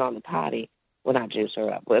about sitting on the potty, well, not juice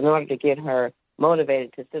her up, but in order to get her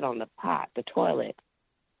motivated to sit on the toilet,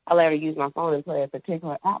 I let her use my phone and play a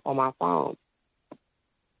particular app on my phone.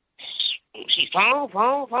 She's phone.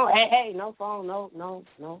 Hey, no phone, no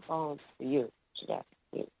phone for you. She's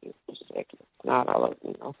not all over,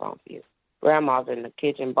 no phone for you. Grandma's in the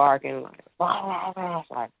kitchen barking like,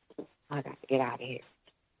 I got to get out of here.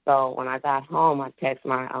 So when I got home, I texted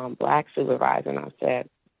my black supervisor and I said,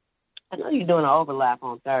 I know you're doing an overlap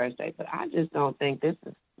on Thursday, but I just don't think this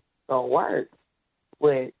is going to work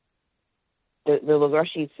with the little girl.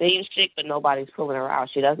 She seems sick, but nobody's pulling her out.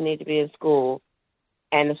 She doesn't need to be in school.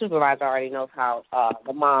 And the supervisor already knows how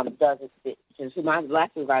the mom doesn't. My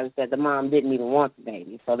black supervisor said the mom didn't even want the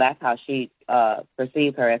baby. So that's how she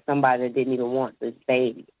perceived her, as somebody that didn't even want this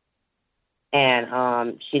baby.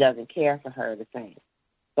 And she doesn't care for her the same.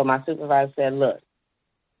 So my supervisor said, look,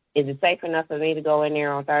 is it safe enough for me to go in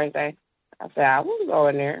there on Thursday? I said, I wouldn't go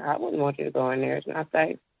in there. I wouldn't want you to go in there. It's not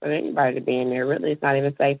safe for anybody to be in there. Really, it's not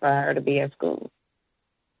even safe for her to be at school.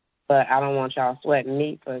 But I don't want y'all sweating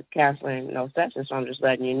me for canceling no sessions, so I'm just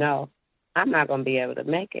letting you know I'm not going to be able to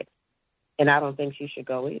make it. And I don't think you should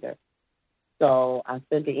go either. So I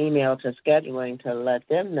sent the email to scheduling to let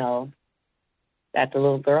them know that the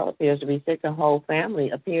little girl appears to be sick. The whole family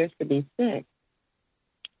appears to be sick.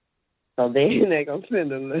 So then they're going to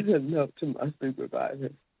send a note to my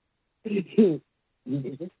supervisor. Is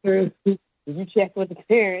this true? Did you check with the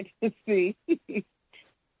parent to see?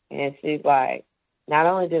 And she's like, not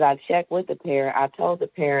only did I check with the parent, I told the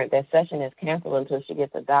parent that session is canceled until she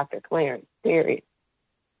gets a doctor clearance, period.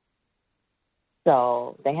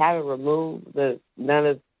 So they haven't removed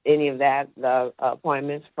any of the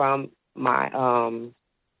appointments from my,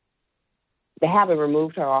 they haven't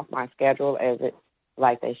removed her off my schedule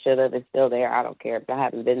like they should have. It's still there. I don't care, but I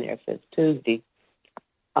haven't been there since Tuesday.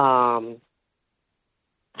 I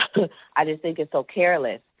just think it's so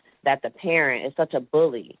careless that the parent is such a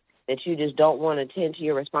bully that you just don't want to tend to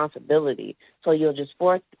your responsibility. So you'll just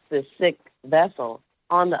force the sick vessel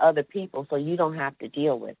on the other people so you don't have to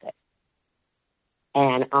deal with it.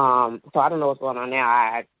 And so I don't know what's going on now.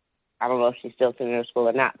 I don't know if she's still sitting in school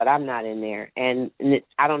or not, but I'm not in there. And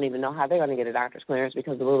I don't even know how they're going to get a doctor's clearance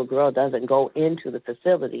because the little girl doesn't go into the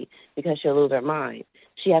facility because she'll lose her mind.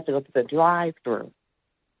 She has to go through the drive-thru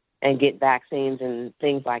and get vaccines and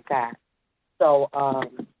things like that. So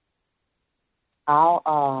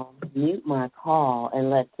I'll mute my call and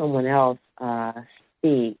let someone else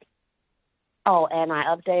speak. Oh, and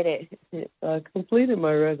I completed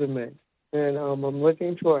my resume. And I'm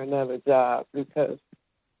looking for another job because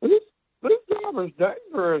this job is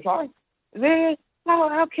dangerous. How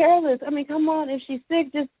careless. I mean, come on. If she's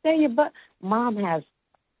sick, just stay your butt. Mom has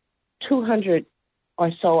 200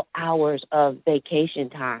 or so hours of vacation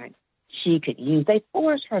time she could use. They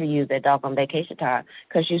forced her to use that doggone vacation time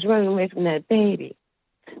because she's running away from that baby.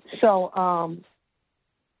 So,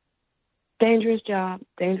 dangerous job.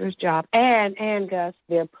 And Gus,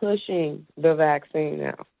 they're pushing the vaccine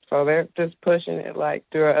now. So they're just pushing it like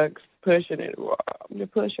drugs, pushing it.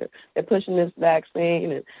 They're pushing this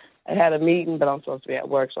vaccine. And I had a meeting, but I'm supposed to be at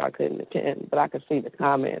work, so I couldn't attend. But I could see the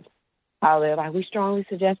comments, how they're like, we strongly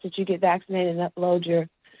suggest that you get vaccinated and upload your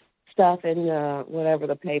stuff in whatever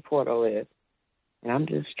the pay portal is. And I'm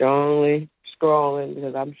just strongly scrolling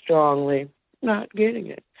because I'm strongly not getting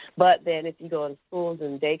it. But then if you go in schools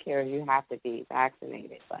and daycares, you have to be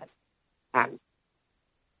vaccinated. But I'm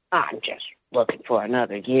just looking for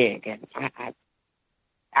another gig, and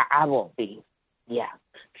I won't be. Yeah.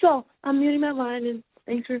 So I'm muting my line, and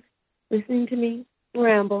thanks for listening to me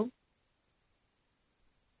ramble.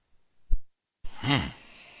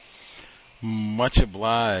 Much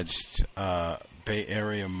obliged, Bay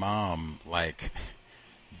Area mom. Like,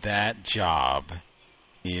 that job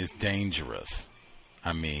is dangerous.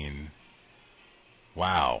 I mean,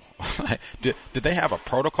 wow. Did they have a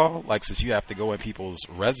protocol? Like, since you have to go in people's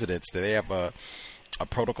residence, do they have a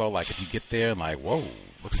protocol? Like, if you get there and like, whoa,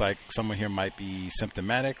 looks like someone here might be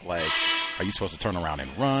symptomatic. Like, are you supposed to turn around and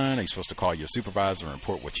run? Are you supposed to call your supervisor and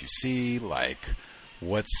report what you see? Like,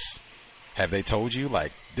 have they told you?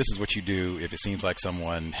 Like, this is what you do if it seems like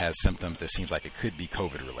someone has symptoms that seems like it could be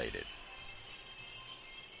COVID related.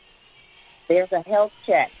 There's a health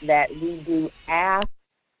check that we do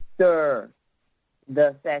after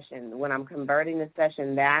the session. When I'm converting the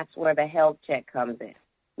session, that's where the health check comes in.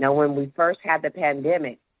 Now, when we first had the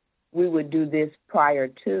pandemic, we would do this prior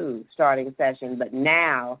to starting session, but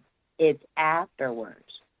now it's afterwards.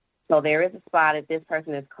 So there is a spot if this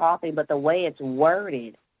person is coughing, but the way it's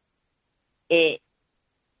worded,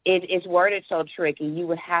 it's worded so tricky. You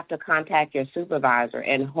would have to contact your supervisor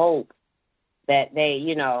and hope that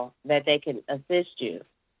they can assist you.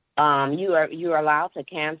 You are allowed to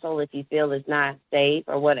cancel if you feel it's not safe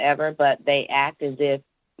or whatever, but they act as if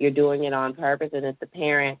you're doing it on purpose, and if the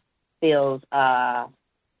parent feels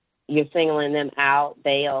you're singling them out,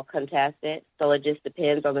 they'll contest it. So it just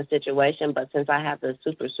depends on the situation. But since I have the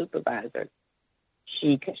supervisor,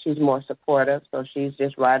 she's more supportive, so she's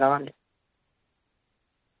just right on it.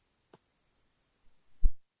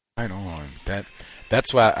 Right on.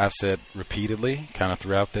 That's why I've said repeatedly, kind of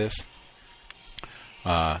throughout this,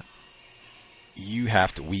 we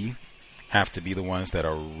have to be the ones that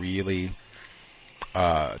are really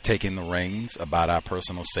taking the reins about our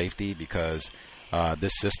personal safety, because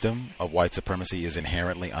this system of white supremacy is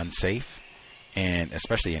inherently unsafe, and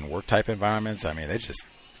especially in work type environments. I mean, they just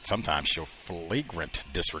sometimes show flagrant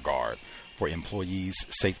disregard for employees'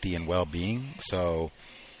 safety and well-being. So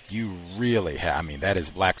you really that is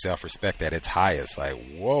black self-respect at its highest. Like,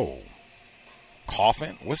 whoa,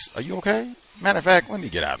 coughing? Are you okay? Matter of fact, let me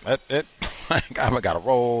get out. Like, I've got to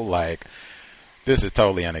roll. Like, this is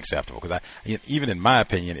totally unacceptable, because even in my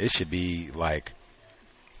opinion, it should be like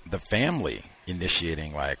the family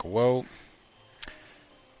initiating, like, whoa,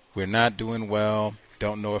 we're not doing well.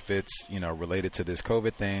 Don't know if it's, related to this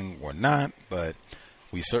COVID thing or not, but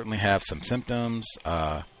we certainly have some symptoms.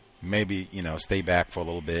 Maybe, stay back for a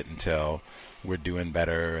little bit until we're doing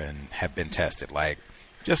better and have been tested. Like,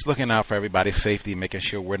 just looking out for everybody's safety, making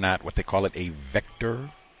sure we're not what they call it, a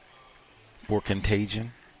vector for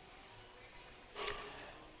contagion.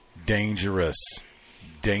 Dangerous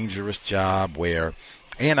job where,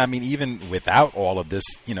 and I mean, even without all of this,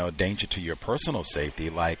 danger to your personal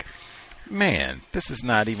safety, like, man, this is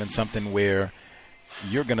not even something where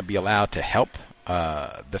you're going to be allowed to help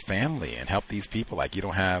the family and help these people. Like, you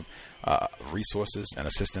don't have resources and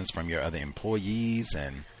assistance from your other employees,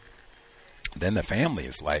 and then the family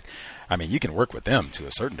is like, I mean, you can work with them to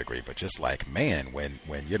a certain degree, but just like, man, when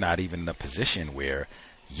you're not even in a position where,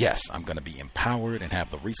 yes, I'm going to be empowered and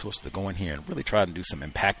have the resources to go in here and really try to do some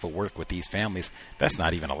impactful work with these families, that's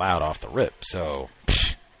not even allowed off the rip. So,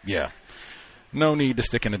 yeah, no need to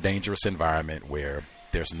stick in a dangerous environment where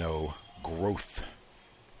there's no growth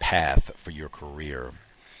path for your career.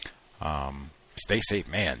 Stay safe,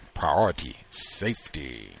 man. Priority,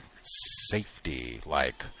 safety.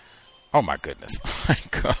 Like, oh my goodness.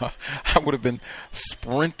 Like, I would have been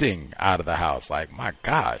sprinting out of the house. Like, my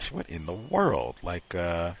gosh, what in the world? Like,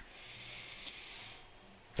 and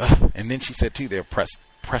then she said too, they're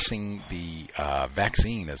pressing the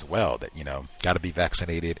vaccine as well. That, got to be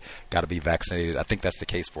vaccinated. I think that's the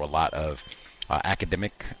case for a lot of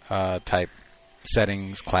academic type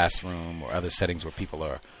settings, classroom or other settings where people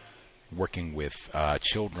are working with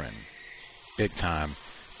children, big time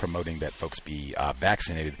promoting that folks be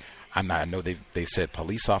vaccinated. I know they've said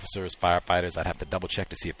police officers, firefighters. I'd have to double check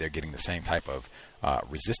to see if they're getting the same type of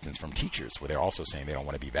resistance from teachers, where they're also saying they don't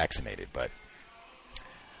want to be vaccinated, but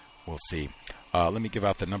we'll see. Let me give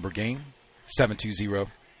out the number again: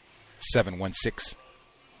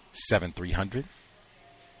 720-716-7300.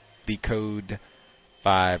 The code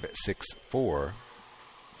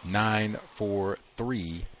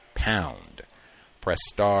 564-943#. Press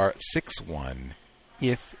star 61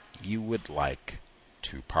 if you would like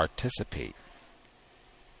to participate.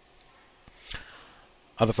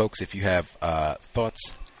 Other folks, if you have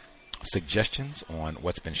thoughts, suggestions on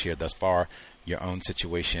what's been shared thus far, your own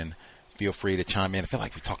situation, feel free to chime in. I feel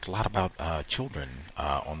like we talked a lot about children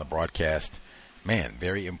on the broadcast. Man,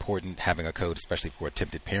 very important having a code, especially for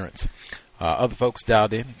attempted parents. Other folks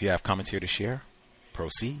dialed in, if you have comments here to share,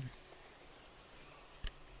 proceed.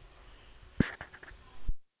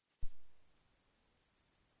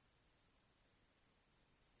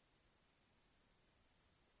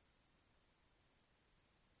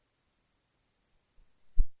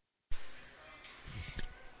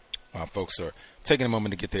 folks are taking a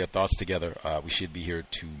moment to get their thoughts together. We should be here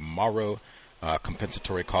tomorrow.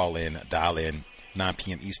 Compensatory call-in, dial-in, 9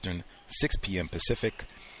 p.m. Eastern, 6 p.m. Pacific.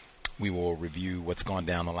 We will review what's gone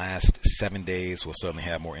down the last 7 days. We'll certainly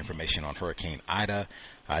have more information on Hurricane Ida.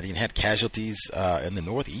 They even had casualties in the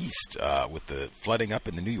Northeast with the flooding up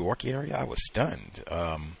in the New York area. I was stunned.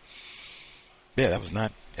 That was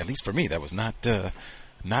not, at least for me, that was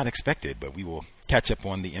not expected. But we will catch up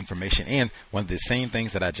on the information. And one of the same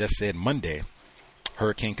things that I just said Monday,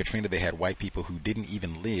 Hurricane Katrina, they had white people who didn't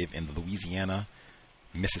even live in the Louisiana,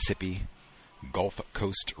 Mississippi, Gulf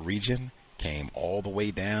Coast region, came all the way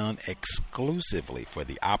down exclusively for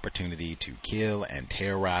the opportunity to kill and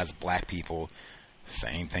terrorize black people.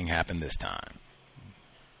 Same thing happened this time.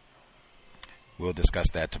 We'll discuss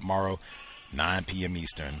that tomorrow, 9 p.m.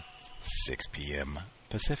 Eastern, 6 p.m.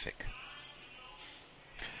 Pacific.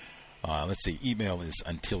 Let's see. Email is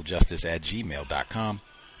untiljustice@gmail.com.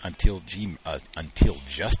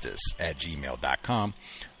 Untiljustice@gmail.com.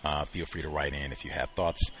 Feel free to write in if you have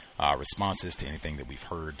thoughts, responses to anything that we've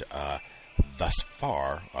heard thus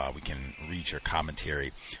far. We can read your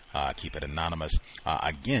commentary. Keep it anonymous.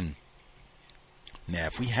 Again, now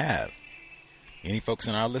if we have any folks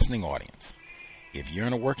in our listening audience, if you're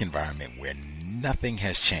in a work environment where nothing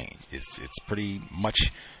has changed, it's pretty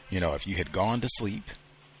much, if you had gone to sleep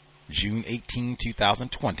June 18,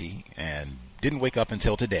 2020 and didn't wake up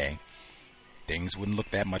until today, things wouldn't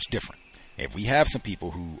look that much different. If we have some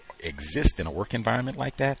people who exist in a work environment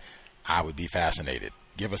like that, I would be fascinated.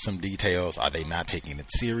 Give us some details. Are they not taking it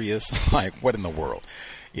serious? Like, what in the world?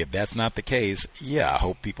 If that's not the case, I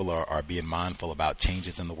hope people are being mindful about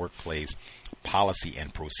changes in the workplace, policy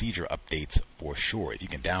and procedure updates for sure. If you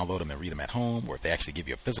can download them and read them at home, or if they actually give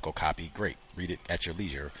you a physical copy, great. Read it at your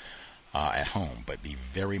leisure at home. But be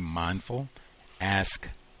very mindful. Ask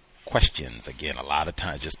questions. Again, a lot of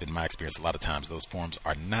times, just been my experience, a lot of times those forms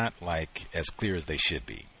are not like as clear as they should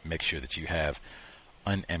be. Make sure that you have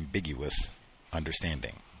unambiguous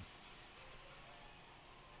understanding.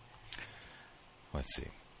 Let's see.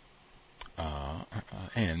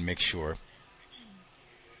 And make sure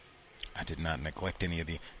I did not neglect any of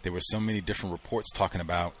there were so many different reports talking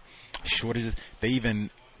about shortages. They even,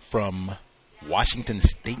 from Washington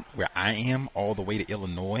State, where I am, all the way to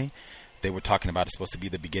Illinois, they were talking about it's supposed to be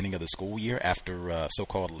the beginning of the school year after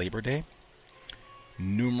so-called Labor Day.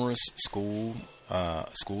 Numerous school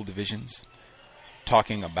divisions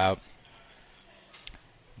talking about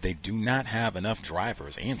they do not have enough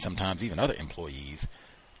drivers and sometimes even other employees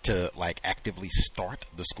to actively start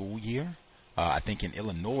the school year. I think in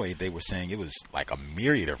Illinois, they were saying it was like a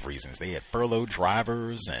myriad of reasons. They had furloughed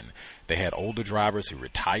drivers and they had older drivers who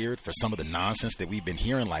retired for some of the nonsense that we've been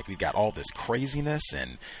hearing. Like, we've got all this craziness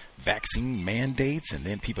and vaccine mandates, and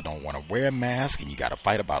then people don't want to wear a mask, and you got to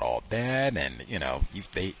fight about all that. And,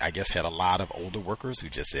 they, I guess, had a lot of older workers who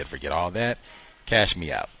just said, forget all that, cash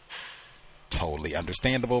me out. Totally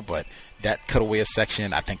understandable, but that cut away a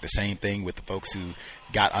section. I think the same thing with the folks who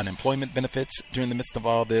got unemployment benefits during the midst of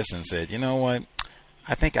all this and said, you know what,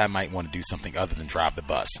 I think I might want to do something other than drive the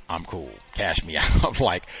bus. I'm cool. Cash me out.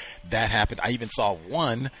 Like, that happened. I even saw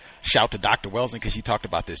one, shout to Dr. Welsing, because she talked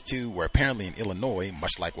about this too, where apparently in Illinois,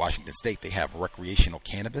 much like Washington State, they have recreational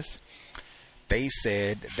cannabis. They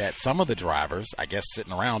said that some of the drivers, I guess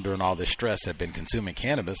sitting around during all this stress, have been consuming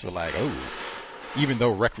cannabis. Were like, oh, even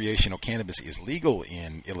though recreational cannabis is legal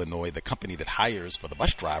in Illinois, the company that hires for the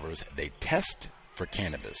bus drivers, they test for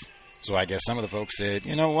cannabis. So I guess some of the folks said,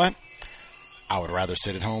 you know what? I would rather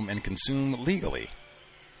sit at home and consume legally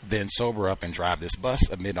than sober up and drive this bus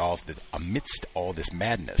amidst all this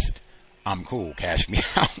madness. I'm cool. Cash me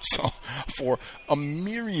out. So for a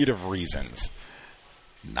myriad of reasons,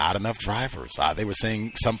 not enough drivers. They were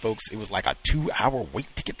saying some folks, it was like a 2-hour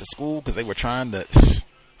wait to get to school because they were trying to...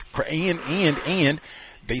 And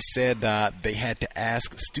they said they had to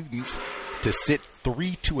ask students to sit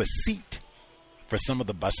 3 to a seat for some of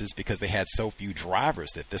the buses because they had so few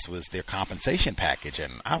drivers that this was their compensation package.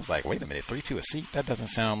 And I was like, wait a minute, 3 to a seat? That doesn't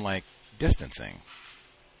sound like distancing.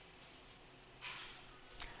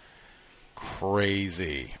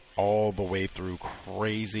 Crazy. All the way through.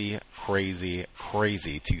 Crazy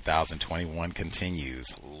 2021 continues.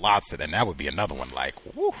 Lots of, and that would be another one. Like,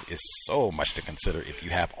 woo, it's so much to consider if you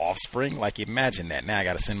have offspring. Like, imagine that. Now I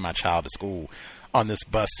got to send my child to school on this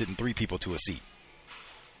bus sitting 3 people to a seat.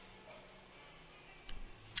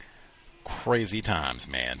 Crazy times,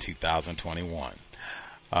 man. 2021.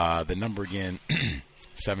 The number again,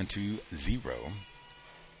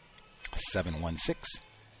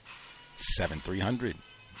 720-716-7300.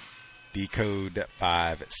 The code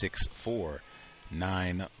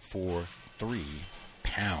 564-943.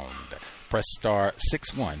 pound. Press star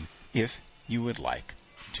 61 if you would like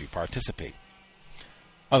to participate.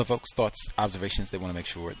 Other folks, thoughts, observations they want to make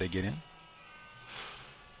sure they get in?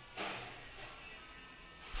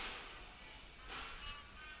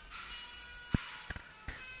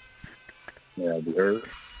 Yeah, be heard.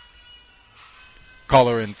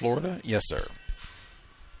 Caller in Florida? Yes, sir.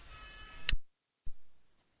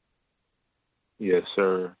 Yes,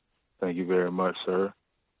 sir. Thank you very much, sir.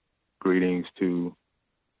 Greetings to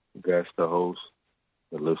the guest, the host,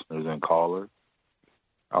 the listeners, and callers.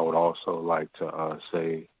 I would also like to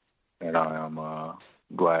say that I am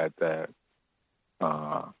glad that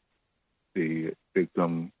the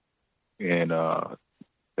victim that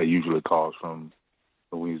usually calls from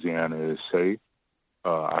Louisiana is safe.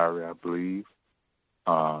 Irie, I believe.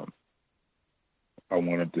 I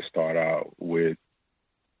wanted to start out with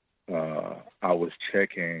I was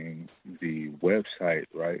checking the website,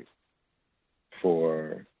 right,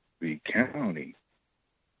 for the county,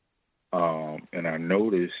 and I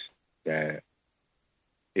noticed that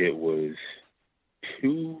it was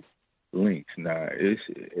 2 links. Now,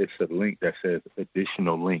 it's a link that says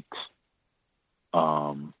additional links,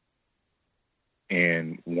 and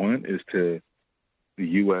one is to the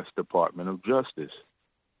U.S. Department of Justice,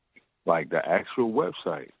 like the actual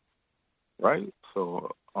website, right?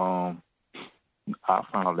 So I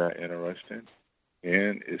found that interesting,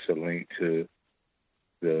 and it's a link to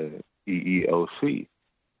the EEOC,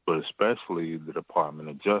 but especially the Department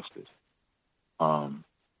of Justice.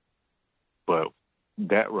 But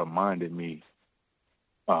that reminded me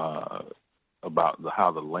about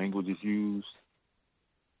how the language is used,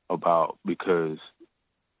 because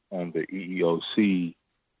on the EEOC,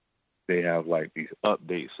 they have like these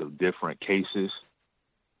updates of different cases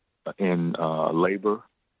in labor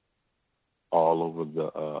all over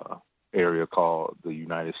the area called the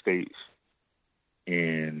United States.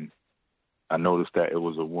 And I noticed that it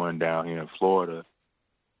was a one down here in Florida,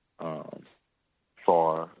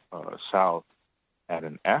 far south, at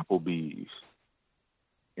an Applebee's,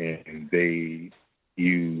 and they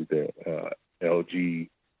use the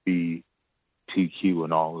LGBTQ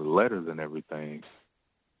and all the letters and everything,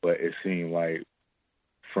 but it seemed like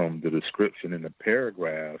from the description in the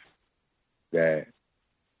paragraph that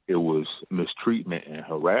it was mistreatment and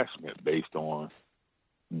harassment based on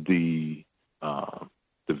the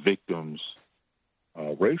victim's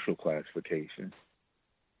racial classification.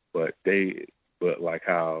 But like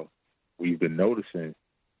how we've been noticing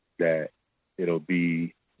that it'll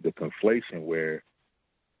be the conflation where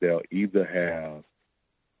they'll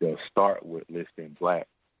start with listing black,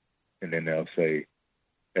 and then they'll say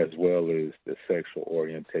as well as the sexual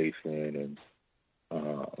orientation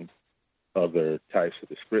and other types of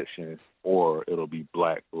descriptions, or it'll be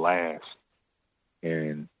black last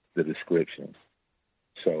in the description.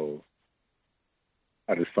 So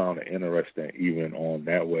I just found it interesting, even on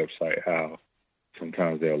that website, how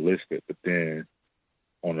sometimes they'll list it, but then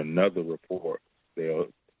on another report, I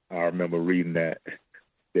remember reading that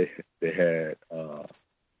they had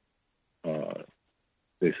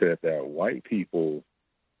they said that white people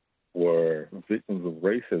were victims of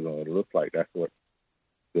racism. It looked like that's what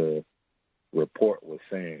the report was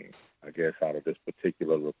saying, I guess, out of this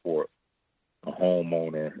particular report, a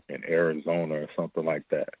homeowner in Arizona or something like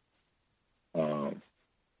that,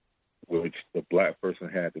 which the black person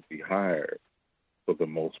had to be hired for the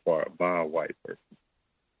most part by a white person.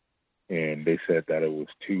 And they said that it was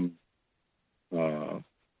 2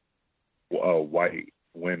 white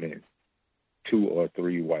women, 2 or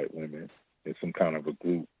 3 white women in some kind of a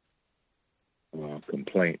group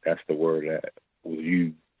complaint. That's the word that was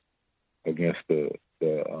used against the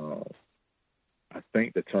I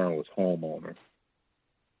think the term was homeowner,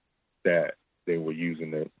 that they were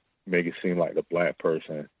using to make it seem like the black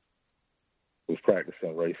person was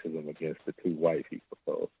practicing racism against the 2 white people.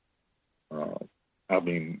 So I've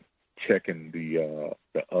been checking the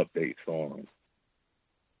updates on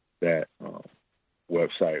that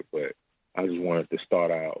website, but I just wanted to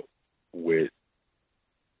start out with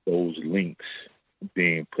those links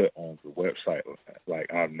being put on the website.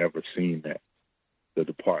 Like, I've never seen that. The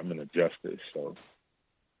Department of Justice, so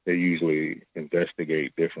they usually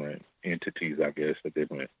investigate different entities, I guess, or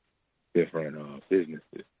different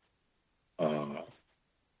businesses. My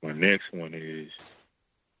next one is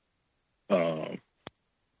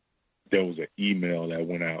there was an email that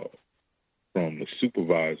went out from the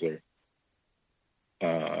supervisor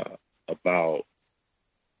about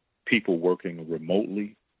people working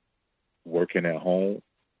remotely, working at home.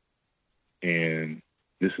 And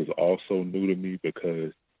this is also new to me,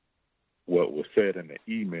 because what was said in the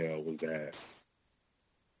email was that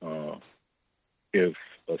if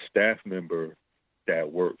a staff member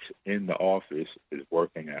that works in the office is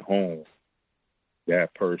working at home,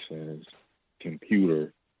 that person's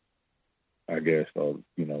computer, I guess, or,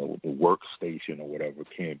 the workstation or whatever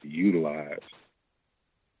can't be utilized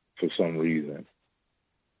for some reason.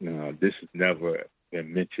 Now, this has never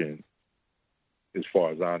been mentioned as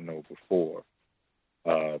far as I know before.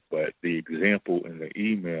 But the example in the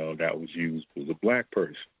email that was used was a black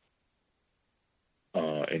person.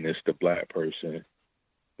 And it's the black person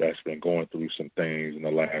that's been going through some things in the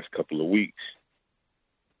last couple of weeks.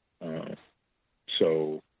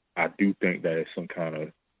 So I do think that it's some kind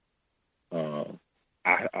of,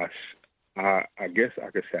 I guess I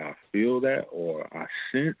could say I feel that, or I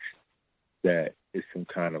sense that it's some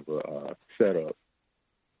kind of a setup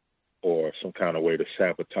or some kind of way to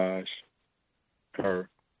sabotage her,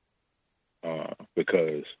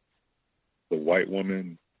 because the white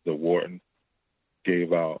woman, the warden,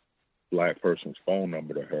 gave out black person's phone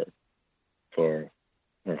number to her for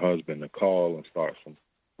her husband to call and start some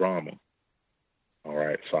drama. All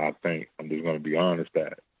right, so I think, I'm just going to be honest,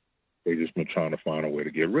 that they just been trying to find a way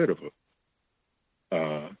to get rid of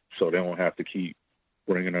her, so they don't have to keep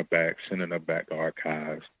bringing her back, sending her back to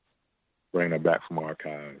archives, bringing her back from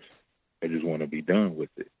archives. They just want to be done with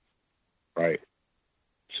it, right?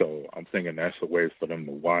 So I'm thinking that's a way for them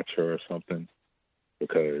to watch her or something,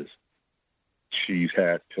 because she's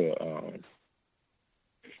had to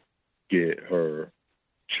get her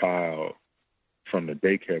child from the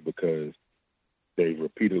daycare because they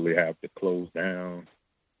repeatedly have to close down,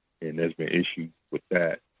 and there's been issues with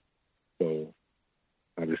that. So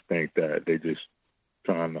I just think that they just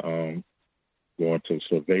trying to go into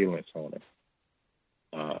surveillance on her.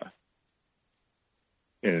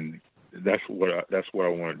 And that's what I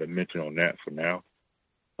wanted to mention on that for now.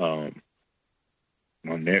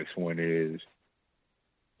 My next one is,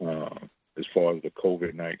 as far as the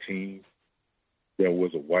COVID-19, there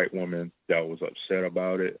was a white woman that was upset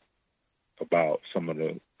about it, about some of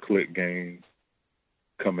the click gangs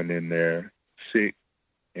coming in there sick,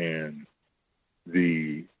 and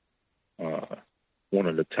the one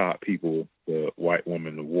of the top people, the white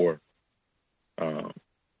woman, the war,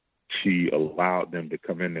 she allowed them to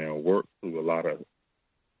come in there and work through a lot of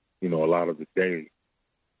the day,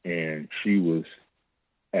 and she was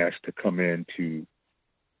asked to come in to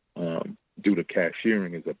do the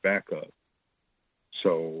cashiering as a backup.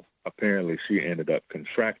 So apparently she ended up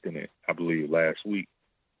contracting it, I believe, last week,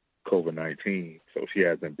 COVID-19. So she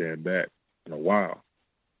hasn't been back in a while.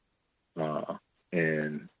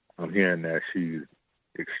 And I'm hearing that she's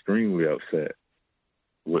extremely upset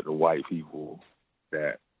with the white people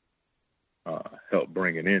that helped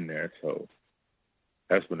bring it in there. So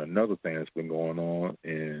that's been another thing that's been going on.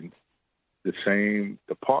 In the same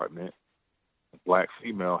department, a black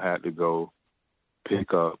female had to go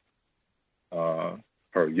pick up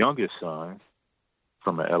her youngest son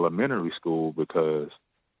from an elementary school because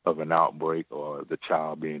of an outbreak or the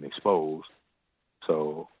child being exposed.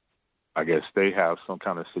 So I guess they have some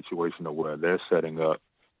kind of situation where they're setting up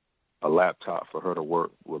a laptop for her to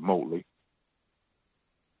work remotely.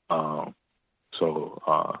 So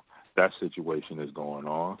that situation is going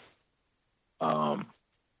on.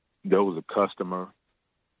 There was a customer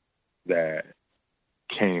that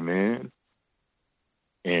came in,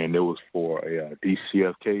 and it was for a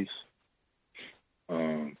DCF case.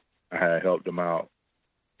 I had helped them out,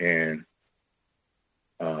 and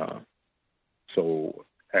so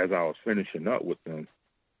as I was finishing up with them,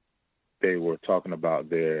 they were talking about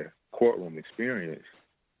their courtroom experience,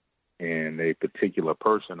 and a particular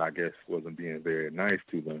person, I guess, wasn't being very nice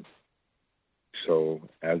to them. So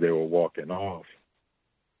as they were walking off,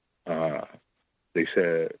 they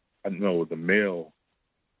said, I know the male,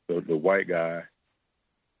 the white guy,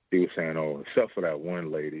 he was saying, oh, except for that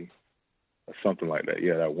one lady, or something like that.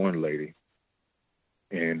 Yeah, that one lady.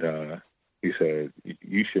 And he said,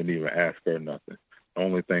 you shouldn't even ask her nothing. The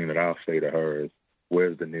only thing that I'll say to her is,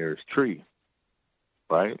 where's the nearest tree?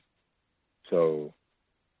 Right? So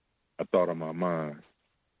I thought in my mind,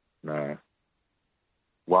 nah,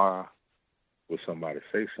 why would somebody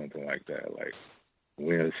say something like that? Like,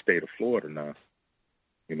 we're in the state of Florida now,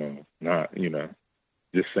 not,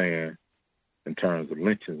 just saying in terms of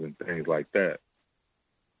lynchings and things like that.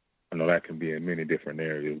 I know that can be in many different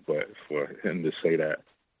areas, but for him to say that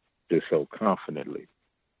just so confidently,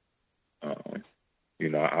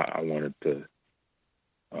 I wanted to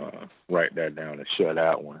write that down and share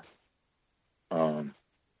that one.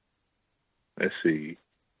 Let's see.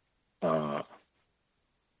 I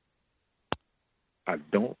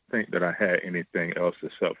don't think that I had anything else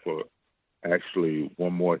except for actually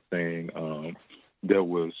one more thing. There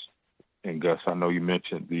was and Gus, I know you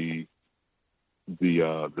mentioned the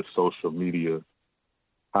social media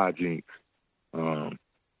hijinks.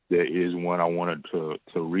 There is one I wanted to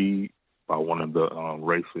read by one of the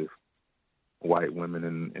racist white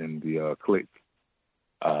women in the clique.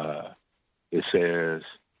 It says,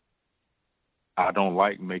 "I don't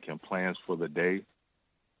like making plans for the day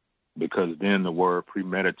because then the word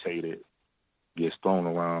premeditated gets thrown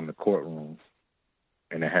around the courtroom,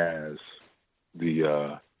 and it has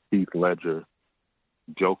the Heath Ledger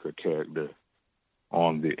Joker character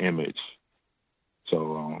on the image."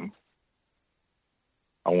 So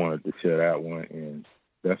I wanted to share that one, and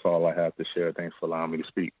that's all I have to share. Thanks for allowing me to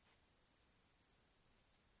speak.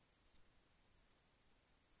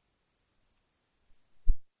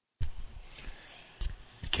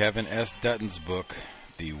 Kevin S. Dutton's book,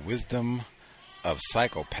 The Wisdom of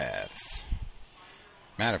Psychopaths.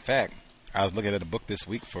 Matter of fact, I was looking at a book this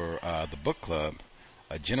week for the book club,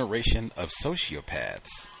 A Generation of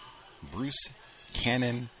Sociopaths, Bruce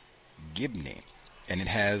Cannon Gibney. And it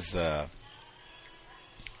has, it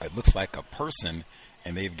looks like a person,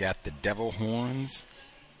 and they've got the devil horns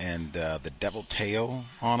and the devil tail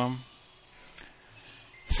on them.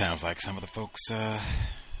 Sounds like some of the folks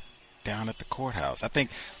down at the courthouse. I think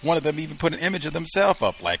one of them even put an image of themselves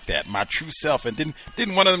up like that, my true self. And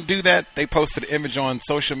didn't one of them do that? They posted an image on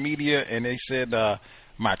social media, and they said,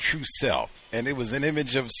 my true self. And it was an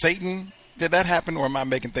image of Satan. Did that happen, or am I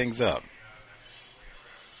making things up?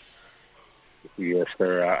 Yes,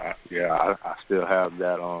 sir. I still have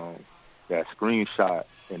that that screenshot,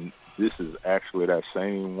 and this is actually that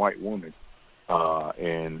same white woman.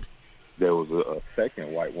 And there was a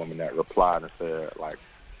second white woman that replied and said, like,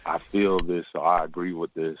 "I feel this, or I agree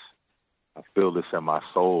with this. I feel this in my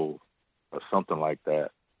soul," or something like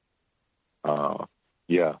that.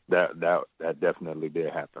 Yeah, that definitely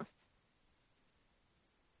did happen.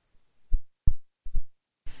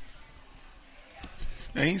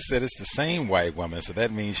 Now, he said it's the same white woman, so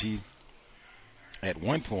that means she, at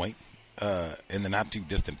one point in the not too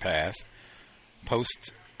distant past,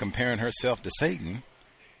 posts comparing herself to Satan,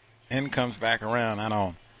 and comes back around. I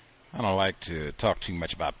don't like to talk too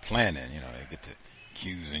much about planning. You know, they get to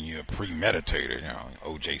accusing you of premeditated,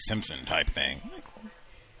 O.J. Simpson type thing. Like,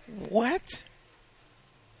 what?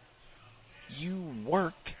 You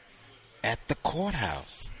work at the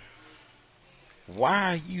courthouse.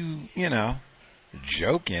 Why are you,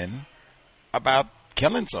 joking about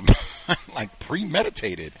killing someone? Like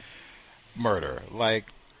premeditated murder. Like,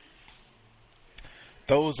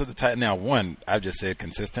 those are the type. Now, one, I've just said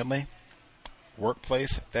consistently,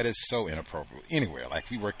 workplace, that is so inappropriate. Anywhere. Like,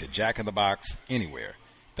 we worked at Jack in the Box, anywhere.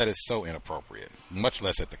 That is so inappropriate. Much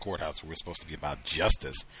less at the courthouse, where we're supposed to be about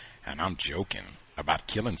justice. And I'm joking about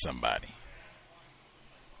killing somebody.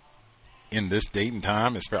 In this date and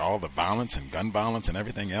time, especially all the violence and gun violence and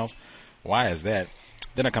everything else, why is that?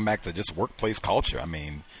 Then I come back to just workplace culture. I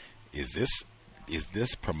mean, is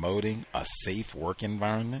this promoting a safe work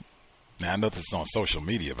environment? Now, I know this is on social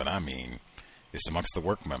media, but I mean, it's amongst the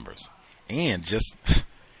work members. And just,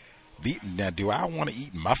 now, do I want to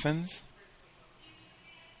eat muffins?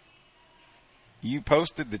 You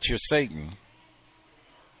posted that you're Satan.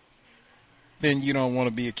 Then you don't want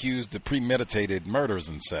to be accused of premeditated murders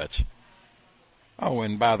and such. Oh,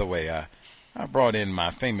 and by the way, I brought in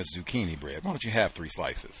my famous zucchini bread. Why don't you have 3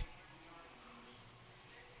 slices?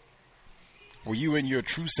 Were you in your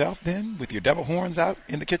true self then, with your devil horns out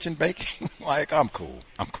in the kitchen baking? Like, I'm cool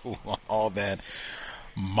on all that.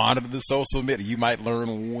 Monitor the social media. You might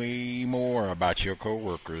learn way more about your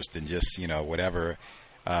coworkers than just, whatever,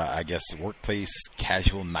 I guess, workplace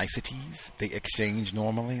casual niceties they exchange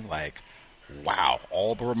normally. Like, wow,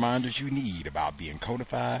 all the reminders you need about being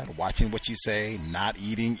codified, watching what you say, not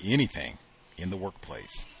eating anything in the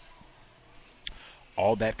workplace.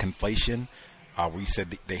 All that conflation. We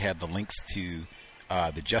said they had the links to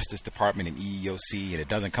the Justice Department and EEOC, and it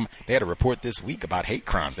doesn't come. They had a report this week about hate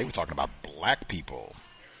crimes. They were talking about black people,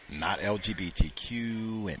 not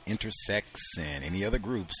LGBTQ and intersex and any other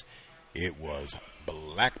groups. It was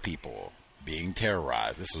black people being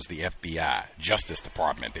terrorized. This was the FBI, Justice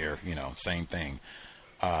Department. They're, same thing.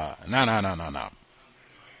 No.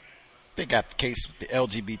 They got the case with the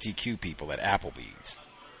LGBTQ people at Applebee's.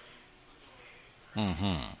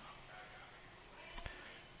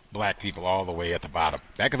 Black people all the way at the bottom.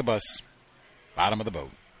 Back of the bus, bottom of the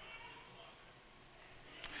boat.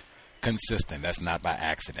 Consistent. That's not by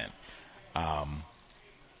accident.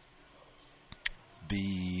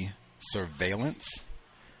 The surveillance,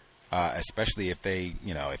 especially if they,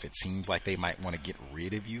 if it seems like they might want to get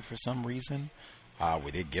rid of you for some reason,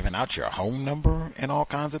 where they're giving out your home number and all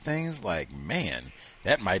kinds of things. Like, man,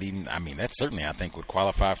 that might even, I mean, that certainly I think would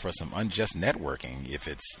qualify for some unjust networking if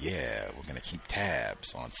it's, yeah, we're going to keep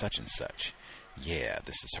tabs on such and such. Yeah,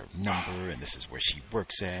 this is her number and this is where she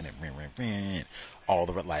works at and all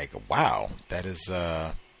the, like, wow, that is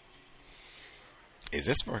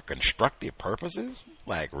this for constructive purposes?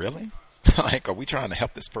 Like, really? Like, are we trying to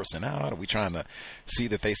help this person out? Are we trying to see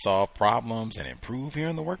that they solve problems and improve here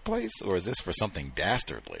in the workplace? Or is this for something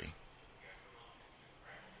dastardly?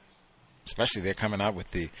 Especially they're coming out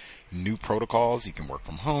with the new protocols. You can work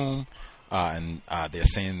from home. And they're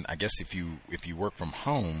saying, I guess if you work from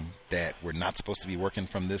home, that we're not supposed to be working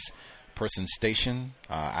from this person's station.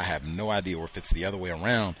 I have no idea, or if it's the other way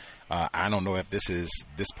around. I don't know if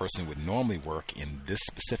this person would normally work in this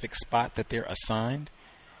specific spot that they're assigned.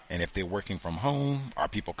 And if they're working from home, are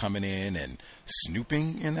people coming in and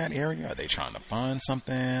snooping in that area? Are they trying to find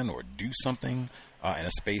something or do something in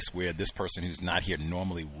a space where this person who's not here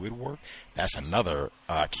normally would work? That's another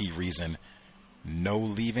key reason. No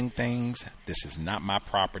leaving things. This is not my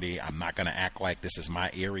property. I'm not going to act like this is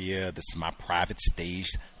my area. This is my private stage,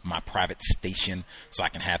 my private station, so I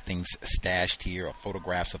can have things stashed here or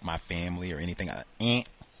photographs of my family or anything.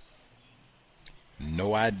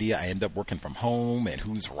 No idea. I end up working from home and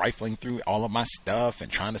who's rifling through all of my stuff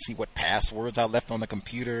and trying to see what passwords I left on the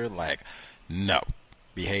computer. Like, no.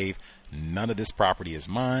 Behave. None of this property is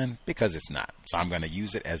mine because it's not. So I'm going to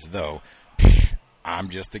use it as though I'm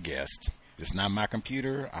just a guest. It's not my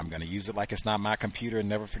computer. I'm going to use it like it's not my computer and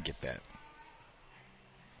never forget that.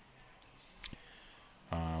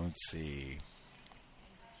 Let's see.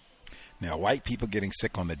 Now, white people getting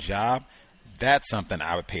sick on the job, that's something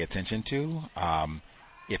I would pay attention to.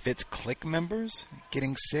 If it's clique members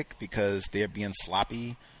getting sick because they're being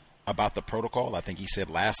sloppy about the protocol, I think he said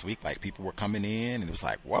last week, like, people were coming in and it was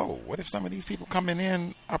like, whoa, what if some of these people coming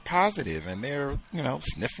in are positive and they're,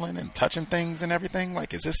 sniffling and touching things and everything?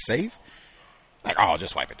 Like, is this safe? Like, oh,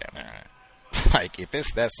 just wipe it down. Like, if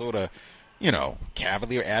it's that sort of,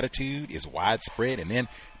 cavalier attitude is widespread and then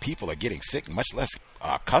people are getting sick, much less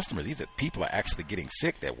customers. These are people are actually getting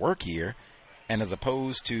sick that work here. And as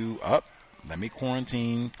opposed to, let me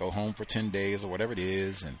quarantine, go home for 10 days or whatever it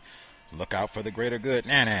is and look out for the greater good.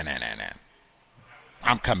 Nah.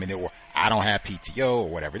 I'm coming in. I don't have PTO or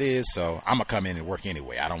whatever it is, so I'm going to come in and work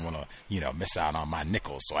anyway. I don't want to, miss out on my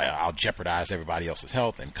nickels. So I'll jeopardize everybody else's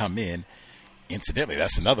health and come in. Incidentally,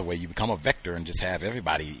 that's another way you become a vector and just have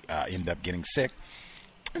everybody end up getting sick.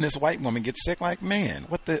 And this white woman gets sick, like, man,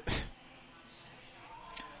 what the...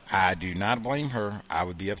 I do not blame her. I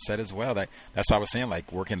would be upset as well. That's why I was saying,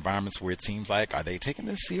 like, work environments where it seems like, are they taking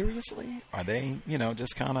this seriously? Are they,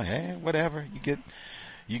 just kind of, hey, whatever.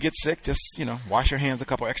 You get sick, just, wash your hands a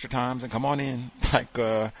couple extra times and come on in. Like,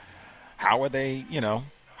 how are they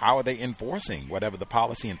enforcing whatever the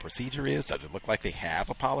policy and procedure is? Does it look like they have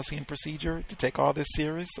a policy and procedure to take all this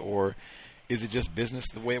serious? Or is it just business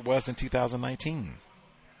the way it was in 2019?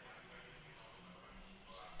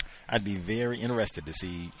 I'd be very interested to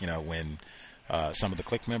see, when some of the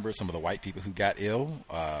clique members, some of the white people who got ill,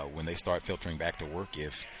 when they start filtering back to work,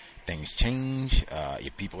 if things change,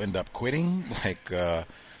 if people end up quitting, like, and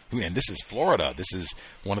this is Florida. This is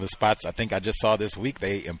one of the spots I think I just saw this week.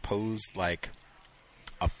 They imposed like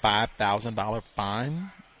a $5,000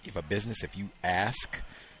 fine if you ask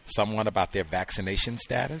someone about their vaccination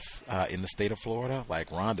status in the state of Florida.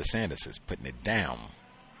 Like, Ron DeSantis is putting it down.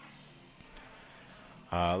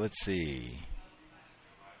 Let's see.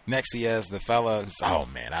 Next he has the fella who's, oh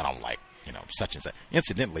man, I don't like, such and such.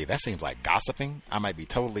 Incidentally, that seems like gossiping. I might be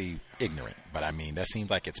totally ignorant, but I mean, that seems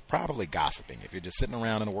like it's probably gossiping. If you're just sitting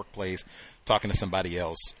around in a workplace talking to somebody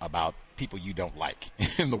else about people you don't like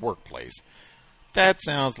in the workplace, that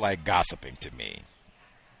sounds like gossiping to me.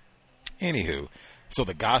 Anywho, so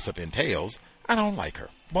the gossip entails, I don't like her.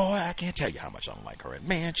 Boy, I can't tell you how much I don't like her. And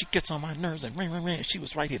man, she gets on my nerves and she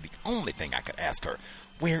was right here. The only thing I could ask her,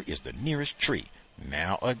 where is the nearest tree?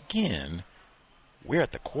 Now again, we're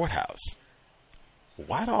at the courthouse.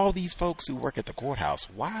 Why do all these folks who work at the courthouse,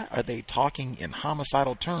 why are they talking in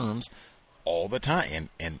homicidal terms all the time?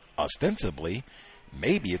 And ostensibly,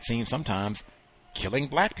 maybe it seems sometimes, killing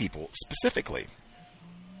black people specifically.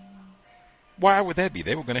 Why would that be?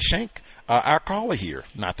 They were going to shank our caller here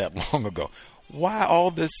not that long ago. Why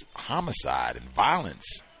all this homicide and violence?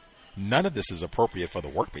 None of this is appropriate for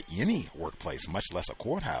the any workplace, much less a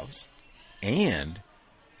courthouse. And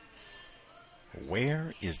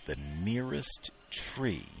where is the nearest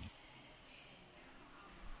tree?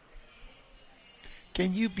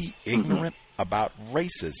 Can you be ignorant about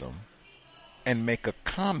racism and make a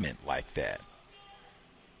comment like that?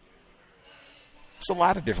 It's a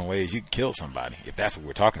lot of different ways you can kill somebody, if that's what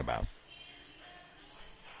we're talking about.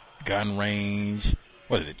 Gun range.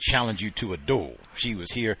 What is it? Challenge you to a duel. She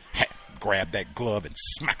was here, grab that glove and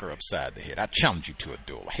smack her upside the head. I challenge you to a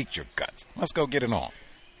duel. I hate your guts. Let's go get it on.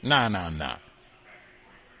 Nah.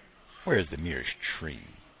 Where's the nearest tree?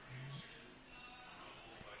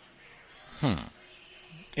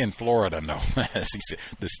 In Florida, no less. He said,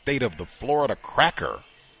 the state of the Florida cracker.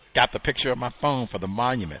 Got the picture of my phone for the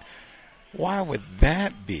monument. Why would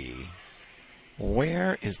that be?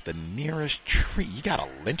 Where is the nearest tree? You got a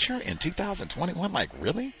lyncher in 2021? Like,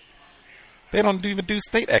 really? They don't even do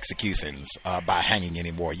state executions by hanging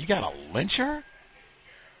anymore. You got a lyncher?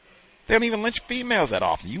 They don't even lynch females that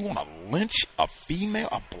often. You want to lynch a female,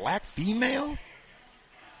 a black female?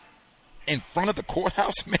 In front of the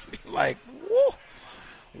courthouse, maybe? Like, whoa.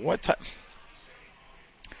 What type?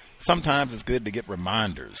 Sometimes it's good to get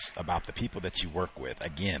reminders about the people that you work with.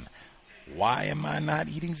 Again, why am I not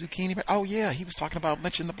eating zucchini? Oh, yeah, he was talking about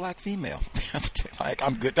lynching the black female. Like,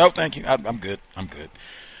 I'm good. Oh, thank you. I'm good.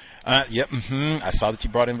 Yep, I saw that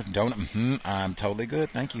you brought in a donut. I'm totally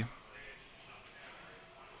good. Thank you.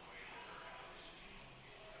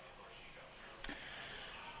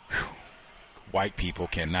 Whew. White people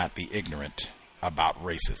cannot be ignorant about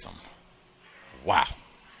racism. Wow.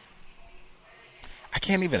 I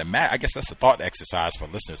can't even imagine. I guess that's a thought exercise for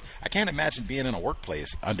listeners. I can't imagine being in a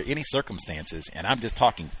workplace under any circumstances, and I'm just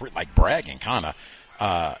talking like bragging kind of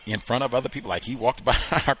in front of other people. Like he walked by,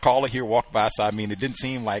 our caller here walked by. So I mean, it didn't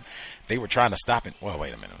seem like they were trying to stop it. Well,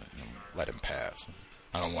 wait a minute. Let him pass.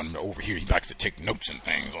 I don't want him to overhear. He likes to take notes and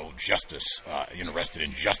things. Oh, justice, interested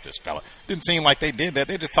in justice, fella. Didn't seem like they did that.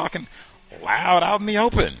 They're just talking loud out in the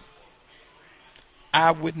open.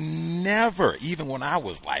 I would never, even when I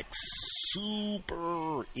was like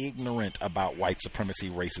super ignorant about white supremacy,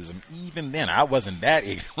 racism, even then I wasn't that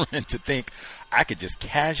ignorant to think I could just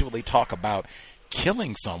casually talk about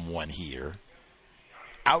killing someone here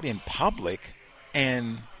out in public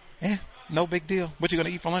and no big deal. What you going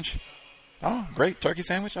to eat for lunch? Oh, great. Turkey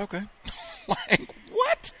sandwich? Okay. Like,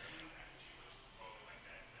 what?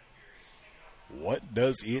 What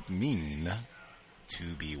does it mean to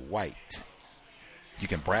be white? You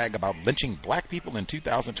can brag about lynching black people in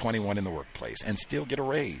 2021 in the workplace and still get a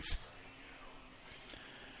raise.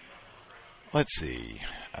 Let's see.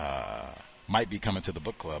 Might be coming to the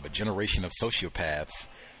book club. A generation of sociopaths.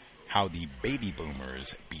 How the baby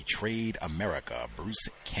boomers betrayed America. Bruce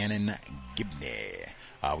Cannon Gibney.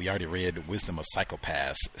 We already read Wisdom of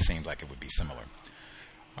Psychopaths. Seems like it would be similar.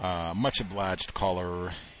 Much obliged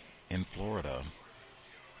caller in Florida.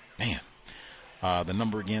 Man. The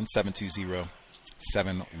number again,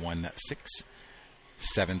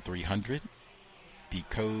 720-716-7300. The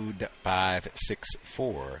code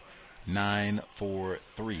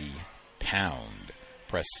 564-943-pound.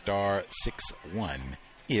 Press star 61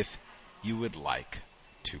 if you would like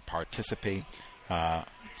to participate.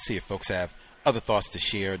 See if folks have other thoughts to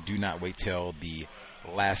share. Do not wait till the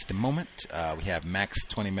last moment. We have max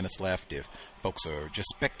 20 minutes left. If folks are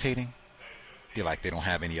just spectating, feel like they don't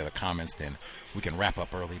have any other comments, then we can wrap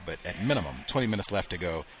up early. But at minimum, 20 minutes left to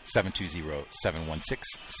go.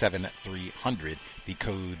 720-716-7300. The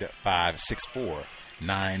code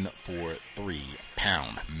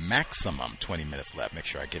 564-943-pound. Maximum 20 minutes left. Make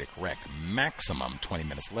sure I get it correct. Maximum 20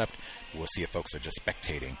 minutes left. We'll see if folks are just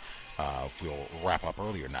spectating. If we'll wrap up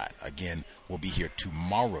early or not. Again, we'll be here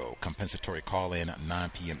tomorrow. Compensatory call-in 9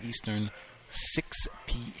 p.m. Eastern, 6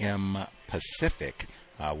 p.m. Pacific.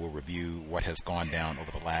 We'll review what has gone down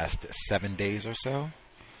over the last 7 days or so.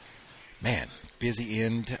 Man, busy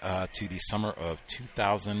end to the summer of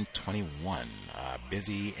 2021.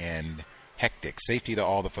 Busy and hectic. Safety to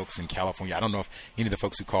all the folks in California. I don't know if any of the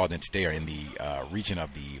folks who called in today are in the region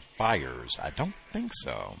of the fires. I don't think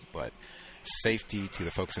so, but safety to the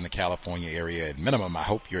folks in the California area. At minimum, I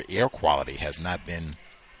hope your air quality has not been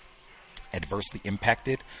adversely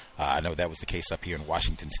impacted. I know that was the case up here in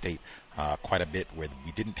Washington State quite a bit, where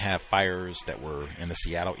we didn't have fires that were in the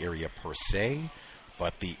Seattle area per se,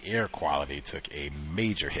 but the air quality took a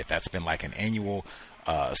major hit. That's been like an annual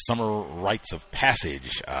summer rites of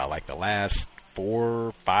passage. Like the last 4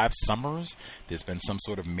 or 5 summers, there's been some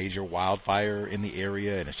sort of major wildfire in the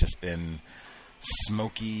area, and it's just been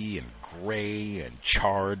smoky and gray and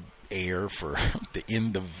charred air for the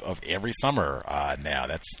end of every summer now.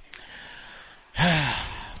 That's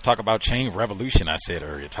talk about chain revolution, I said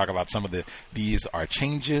earlier. Talk about some of these are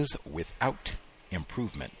changes without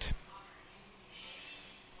improvement.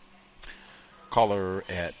 Caller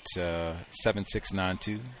at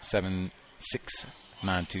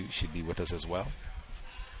 7692 should be with us as well.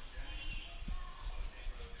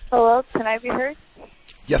 Hello, can I be heard?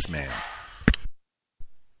 Yes, ma'am.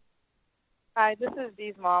 Hi, this is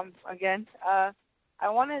Dee's mom again. I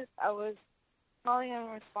was calling in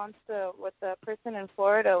response to what the person in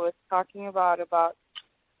Florida was talking about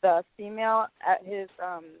the female at his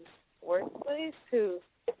workplace who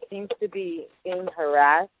seems to be being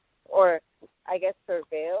harassed or, I guess,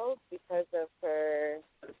 surveilled because of her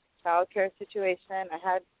childcare situation. I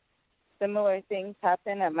had similar things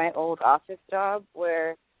happen at my old office job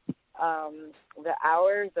where the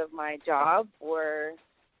hours of my job were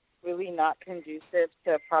really not conducive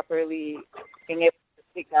to properly being able to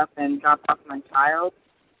pick up and drop off my child.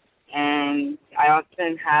 And I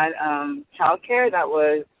often had childcare that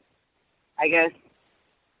was, I guess,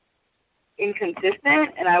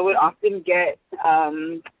 inconsistent, and I would often get,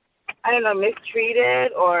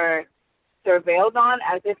 mistreated or surveilled on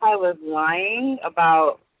as if I was lying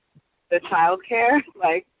about the childcare,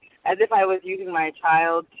 like as if I was using my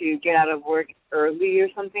child to get out of work early or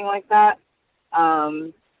something like that,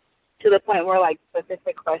 to the point where, like,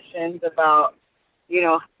 specific questions about,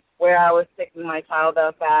 where I was picking my child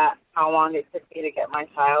up at, how long it took me to get my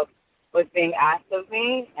child was being asked of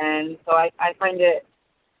me. And so I find it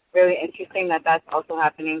really interesting that that's also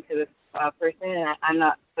happening to this person, and I'm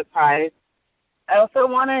not surprised. I also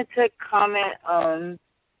wanted to comment on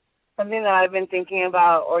something that I've been thinking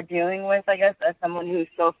about or dealing with, I guess, as someone who's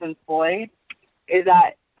self-employed, is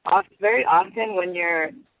that very often when you're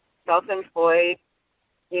self-employed,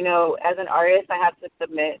 as an artist, I have to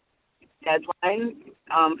submit deadlines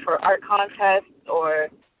for art contests or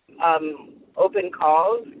open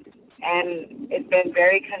calls, and it's been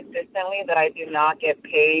very consistently that I do not get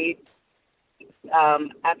paid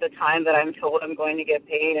at the time that I'm told I'm going to get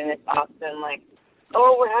paid, and it's often like,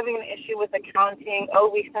 oh, we're having an issue with accounting. Oh,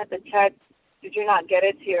 we sent the check. Did you not get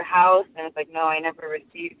it to your house? And it's like, no, I never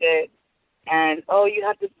received it. And, oh, you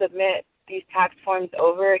have to submit these tax forms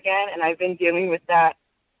over again. And I've been dealing with that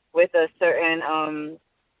with a certain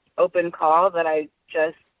open call that I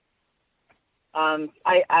just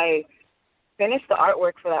I finished the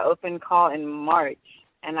artwork for that open call in March,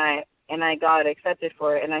 and I got accepted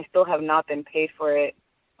for it, and I still have not been paid for it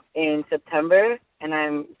in September, and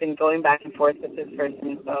I've been going back and forth with this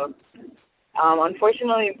person. So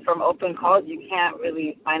unfortunately, from open calls, you can't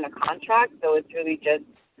really sign a contract, so it's really just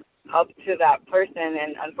up to that person,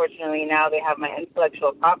 and unfortunately now they have my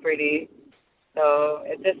intellectual property. So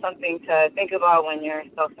it's just something to think about when you're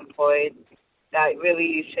self-employed, that really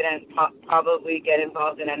you shouldn't probably get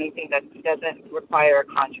involved in anything that doesn't require a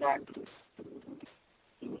contract.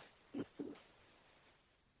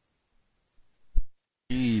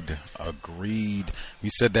 Agreed. We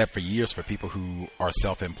said that for years for people who are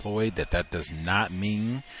self-employed, that does not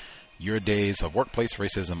mean your days of workplace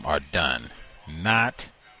racism are done. Not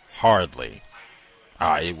hardly.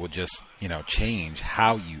 It will just, change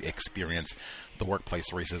how you experience the workplace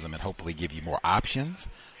racism and hopefully give you more options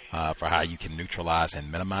for how you can neutralize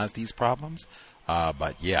and minimize these problems.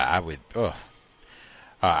 But yeah, I would.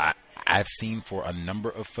 I've seen for a number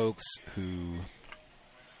of folks who,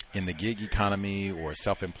 in the gig economy or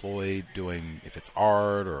self-employed, doing, if it's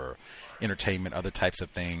art or entertainment, other types of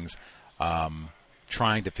things,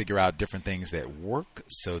 trying to figure out different things that work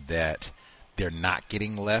so that they're not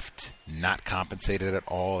getting left, not compensated at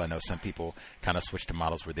all. I know some people kind of switch to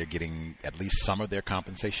models where they're getting at least some of their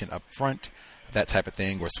compensation up front, that type of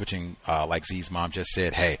thing. We're switching, like Z's mom just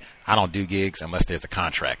said, hey, I don't do gigs unless there's a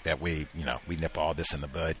contract. That way, we nip all this in the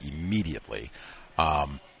bud immediately.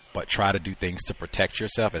 But try to do things to protect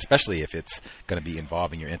yourself, especially if it's going to be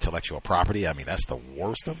involving your intellectual property. I mean, that's the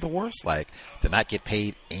worst of the worst. Like, to not get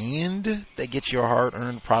paid and they get your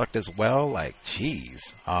hard-earned product as well. Like,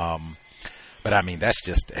 geez. But I mean, that's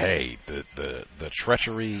just, hey, the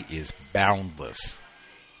treachery is boundless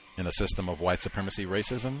in a system of white supremacy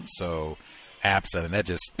racism. So, and that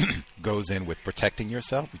just goes in with protecting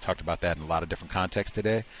yourself. We talked about that in a lot of different contexts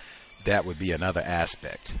today. That would be another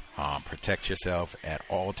aspect. Protect yourself at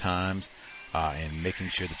all times, and making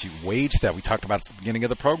sure that you wage that. We talked about at the beginning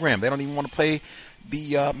of the program. They don't even want to play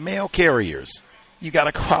the mail carriers. You got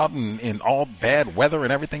to go out in all bad weather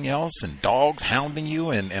and everything else, and dogs hounding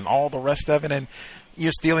you and all the rest of it, and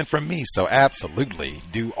you're stealing from me. So absolutely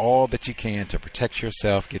do all that you can to protect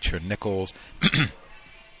yourself, get your nickels,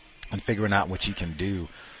 and figuring out what you can do,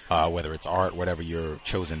 whether it's art, whatever your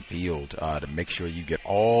chosen field, to make sure you get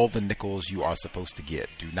all the nickels you are supposed to get.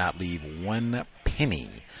 Do not leave one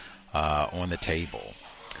penny on the table.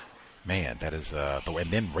 Man, that is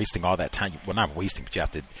and then wasting all that time. Well, not wasting, but you have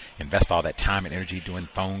to invest all that time and energy doing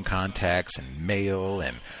phone contacts and mail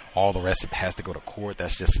and all the rest. It has to go to court.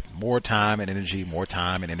 That's just more time and energy, more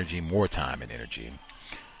time and energy, more time and energy.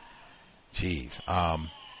 Geez.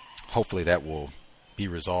 Hopefully that will be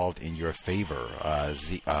resolved in your favor,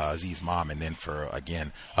 Z's mom. And then for,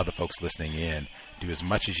 again, other folks listening in, do as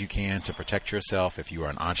much as you can to protect yourself. If you are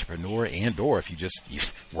an entrepreneur or if you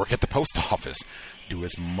work at the post office, do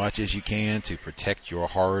as much as you can to protect your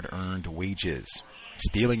hard-earned wages,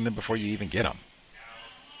 stealing them before you even get them.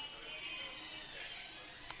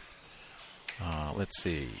 Let's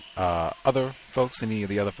see. Other folks, any of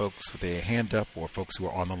the other folks with their hand up or folks who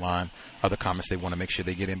are on the line, other comments they want to make sure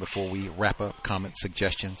they get in before we wrap up, comments,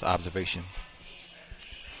 suggestions, observations?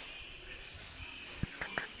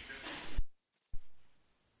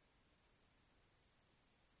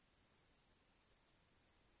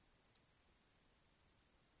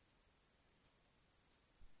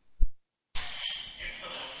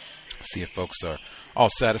 See if folks are all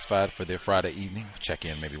satisfied for their Friday evening. Check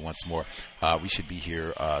in maybe once more. We should be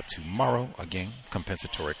here tomorrow again.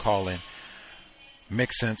 Compensatory call-in.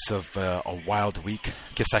 Make sense of a wild week.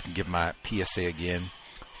 Guess I can give my PSA again.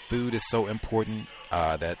 Food is so important.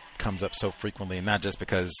 That comes up so frequently, and not just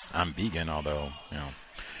because I'm vegan, although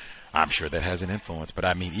I'm sure that has an influence. But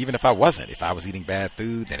I mean, even if I wasn't, if I was eating bad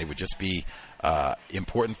food, then it would just be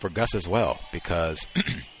important for Gus as well, because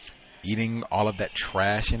eating all of that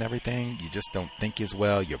trash and everything, you just don't think as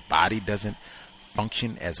well. Your body doesn't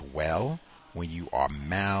function as well when you are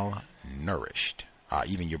malnourished.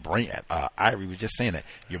 Even your brain, Irie was just saying that,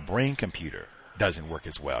 your brain computer doesn't work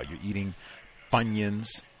as well. You're eating Funyuns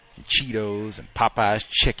and Cheetos and Popeye's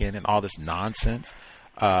chicken and all this nonsense.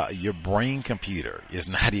 Your brain computer is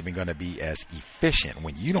not even going to be as efficient.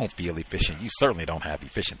 When you don't feel efficient, you certainly don't have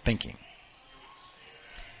efficient thinking.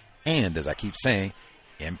 And as I keep saying,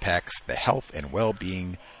 impacts the health and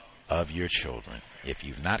well-being of your children. If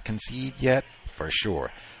you've not conceived yet, for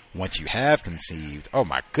sure. Once you have conceived, oh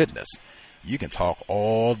my goodness, you can talk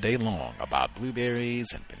all day long about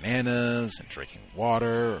blueberries and bananas and drinking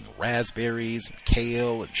water and raspberries and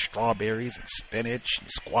kale and strawberries and spinach and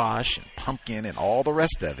squash and pumpkin and all the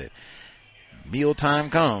rest of it.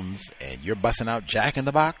 Mealtime comes and you're busting out Jack in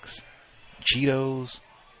the Box, Cheetos,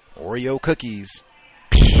 Oreo cookies.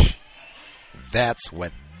 That's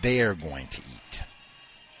what they're going to eat.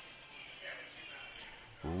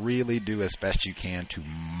 Really do as best you can to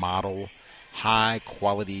model high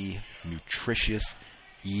quality, nutritious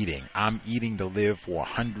eating. I'm eating to live for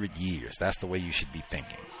 100 years. That's the way you should be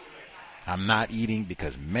thinking. I'm not eating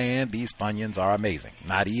because, man, these Funyuns are amazing.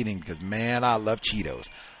 Not eating because, man, I love Cheetos.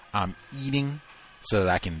 I'm eating so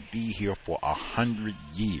that I can be here for 100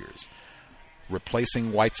 years.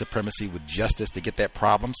 Replacing white supremacy with justice to get that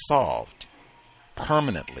problem solved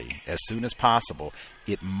permanently as soon as possible.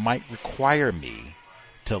 It might require me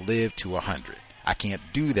to live to 100. I can't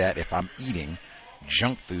do that if I'm eating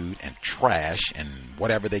junk food and trash and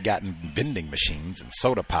whatever they got in vending machines and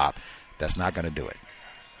soda pop. That's not going to do it.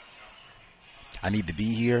 I need to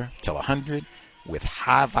be here till 100 with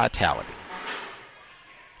high vitality.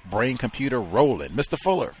 Brain computer rolling. Mr.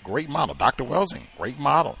 Fuller, great model. Dr. Welsing, great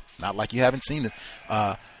model. Not like you haven't seen this.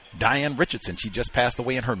 Diane Richardson, she just passed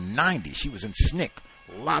away in her 90s. She was in SNCC.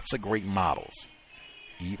 Lots of great models.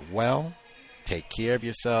 Eat well. Take care of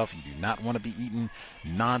yourself. You do not want to be eating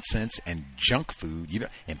nonsense and junk food.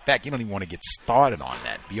 In fact, you don't even want to get started on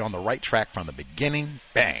that. Be on the right track from the beginning.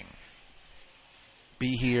 Bang.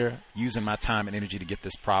 Be here using my time and energy to get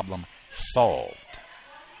this problem solved.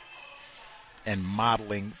 And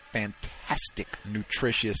modeling fantastic,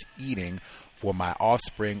 nutritious eating for my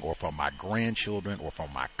offspring or for my grandchildren or for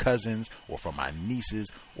my cousins or for my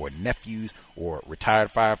nieces or nephews or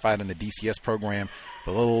retired firefighter in the DCS program,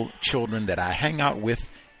 the little children that I hang out with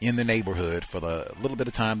in the neighborhood for the little bit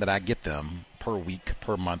of time that I get them per week,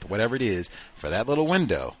 per month, whatever it is, for that little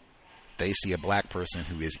window, they see a black person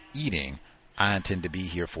who is eating. I intend to be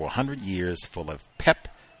here for 100 years full of pep,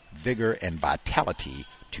 vigor, and vitality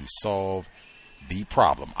to solve the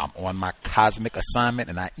problem. I'm on my cosmic assignment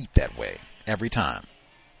and I eat that way. Every time.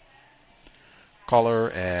 Caller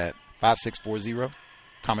at 5640.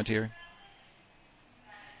 Commentary.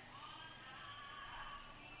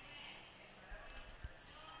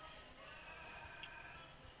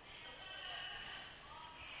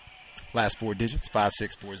 Last four digits,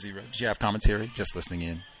 5640. Did you have commentary? Just listening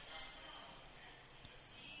in.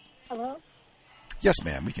 Hello? Yes,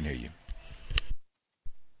 ma'am. We can hear you.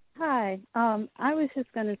 Hi. I was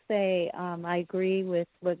just going to say I agree with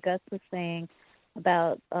what Gus was saying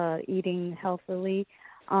about eating healthily,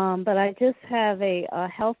 but I just have a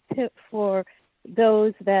health tip for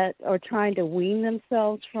those that are trying to wean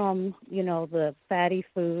themselves from, the fatty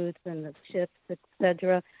foods and the chips,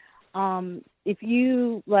 etc. If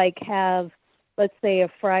you let's say, a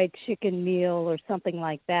fried chicken meal or something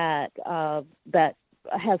like that that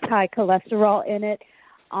has high cholesterol in it.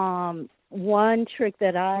 One trick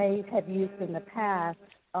that I have used in the past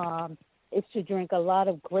is to drink a lot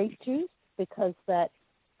of grape juice, because that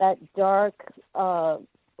dark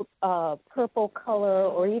purple color,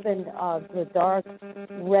 or even the dark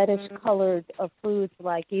reddish colored foods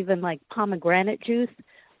like pomegranate juice,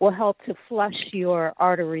 will help to flush your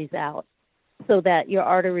arteries out, so that your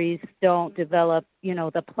arteries don't develop,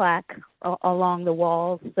 the plaque along the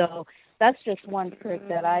walls. So that's just one trick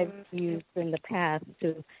that I've used in the past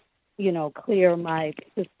to, clear my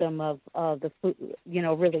system of the food,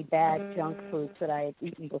 really bad junk foods that I had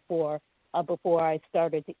eaten before I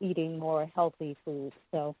started eating more healthy foods.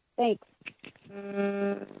 So thanks.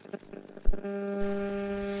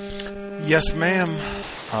 Yes, ma'am.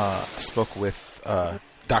 Spoke with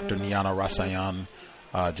Dr. Niana Rasayan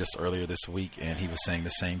just earlier this week, and he was saying the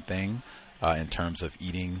same thing in terms of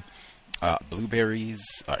eating blueberries,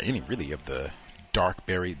 or any really of the dark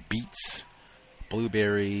berry beets,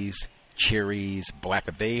 blueberries, cherries,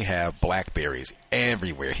 they have blackberries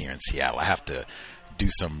everywhere here in Seattle. I have to do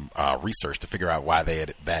some research to figure out why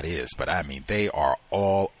that is, but I mean, they are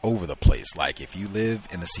all over the place. Like, if you live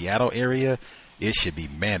in the Seattle area, it should be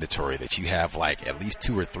mandatory that you have at least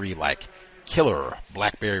 2 or 3 killer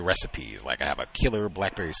blackberry recipes. Like, I have a killer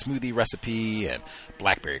blackberry smoothie recipe, and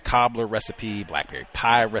blackberry cobbler recipe, blackberry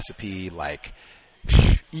pie recipe.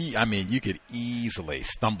 I mean, you could easily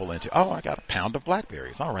stumble into, I got a pound of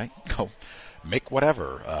blackberries. All right, go make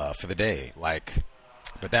whatever for the day.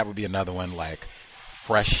 But that would be another one.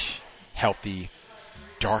 Fresh, healthy,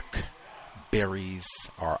 dark berries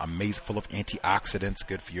are amazing, full of antioxidants,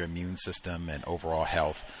 good for your immune system and overall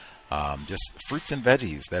health. Just fruits and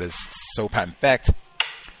veggies. That is so potent. In fact,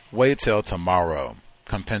 wait till tomorrow.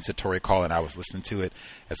 Compensatory call, and I was listening to it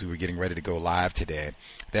as we were getting ready to go live today.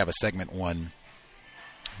 They have a segment on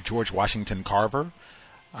George Washington Carver,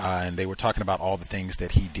 and they were talking about all the things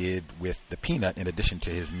that he did with the peanut in addition to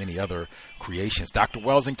his many other creations. Dr.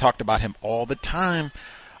 Welsing talked about him all the time,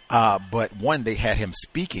 but one, they had him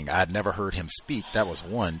speaking. I'd never heard him speak. That was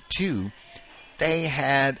one. Two, they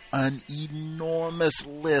had an enormous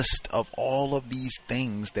list of all of these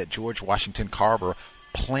things that George Washington Carver,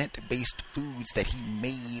 plant-based foods that he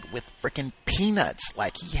made with frickin' peanuts.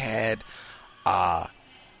 He had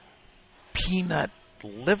peanut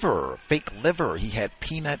liver, fake liver. He had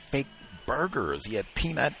peanut fake burgers. He had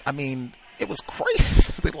peanut, it was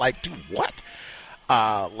crazy. Do what?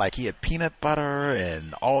 He had peanut butter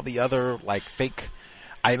and all the other fake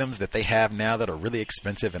items that they have now that are really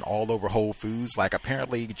expensive and all over Whole Foods.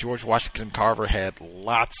 Apparently George Washington Carver had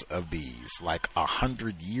lots of these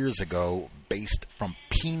 100 years ago based from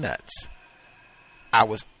peanuts. I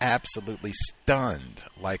was absolutely stunned.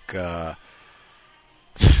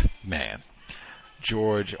 Man,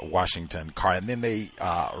 George Washington Carver. And then they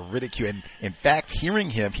ridicule. And in fact,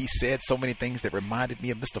 hearing him, he said so many things that reminded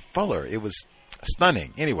me of Mr. Fuller. It was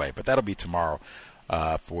stunning. Anyway, but that'll be tomorrow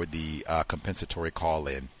for the compensatory call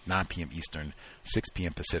in, 9 p.m. Eastern, 6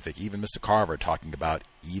 p.m. Pacific. Even Mr. Carver talking about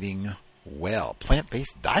eating well.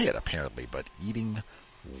 Plant-based diet, apparently, but eating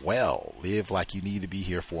well. Live like you need to be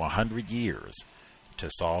here for 100 years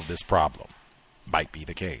to solve this problem. Might be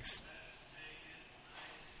the case.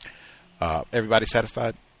 Everybody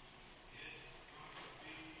satisfied?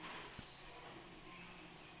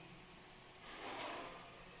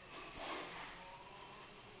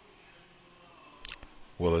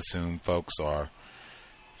 We'll assume folks are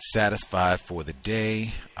satisfied for the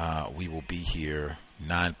day. We will be here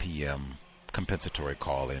 9 p.m. compensatory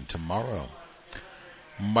call in tomorrow.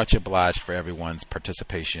 Much obliged for everyone's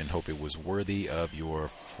participation. Hope it was worthy of your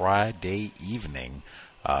Friday evening.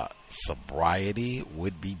 Sobriety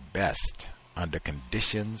would be best. Under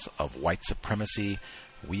conditions of white supremacy,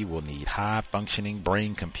 we will need high-functioning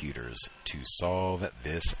brain computers to solve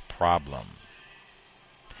this problem.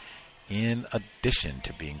 In addition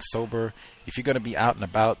to being sober, if you're going to be out and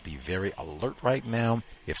about, be very alert right now.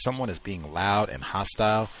 If someone is being loud and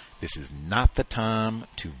hostile, this is not the time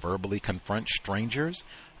to verbally confront strangers.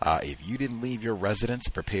 If you didn't leave your residence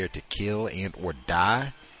prepared to kill and or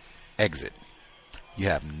die, exit. You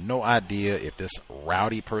have no idea if this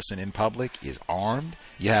rowdy person in public is armed.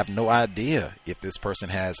 You have no idea if this person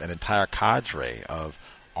has an entire cadre of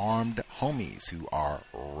armed homies who are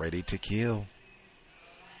ready to kill.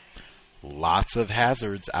 Lots of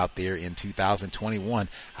hazards out there in 2021.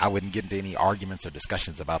 I wouldn't get into any arguments or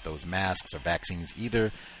discussions about those masks or vaccines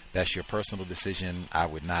either. That's your personal decision. I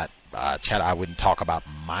would not Chad, I wouldn't talk about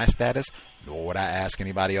my status, nor would I ask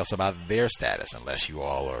anybody else about their status, unless you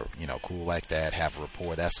all are, cool like that, have a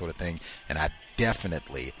rapport, that sort of thing. And I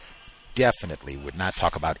definitely would not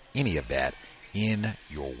talk about any of that in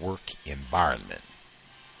your work environment.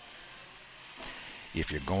 If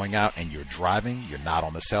you're going out and you're driving, you're not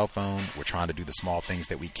on the cell phone. We're trying to do the small things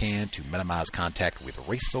that we can to minimize contact with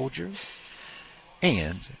race soldiers.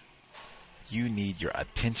 And you need your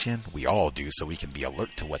attention. We all do, so we can be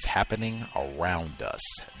alert to what's happening around us.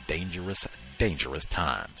 Dangerous, dangerous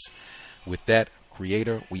times. With that,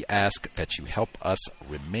 Creator, we ask that you help us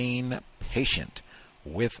remain patient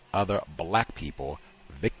with other black people,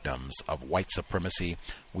 victims of white supremacy.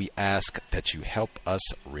 We ask that you help us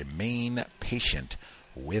remain patient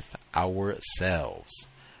with ourselves.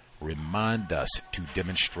 Remind us to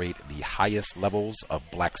demonstrate the highest levels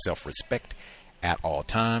of black self-respect at all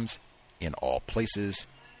times, in all places,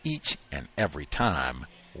 each and every time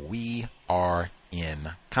we are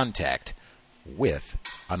in contact with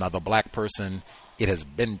another black person. It has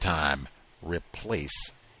been time.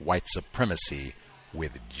 Replace white supremacy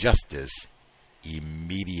with justice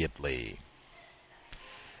immediately.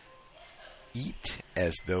 Eat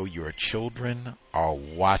as though your children are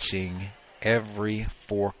watching every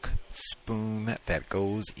fork, spoon that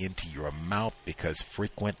goes into your mouth, because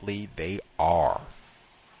frequently they are.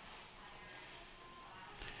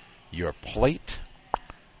 Your plate,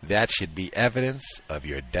 that should be evidence of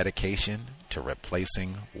your dedication to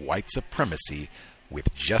replacing white supremacy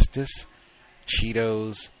with justice.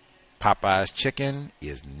 Cheetos, Popeye's chicken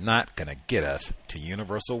is not going to get us to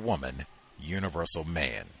universal woman, universal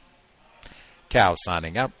man. Cal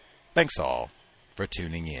signing up. Thanks all for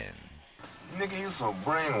tuning in. Nigga, you so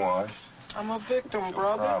brainwashed. I'm a victim,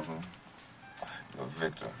 brother. Problem. You're a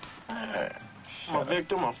victim. Yeah. I'm a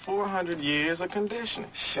victim of 400 years of conditioning.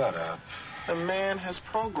 Shut up. The man has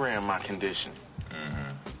programmed my conditioning.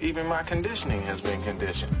 Mm-hmm. Even my conditioning has been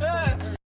conditioned.